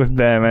homey with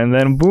them, and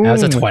then boom, That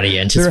was a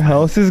 20-inch. their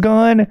house is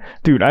gone.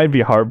 Dude, I'd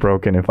be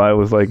heartbroken if I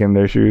was like in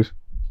their shoes.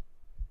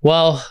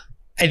 Well,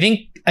 I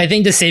think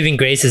the saving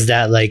grace is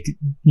that like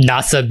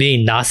NASA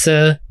being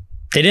NASA,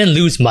 they didn't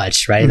lose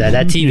much, right?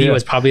 That TV Yeah.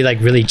 was probably like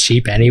really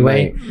cheap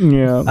anyway.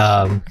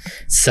 Yeah.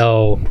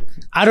 So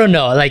I don't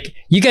know. Like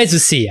you guys will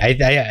see.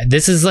 I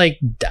this is like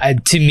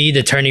to me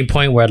the turning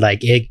point where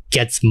like it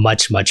gets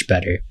much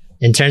better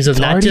in terms of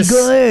not Already just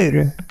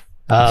good.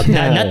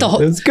 not the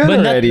whole. It's good but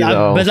already,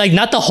 though. But like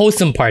not the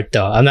wholesome part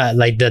though. I'm not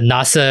like the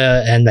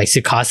NASA and like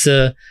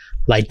Tsukasa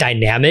like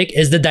dynamic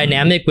is the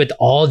dynamic with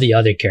all the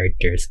other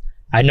characters.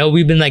 I know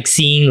we've been like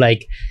seeing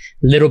like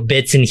little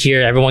bits in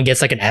here. Everyone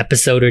gets like an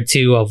episode or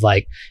two of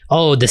like,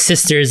 oh, the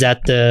sisters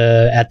at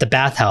the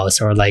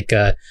bathhouse, or like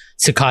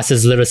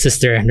Tsukasa's little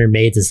sister and her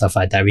maids and stuff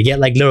like that. We get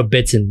like little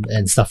bits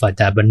and stuff like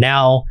that. But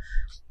now,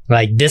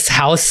 like this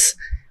house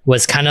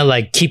was kind of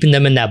like keeping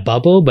them in that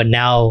bubble, but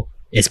now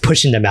it's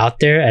pushing them out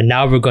there. And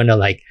now we're going to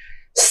like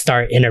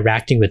start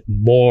interacting with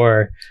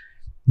more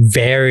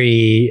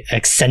very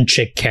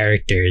eccentric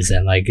characters,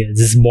 and like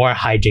this more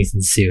hijinks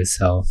ensue.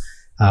 So,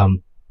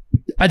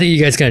 I think you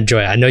guys can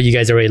enjoy it. I know you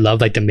guys already love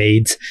like the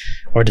maids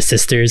or the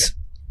sisters.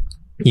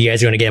 You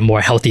guys are going to get a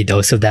more healthy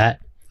dose of that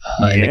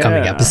in the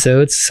coming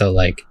episodes. So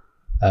like,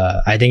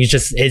 I think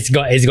it's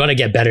going to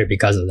get better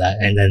because of that.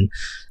 And then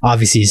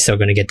obviously you're still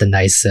going to get the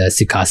nice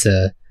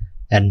Tsukasa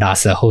and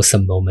Nasa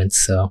wholesome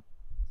moments. So,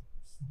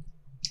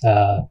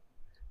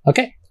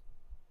 okay.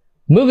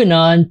 Moving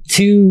on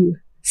to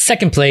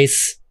second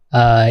place.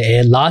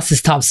 It lost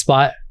its top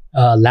spot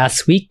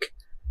last week.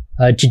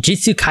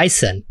 Jujutsu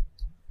Kaisen.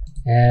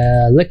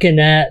 Looking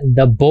at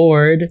the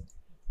board,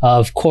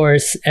 of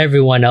course,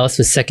 everyone else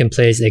was second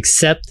place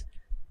except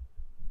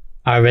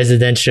our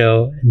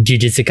residential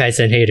Jujutsu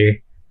Kaisen hater,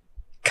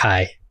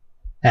 Kai.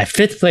 At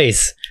fifth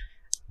place.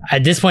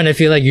 At this point, I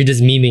feel like you're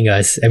just memeing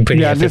us and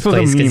putting at fifth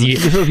place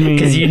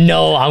because you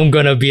know I'm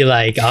gonna be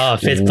like, oh,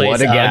 fifth place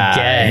What a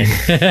guy.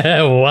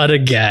 again. What a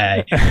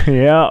guy.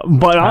 Yeah,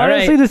 but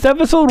honestly, right. this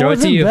episode Throw it to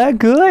wasn't you. that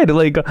good.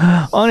 Like,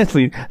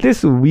 honestly,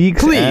 this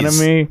week's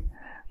Please. anime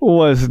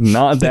was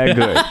not that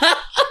good.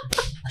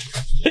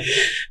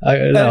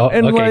 No,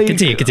 And, okay, like,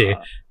 continue.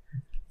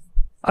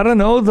 I don't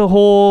know,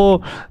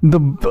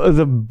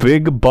 the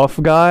big buff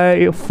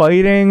guy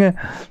fighting.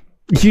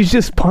 He's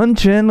just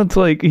punching. It's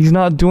like he's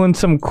not doing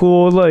some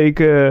cool like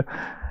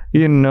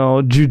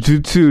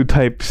jujutsu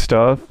type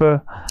stuff. Oh,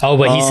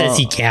 but he says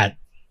he can't,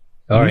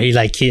 or he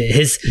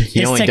his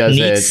only techniques.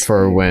 does it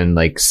for when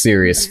like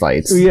serious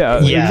fights.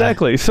 Yeah, Yeah.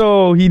 exactly.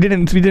 So we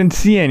didn't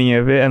see any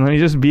of it, and then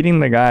he's just beating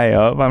the guy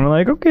up. I'm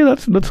like, okay,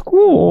 that's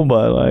cool,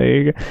 but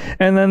like,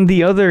 and then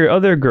the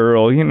other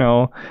girl,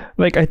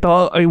 like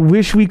I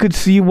wish we could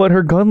see what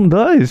her gun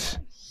does.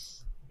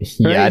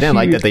 Yeah, I didn't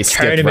like that they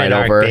skipped right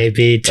arc, over.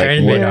 baby.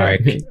 Tournament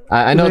arc.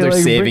 I know they're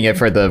Like, saving it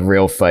for the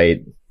real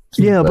fight.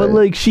 Yeah, but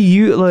like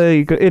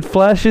it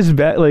flashes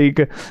back,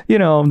 like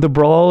the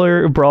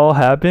brawl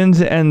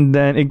happens, and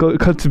then it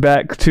cuts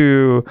back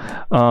to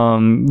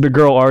the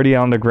girl already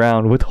on the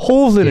ground with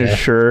holes in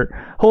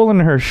hole in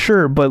her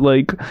shirt, but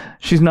like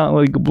she's not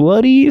like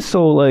bloody.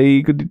 So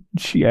like, did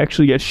she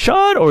actually get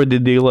shot, or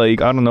did they like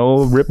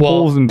rip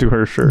holes into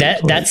her shirt?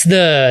 That's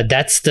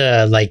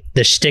the like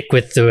the shtick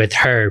with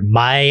her.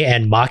 Mai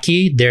and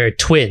Maki, they're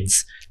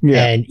twins.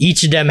 Yeah. And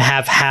each of them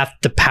have half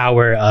the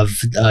power of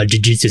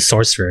Jujutsu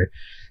Sorcerer.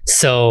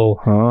 So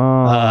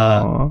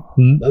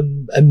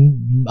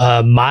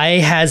Mai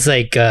has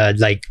like good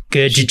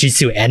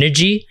Jujutsu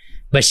energy,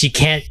 but she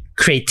can't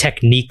create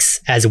techniques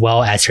as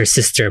well as her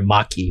sister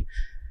Maki.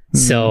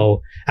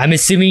 So I'm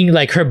assuming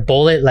like her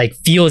bullet like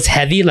feels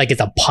heavy, like it's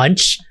a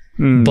punch,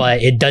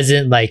 but it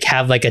doesn't like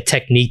have like a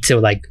technique to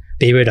like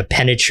be able to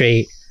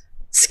penetrate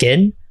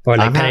skin or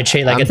like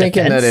penetrate like I'm a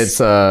thinking defense.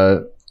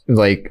 that it's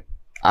like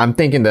I'm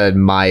thinking that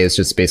Mai is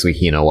just basically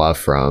Hinawa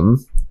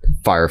from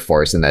Fire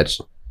Force, and that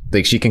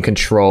like she can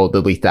control the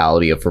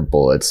lethality of her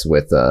bullets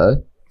with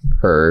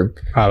her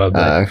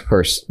Probably.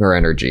 her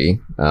energy.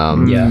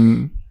 Yeah.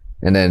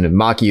 And then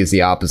Maki is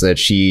the opposite.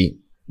 She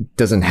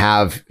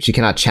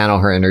cannot channel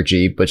her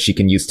energy, but she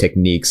can use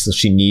techniques. So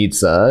she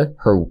needs her.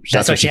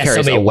 That's why she has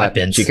so many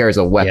weapons. She carries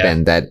a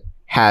weapon that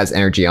has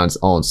energy on its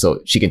own,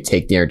 so she can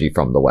take the energy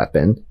from the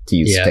weapon to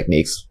use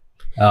techniques.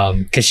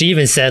 Because she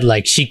even said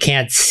like she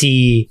can't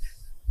see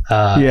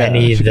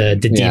any of the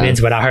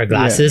demons without her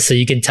glasses, so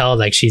you can tell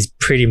like she's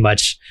pretty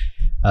much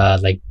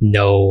like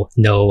no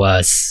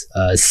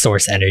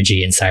source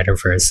energy inside of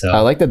her. So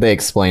I like that they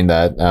explained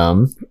that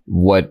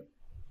what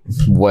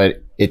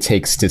it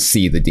takes to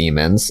see the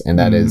demons, and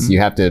that is you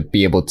have to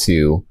be able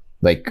to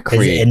like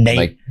create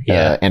like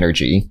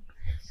energy.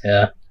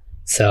 Yeah,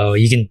 so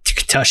you can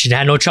tell she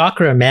had no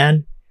chakra,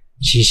 man.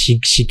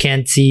 She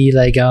can't see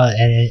like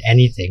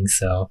anything.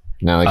 So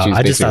no, like she's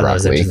I just thought that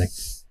was Rock Lee.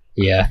 interesting.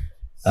 Yeah.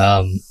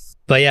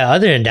 But yeah,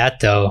 other than that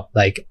though,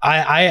 like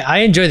I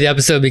enjoyed the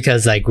episode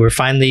because like we're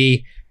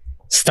finally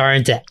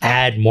starting to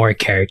add more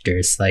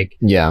characters. Like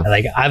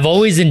I've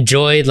always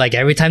enjoyed like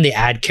every time they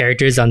add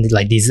characters on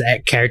like these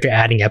character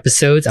adding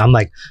episodes, I'm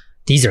like,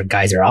 these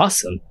guys are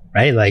awesome,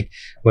 right? Like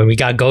when we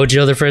got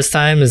Gojo the first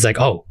time, it's like,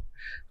 oh,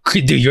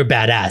 dude, you're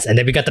badass. And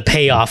then we got the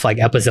payoff like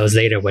episodes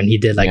later when he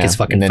did like his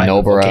fucking and then fight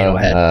with Volcano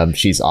Head. Nobara,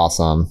 she's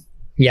awesome.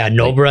 Yeah,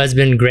 Nobara has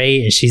been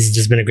great, and she's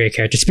just been a great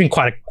character. She's been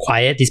quite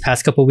quiet these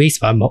past couple of weeks,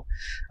 but I'm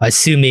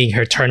assuming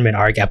her tournament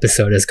arc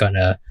episode is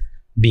gonna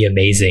be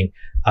amazing.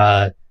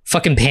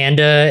 Fucking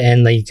Panda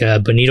and like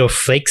Bonito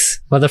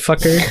Flakes,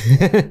 motherfucker.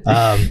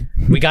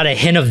 We got a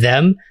hint of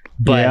them,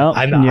 but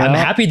I'm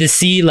happy to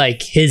see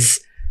like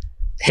his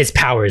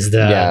powers,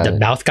 the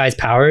mouth guy's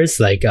powers.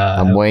 Like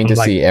I'm waiting to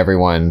see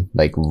everyone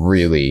like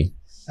really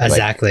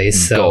exactly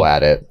so go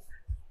at it.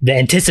 The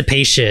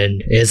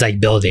anticipation is like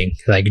building,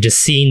 like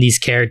just seeing these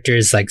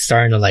characters like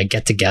starting to like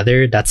get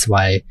together. That's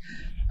why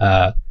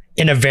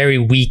in a very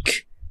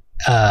weak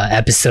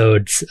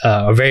episodes,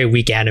 a very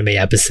weak anime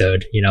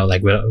episode,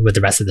 like with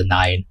the rest of the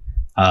 9,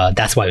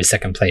 that's why it was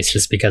second place,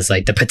 just because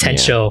like the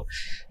potential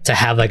to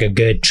have like a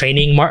good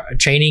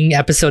training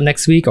episode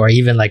next week, or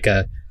even like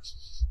a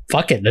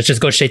fuck it, let's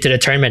just go straight to the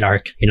tournament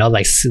arc,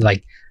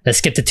 like let's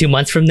skip to 2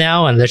 months from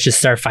now and let's just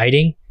start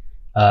fighting.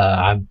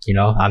 I'm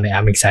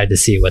excited to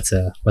see what's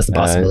the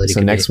possibility.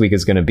 So next week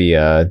is going to be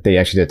they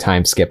actually did a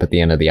time skip at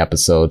the end of the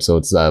episode, so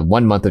it's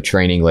 1 month of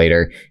training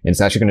later, and it's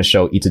actually going to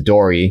show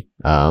Itadori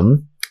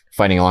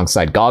fighting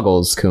alongside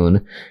Goggles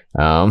Kun.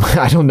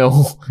 I don't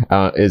know,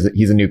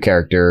 he's a new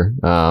character,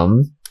 but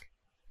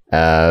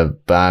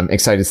I'm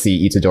excited to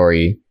see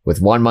Itadori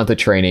with 1 month of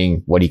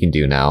training, what he can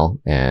do now,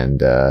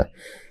 and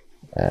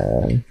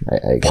I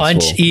guess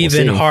punch we'll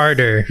even see.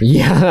 Harder.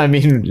 Yeah, I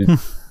mean.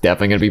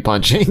 Definitely gonna be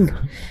punching.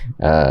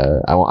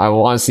 I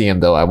want to see him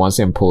though. I want to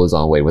see him pull his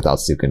own weight without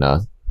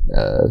Sukuna.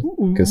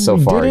 Because so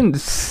far, we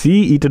didn't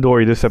see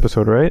Itadori this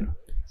episode, right?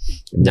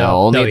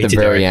 No, only at the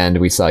very end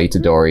we saw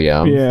Itadori.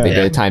 They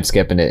did a time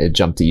skip and it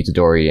jumped to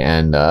Itadori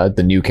and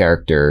the new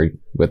character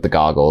with the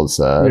goggles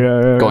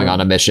going on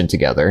a mission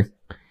together.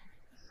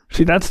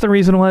 See, that's the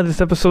reason why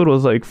this episode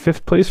was like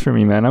 5th place for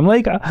me, man. I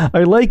like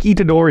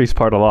Itadori's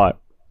part a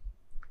lot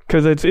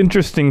because it's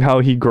interesting how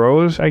he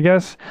grows, I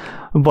guess,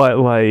 but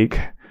like.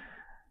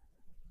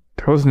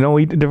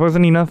 There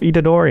wasn't enough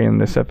Itadori in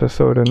this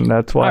episode, and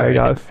that's why I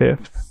got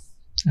 5th.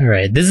 All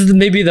right. This is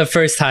maybe the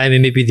first time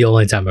and maybe the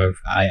only time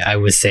I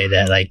would say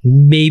that like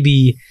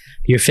maybe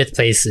your 5th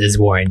place is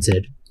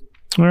warranted.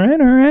 All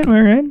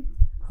right.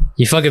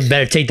 You fucking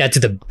better take that to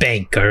the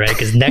bank, all right?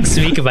 Because next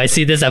week, if I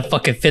see this at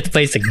fucking 5th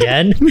place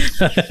again,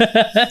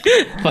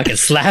 fucking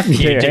slap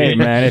you, dude. Hey,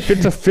 man, if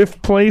it's a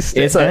 5th place,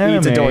 it's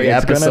an Itadori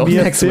episode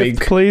next week.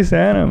 5th place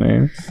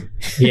anime.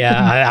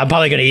 Yeah, I'm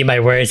probably gonna eat my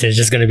words. It's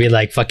just gonna be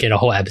like fucking a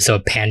whole episode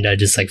of Panda,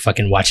 just like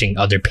fucking watching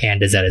other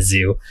pandas at a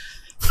zoo.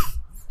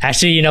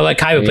 Actually, you know what?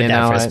 Kai would put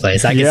that first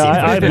place. I can see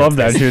I'd love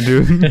that shit,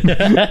 dude.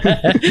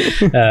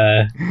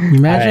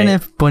 Imagine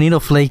if Bonito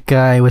Flake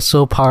guy was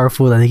so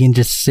powerful that he can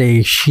just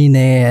say Shine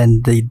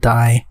and they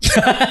die.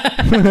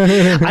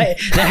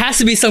 There has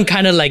to be some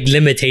kind of like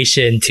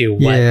limitation to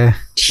what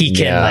he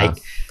can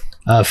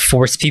like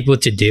force people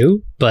to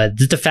do. But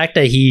the fact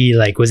that he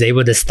like was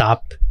able to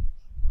stop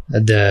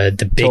the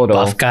big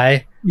buff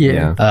guy,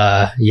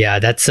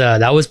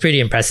 that was pretty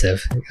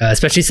impressive.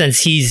 Especially since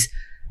he's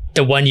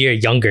the 1 year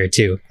younger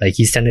too. Like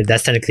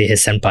that's technically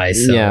his senpai.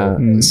 So. Yeah.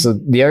 So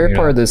the other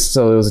part of this,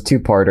 so it was a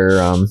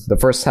 2-parter. The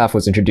first half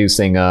was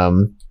introducing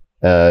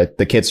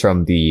the kids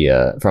from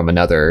from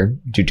another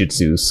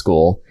jujutsu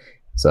school.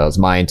 So it was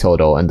Mai and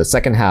Toto, and the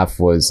second half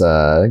was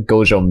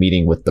Gojo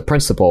meeting with the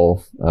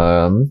principal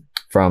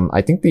from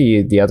I think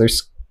the other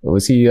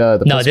was he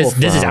the no this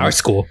is our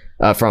school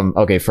from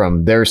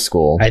their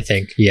school I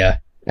think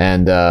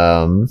and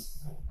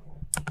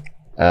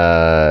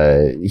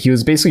he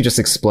was basically just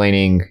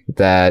explaining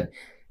that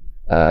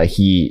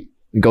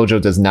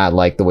Gojo does not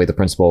like the way the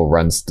principal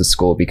runs the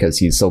school because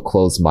he's so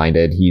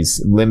closed-minded.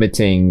 He's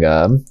limiting,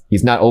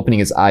 he's not opening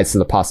his eyes to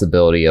the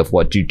possibility of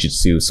what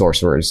jujutsu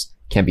sorcerers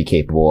can be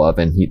capable of,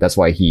 and that's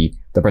why the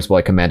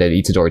principal commanded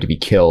Itadori to be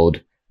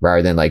killed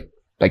rather than like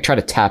try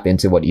to tap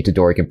into what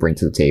Itadori can bring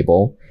to the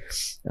table.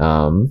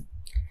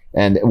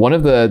 And one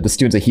of the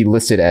students that he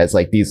listed as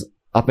like these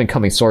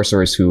up-and-coming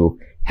sorcerers who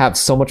have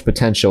so much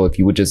potential if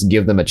you would just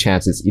give them a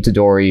chance is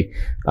Itadori,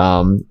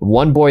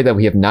 one boy that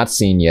we have not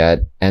seen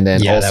yet, and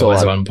then also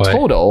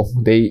Toto.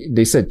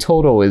 They said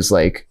Toto is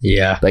like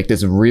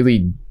this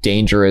really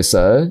dangerous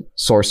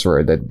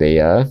sorcerer that they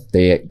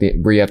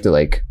really have to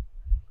like,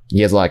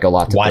 he has like a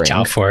lot to watch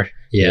out for.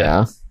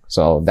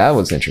 So that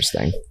was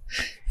interesting.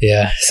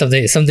 Yeah,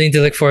 something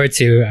to look forward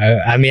to.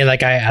 I mean, I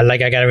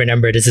gotta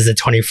remember this is a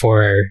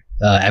 24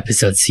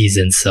 episode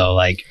season, so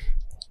like,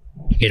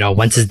 you know,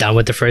 once it's done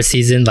with the first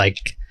season, like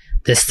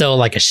there's still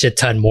like a shit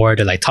ton more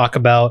to like talk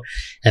about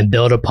and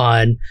build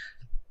upon.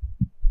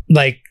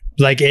 I'm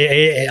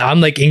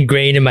like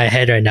ingrained in my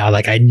head right now.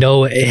 Like I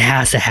know it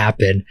has to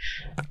happen.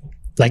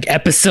 Like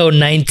episode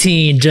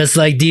 19, just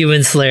like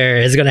Demon Slayer,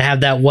 is gonna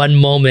have that one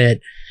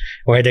moment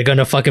where they're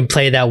gonna fucking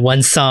play that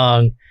one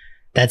song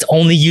that's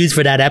only used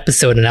for that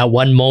episode and that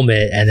one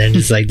moment, and then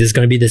it's like there's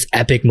gonna be this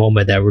epic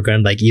moment that we're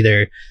gonna like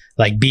either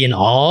like be in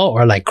awe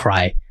or like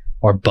cry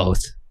or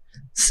both.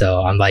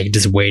 So I'm like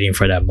just waiting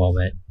for that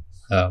moment.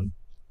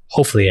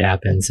 Hopefully it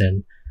happens,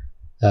 and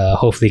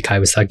hopefully Kai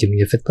was giving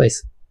me a 5th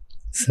place.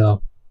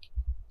 So,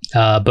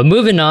 but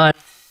moving on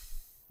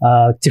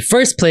to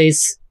first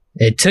place,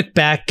 it took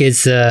back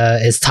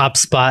its top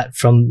spot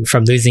from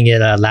losing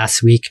it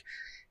last week.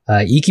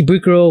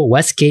 Ikebukuro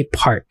Westgate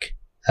Park,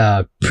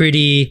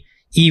 pretty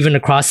even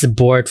across the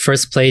board,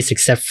 first place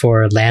except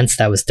for Lance,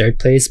 that was 3rd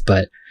place,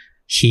 but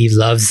he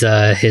loves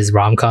his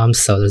rom-coms,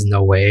 so there's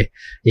no way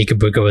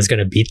Ikebukuro was going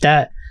to beat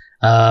that.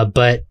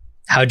 But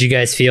how do you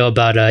guys feel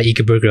about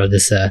Ikebukuro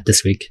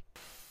this week?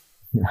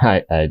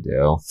 I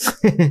do.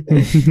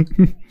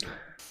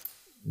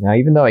 Now,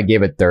 even though I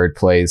gave it 3rd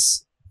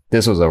place,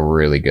 this was a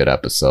really good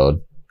episode.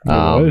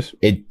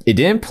 It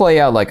didn't play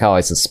out like how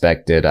I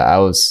suspected. I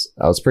was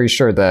pretty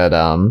sure that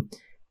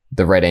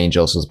the Red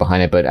Angels was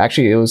behind it, but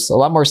actually it was a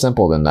lot more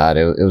simple than that.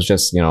 It was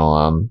just, you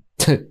know,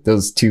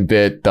 those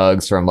 2-bit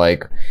thugs from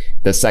like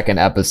the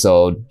 2nd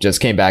episode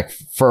just came back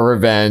for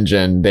revenge,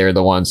 and they're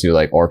the ones who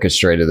like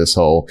orchestrated this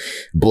whole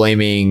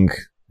blaming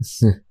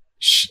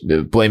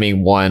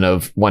one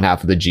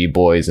half of the G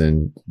boys,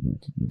 and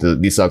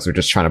these thugs were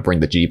just trying to bring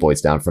the G boys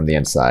down from the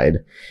inside.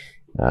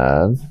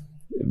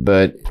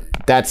 But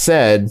that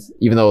said,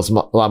 even though it was a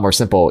lot more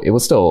simple, it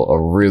was still a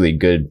really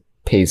good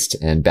paced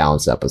and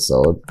balanced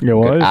episode.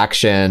 Good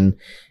action,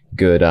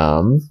 good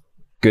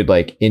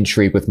like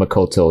intrigue with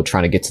Makoto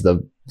trying to get to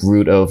the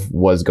root of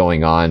what's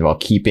going on while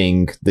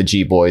keeping the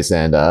G boys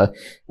and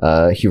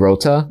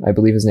Hirota, I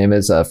believe his name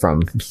is,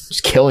 from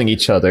just killing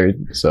each other.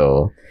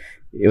 So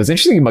it was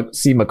interesting to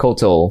see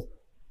Makoto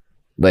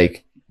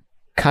like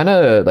kind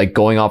of like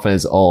going off on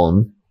his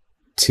own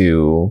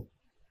to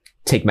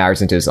take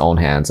matters into his own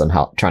hands on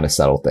how trying to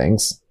settle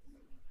things.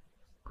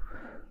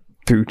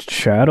 Dude,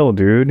 Shadow,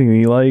 dude,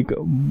 he like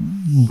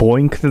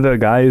boinked the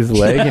guy's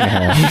leg in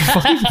half. He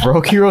fucking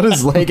broke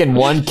Hirota's leg in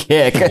one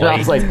kick, and I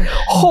was like,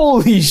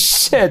 "Holy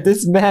shit,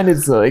 this man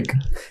is like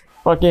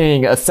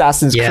fucking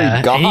Assassin's Creed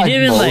God." And he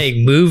didn't like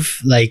move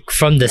like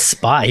from the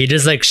spot. He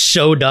just like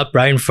showed up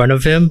right in front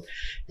of him,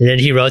 and then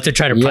Hirota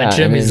tried to punch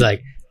him. He's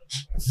like,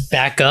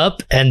 back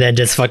up and then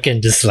just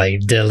fucking just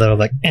like did a little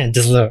like and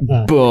just a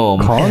little Boom.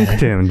 Conked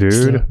him,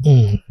 dude.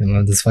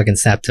 and just fucking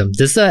snapped him.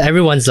 This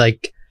everyone's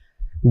like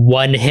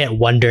one hit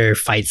wonder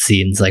fight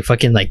scenes, like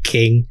fucking like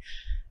King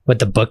with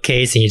the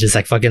bookcase, and he just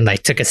like fucking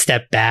like took a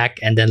step back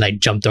and then like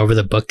jumped over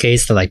the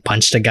bookcase to like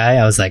punch the guy.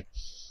 I was like,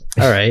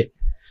 all right,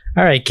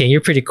 King,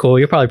 you're pretty cool.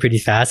 You're probably pretty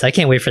fast. I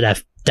can't wait for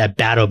that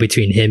battle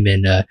between him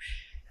and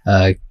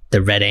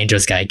the Red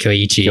Angels guy,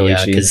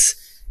 Koichi. Because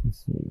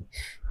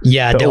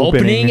the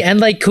opening and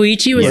like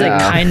Koichi was like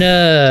kind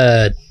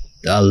of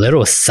a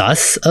little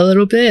sus a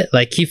little bit.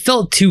 Like he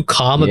felt too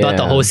calm about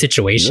the whole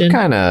situation.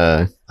 Kind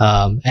of.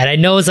 And I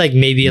know it's like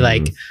maybe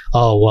like,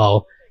 oh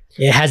well,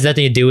 it has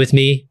nothing to do with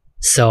me,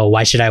 so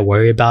why should I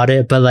worry about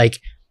it? But like,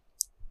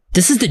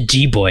 this is the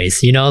G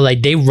Boys, you know,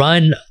 like they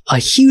run a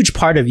huge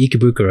part of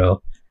Ikebukuro.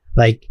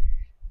 Like,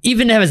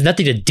 even if it has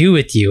nothing to do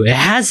with you, it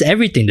has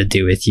everything to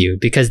do with you,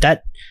 because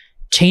that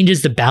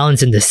changes the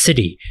balance in the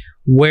city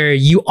where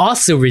you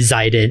also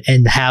reside in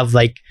and have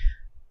like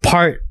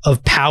part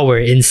of power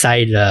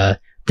inside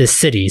the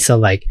city. So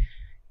like,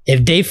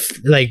 if they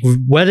like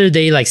whether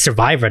they like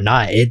survive or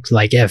not, it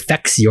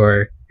affects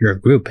your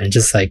group, and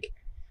just like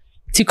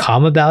too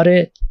calm about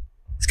it.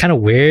 It's kind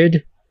of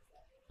weird.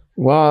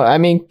 Well, I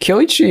mean,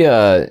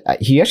 Kyoichi,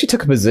 he actually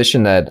took a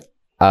position that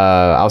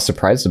I was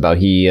surprised about.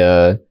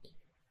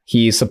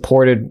 He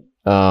supported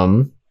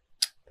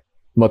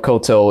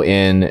Makoto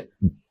in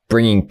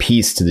bringing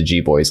peace to the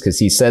G-Boys, because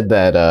he said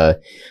that,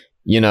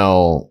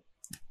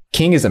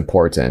 King is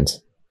important,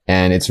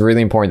 and it's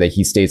really important that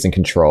he stays in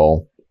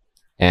control,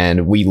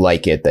 and we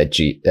like it that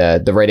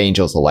the Red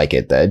Angels will like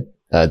it that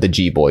the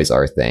G-Boys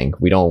are a thing.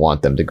 We don't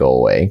want them to go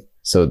away.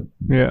 So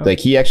like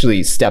he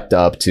actually stepped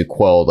up to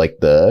quell like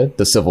the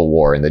civil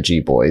war in the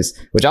G-Boys,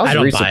 which I was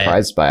really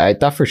surprised by. I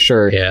thought for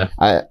sure,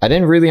 I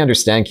didn't really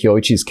understand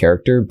Kyoichi's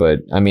character, but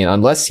I mean,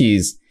 unless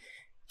he's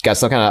got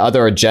some kind of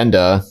other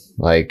agenda,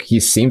 like he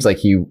seems like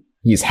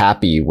he's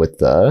happy with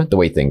the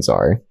way things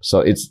are.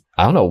 So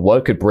I don't know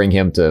what could bring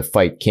him to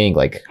fight King,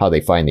 like how they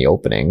find the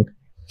opening.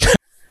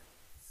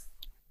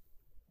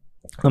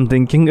 I'm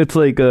thinking it's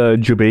like a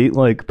debate,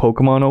 like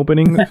Pokemon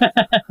opening,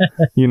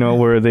 you know,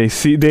 where they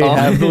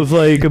have those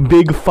like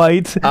big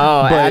fights.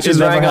 Oh, Ash is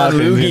riding on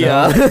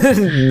Lugia.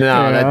 You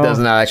know? That does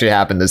not actually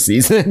happen this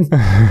season.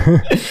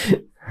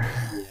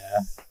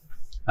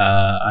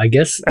 I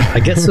guess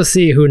we'll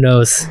see. Who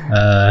knows?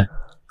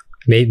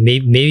 Maybe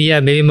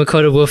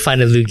Makoto will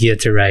find a Lugia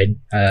to ride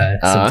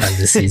sometime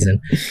this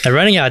season. They're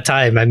running out of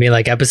time. I mean,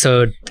 like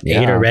episode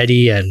 8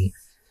 already, and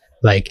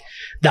like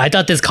I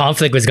thought this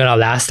conflict was gonna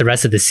last the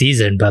rest of the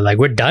season, but like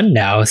we're done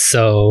now.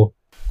 So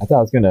I thought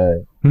it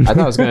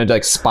was gonna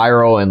like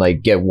spiral and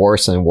like get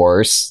worse and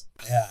worse,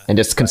 and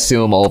just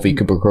consume all of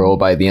Ikebukuro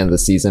by the end of the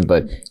season.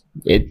 But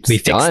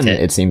it's done.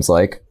 It seems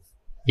like.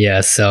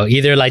 Yeah. So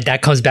either like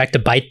that comes back to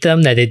bite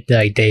them, that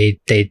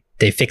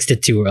they fixed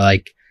it to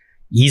like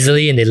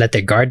easily and they let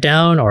their guard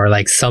down, or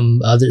like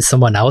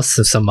someone else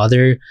of some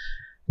other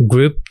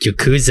group,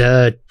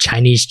 Yakuza,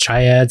 Chinese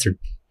triads, or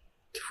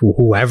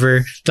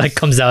whoever like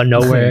comes out of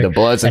nowhere the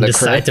Bloods and the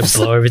decide Crips. to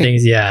blow everything.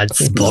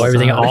 Just blow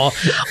everything, all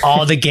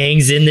the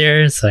gangs in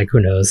there. It's like, who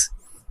knows?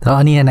 The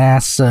onion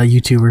ass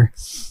YouTuber.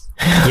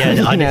 Yeah,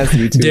 the onion ass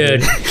YouTuber.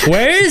 Dude,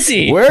 where is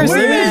he? Where's he?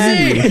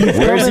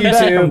 Where's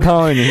YouTube? I'm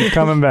calling you. He's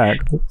coming back.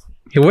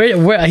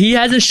 Where he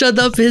hasn't shut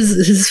up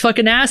his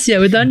fucking ass yet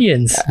with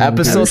onions.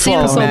 Episode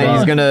 12, man.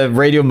 He's gonna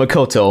radio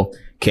Makoto.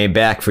 Came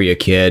back for you,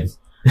 kid.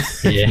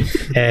 Yeah.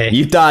 Hey.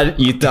 You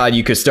thought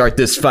you could start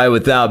this fight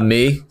without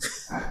me?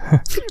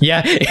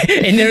 Yeah,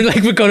 and then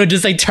like Makoto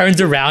just like turns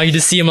around. You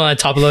just see him on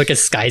top of like a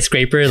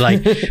skyscraper,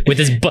 like with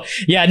his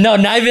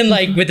not even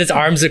like with his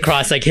arms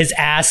across, like his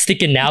ass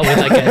sticking out with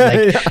like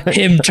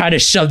him trying to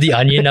shove the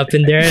onion up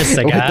in there. It's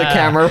like with the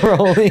camera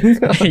rolling.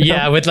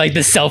 Yeah, with like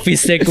the selfie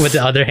stick with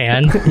the other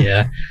hand.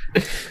 Yeah.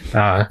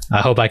 I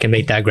hope I can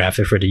make that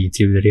graphic for the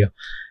YouTube video.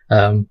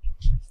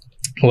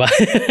 Well,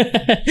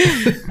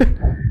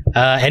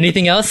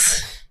 anything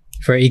else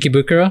for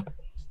Ikebukuro?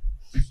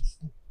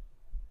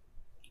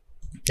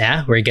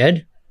 Yeah, we're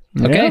good.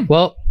 Okay,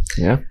 well,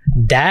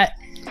 that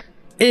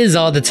is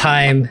all the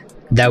time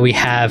that we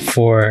have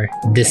for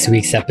this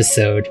week's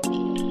episode.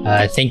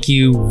 Thank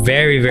you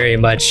very, very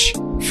much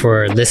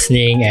for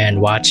listening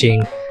and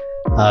watching.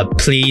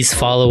 Please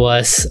follow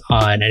us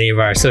on any of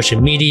our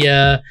social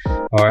media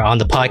or on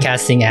the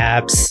podcasting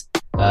apps.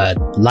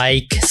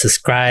 Like,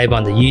 subscribe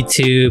on the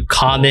YouTube,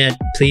 comment.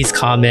 Please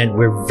comment.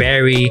 We're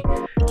very,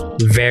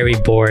 very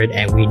bored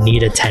and we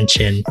need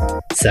attention.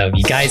 So if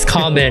you guys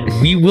comment,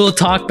 we will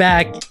talk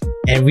back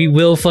and we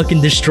will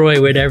fucking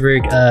destroy whatever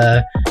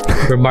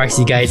remarks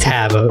you guys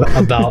have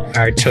about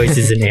our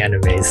choices in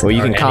animes. Well,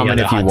 you can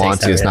comment if you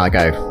want to. It's not like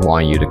I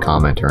want you to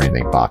comment or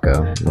anything,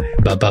 Baka.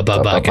 But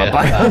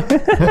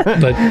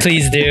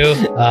please do.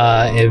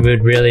 It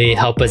would really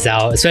help us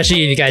out,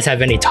 especially if you guys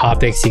have any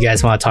topics you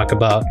guys want to talk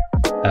about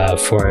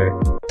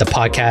for the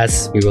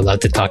podcast. We would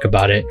love to talk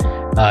about it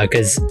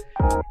because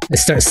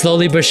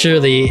slowly but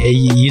surely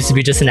it used to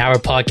be just an hour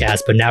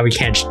podcast, but now we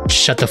can't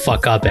shut the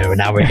fuck up, and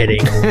now we're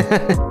hitting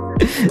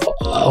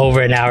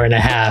over an hour and a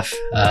half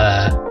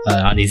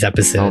on these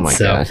episodes. Oh my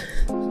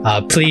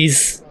god.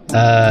 Please,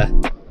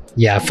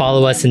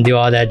 follow us and do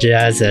all that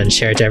jazz and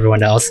share it to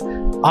everyone else.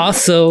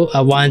 Also,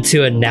 I wanted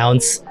to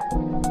announce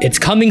it's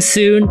coming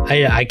soon.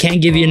 I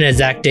can't give you an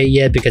exact date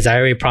yet because I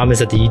already promised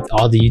that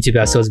all the YouTube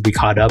episodes will be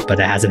caught up, but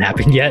it hasn't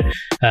happened yet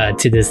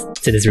to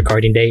this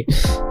recording date.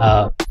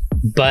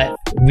 But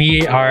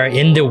we are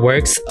in the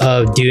works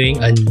of doing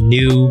a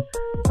new,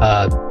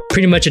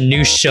 pretty much a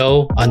new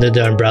show under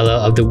the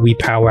umbrella of the Weeb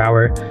Power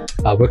Hour.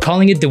 We're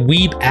calling it the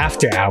Weeb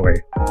After Hour.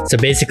 So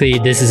basically,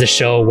 this is a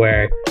show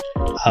where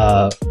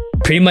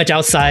pretty much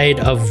outside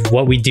of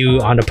what we do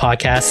on the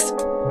podcast,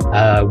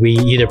 we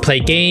either play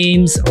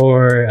games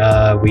or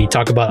we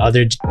talk about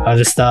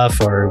other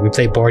stuff, or we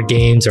play board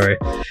games, or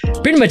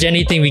pretty much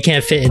anything we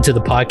can't fit into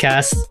the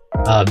podcast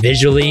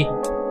visually.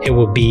 It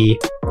will be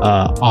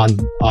on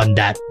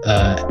that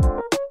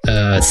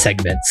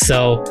segment.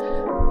 So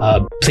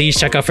please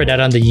check out for that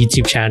on the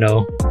YouTube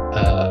channel.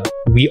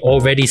 We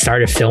already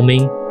started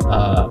filming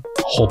a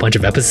whole bunch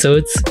of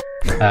episodes.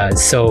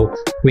 So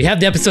we have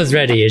the episodes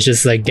ready. It's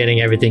just like getting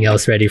everything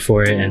else ready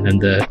for it, and then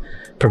the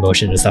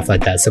promotion and stuff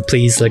like that. So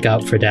please look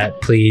out for that.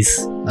 Please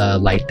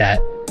like that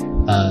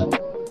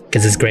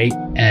because it's great,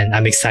 and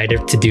I'm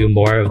excited to do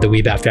more of the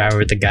Weeb After Hour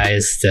with the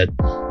guys that,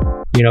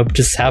 you know,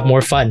 just have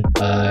more fun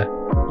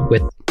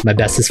with my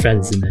bestest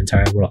friends in the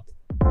entire world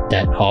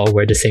that all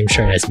wear the same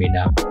shirt as me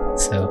now.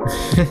 So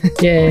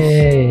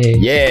yay.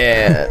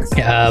 Yeah.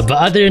 But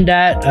other than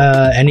that,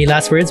 any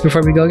last words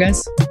before we go,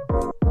 guys?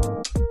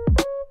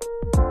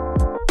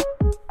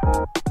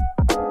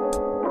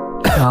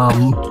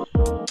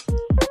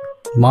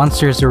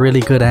 Monsters are really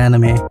good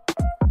anime.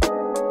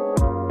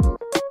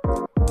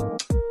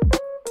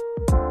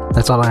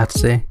 That's all I have to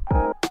say.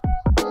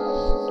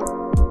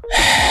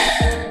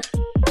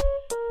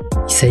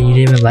 You say you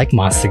didn't even like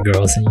Monster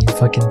Girls, and you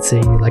fucking say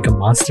you like a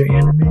monster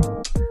anime?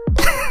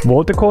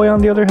 Wotakoi,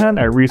 on the other hand,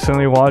 I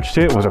recently watched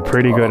it. It was a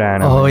pretty good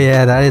anime. Oh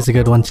yeah, that is a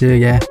good one too.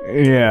 Yeah.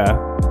 Yeah.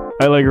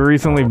 I like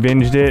recently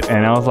binged it,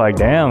 and I was like,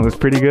 damn, it's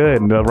pretty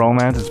good. The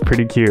romance is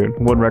pretty cute.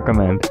 Would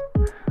recommend.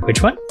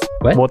 Which one?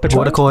 What?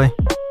 Wotakoi.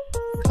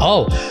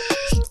 Oh,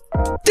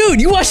 dude,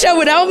 you watched that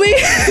without me?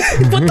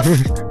 What the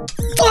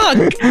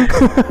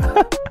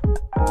fuck?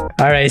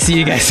 All right, see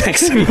you guys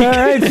next week. All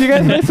right, see you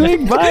guys next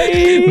week.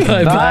 Bye.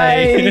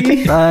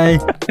 Bye. Bye.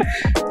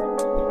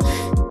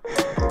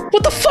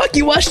 What the fuck?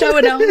 You watched that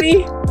without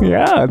me?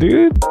 Yeah,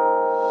 dude.